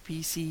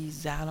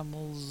 species,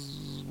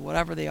 animals,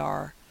 whatever they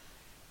are,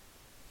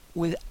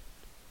 with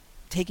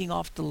taking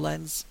off the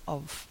lens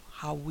of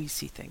how we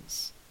see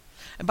things.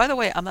 And by the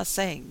way, I'm not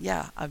saying,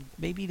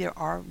 maybe there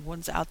are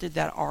ones out there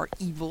that are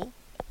evil,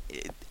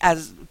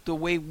 as the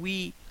way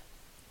we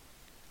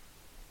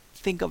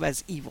think of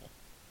as evil.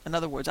 In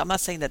other words, I'm not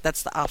saying that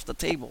that's off the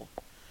table.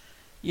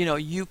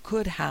 You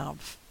could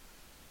have,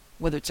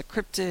 whether it's a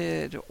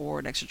cryptid or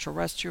an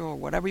extraterrestrial or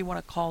whatever you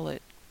want to call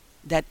it,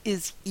 that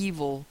is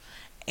evil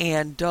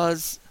and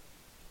does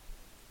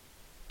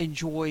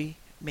enjoy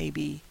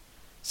maybe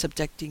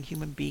subjecting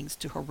human beings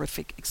to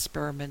horrific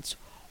experiments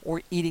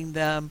or eating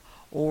them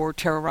or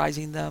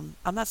terrorizing them.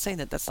 I'm not saying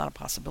that that's not a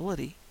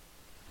possibility,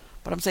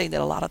 but I'm saying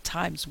that a lot of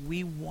times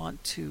we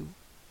want to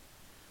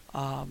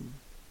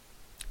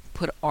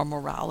put our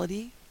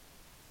morality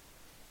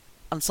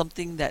on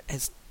something that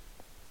has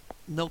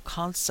no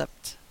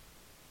concept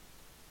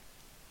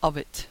of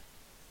it.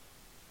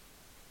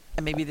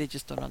 And maybe they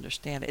just don't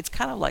understand it. It's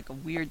kind of like a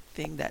weird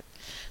thing that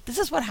this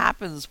is what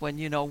happens when,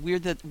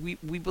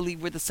 we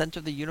believe we're the center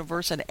of the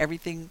universe and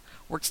everything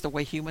works the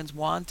way humans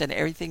want and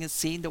everything is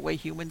seen the way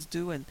humans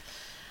do. And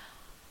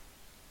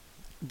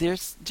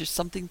there's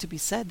something to be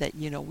said that,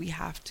 we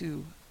have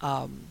to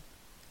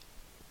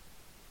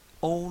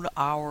own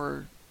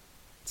our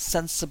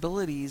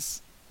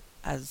sensibilities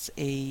as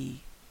a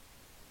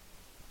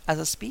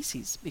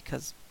species,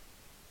 because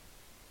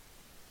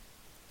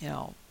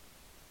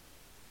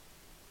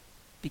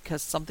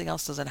because something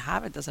else doesn't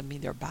have it doesn't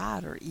mean they're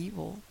bad or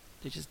evil.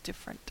 They're just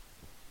different.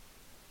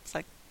 It's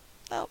like,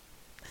 no,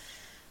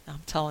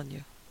 I'm telling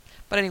you.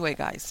 But anyway,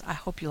 guys, I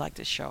hope you like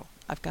this show.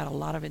 I've got a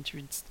lot of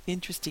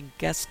interesting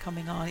guests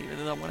coming on, even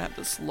though I'm going to have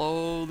to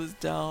slow this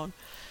down.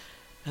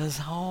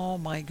 Because, oh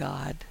my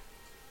God.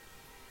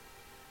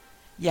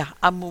 Yeah,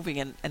 I'm moving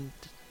and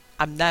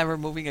I'm never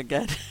moving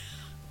again.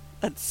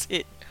 That's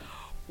it.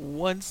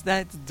 Once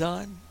that's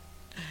done,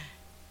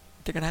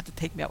 they're going to have to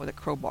take me out with a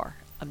crowbar.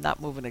 I'm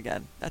not moving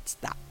again. That's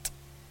that.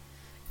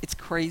 It's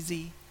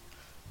crazy.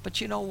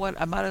 But you know what?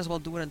 I might as well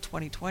do it in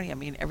 2020. I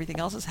mean, everything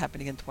else is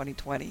happening in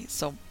 2020.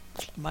 So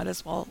I might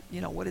as well,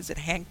 what is it?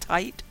 Hang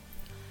tight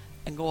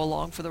and go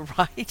along for the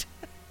ride.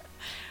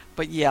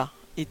 But yeah,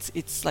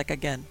 it's like,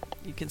 again,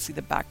 you can see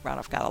the background.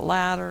 I've got a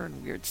ladder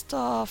and weird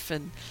stuff.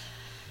 And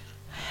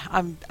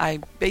I'm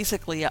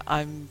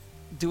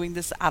doing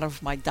this out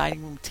of my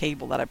dining room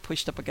table that I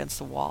pushed up against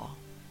the wall.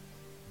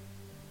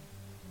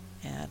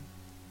 And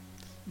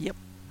yep,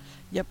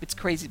 it's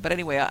crazy. But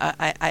anyway,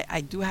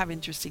 I do have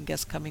interesting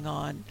guests coming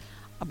on.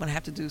 I'm going to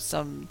have to do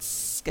some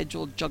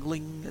scheduled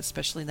juggling,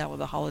 especially now with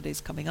the holidays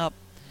coming up.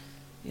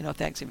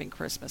 Thanksgiving,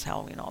 Christmas,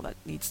 Halloween, all that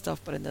neat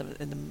stuff. But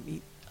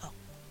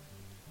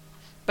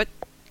but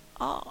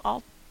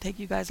I'll take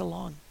you guys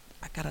along.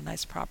 I got a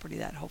nice property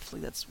that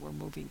hopefully we're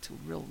moving to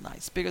real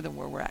nice. Bigger than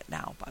where we're at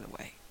now, by the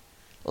way.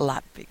 A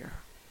lot bigger.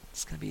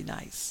 It's going to be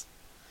nice.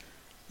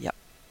 Yep.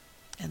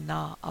 And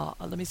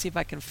let me see if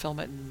I can film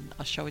it and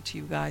I'll show it to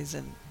you guys.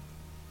 And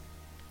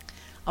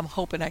I'm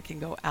hoping I can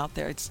go out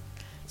there. It's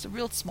a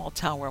real small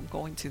town where I'm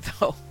going to,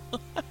 though.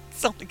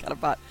 It's only got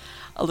about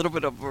a little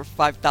bit over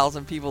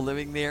 5,000 people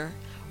living there.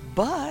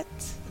 But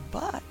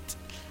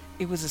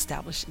it was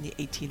established in the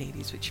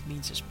 1880s, which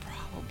means there's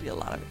probably a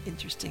lot of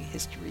interesting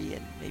history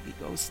and maybe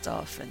ghost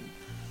stuff. And,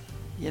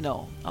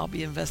 I'll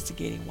be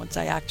investigating once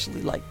I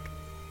actually,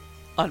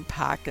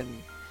 unpack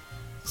and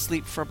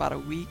sleep for about a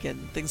week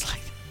and things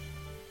like that.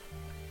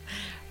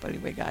 But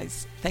anyway,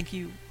 guys, thank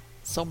you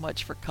so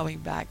much for coming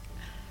back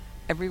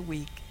every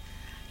week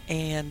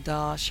and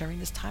sharing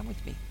this time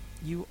with me.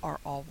 You are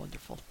all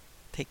wonderful.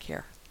 Take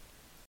care.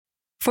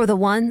 For the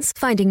ones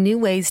finding new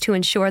ways to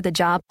ensure the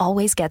job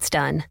always gets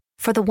done.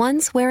 For the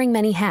ones wearing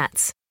many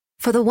hats.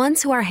 For the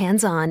ones who are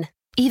hands-on,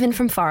 even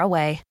from far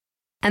away.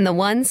 And the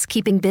ones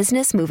keeping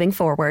business moving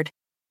forward.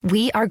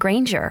 We are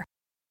Grainger,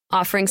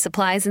 offering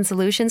supplies and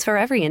solutions for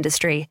every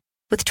industry,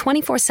 with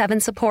 24/7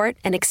 support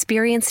and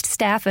experienced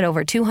staff at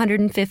over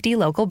 250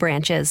 local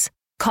branches.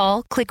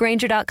 Call,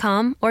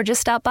 clickgrainger.com, or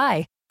just stop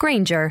by.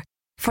 Grainger,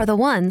 for the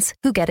ones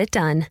who get it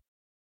done.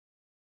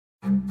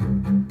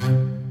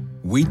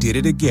 We did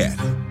it again.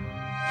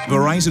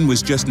 Verizon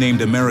was just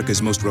named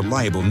America's most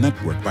reliable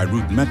network by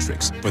Root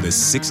Metrics for the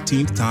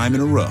 16th time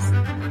in a row,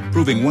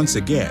 proving once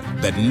again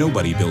that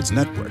nobody builds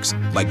networks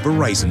like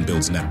Verizon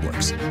builds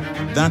networks.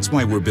 That's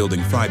why we're building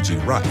 5G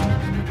right.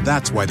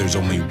 That's why there's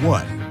only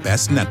one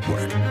best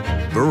network,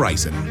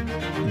 Verizon.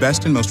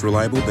 Best and most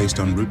reliable based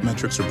on Root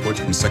Metrics reports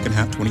from second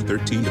half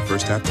 2013 to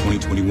first half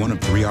 2021 of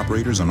 3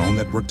 operators on all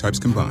network types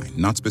combined,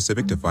 not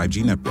specific to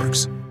 5G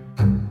networks.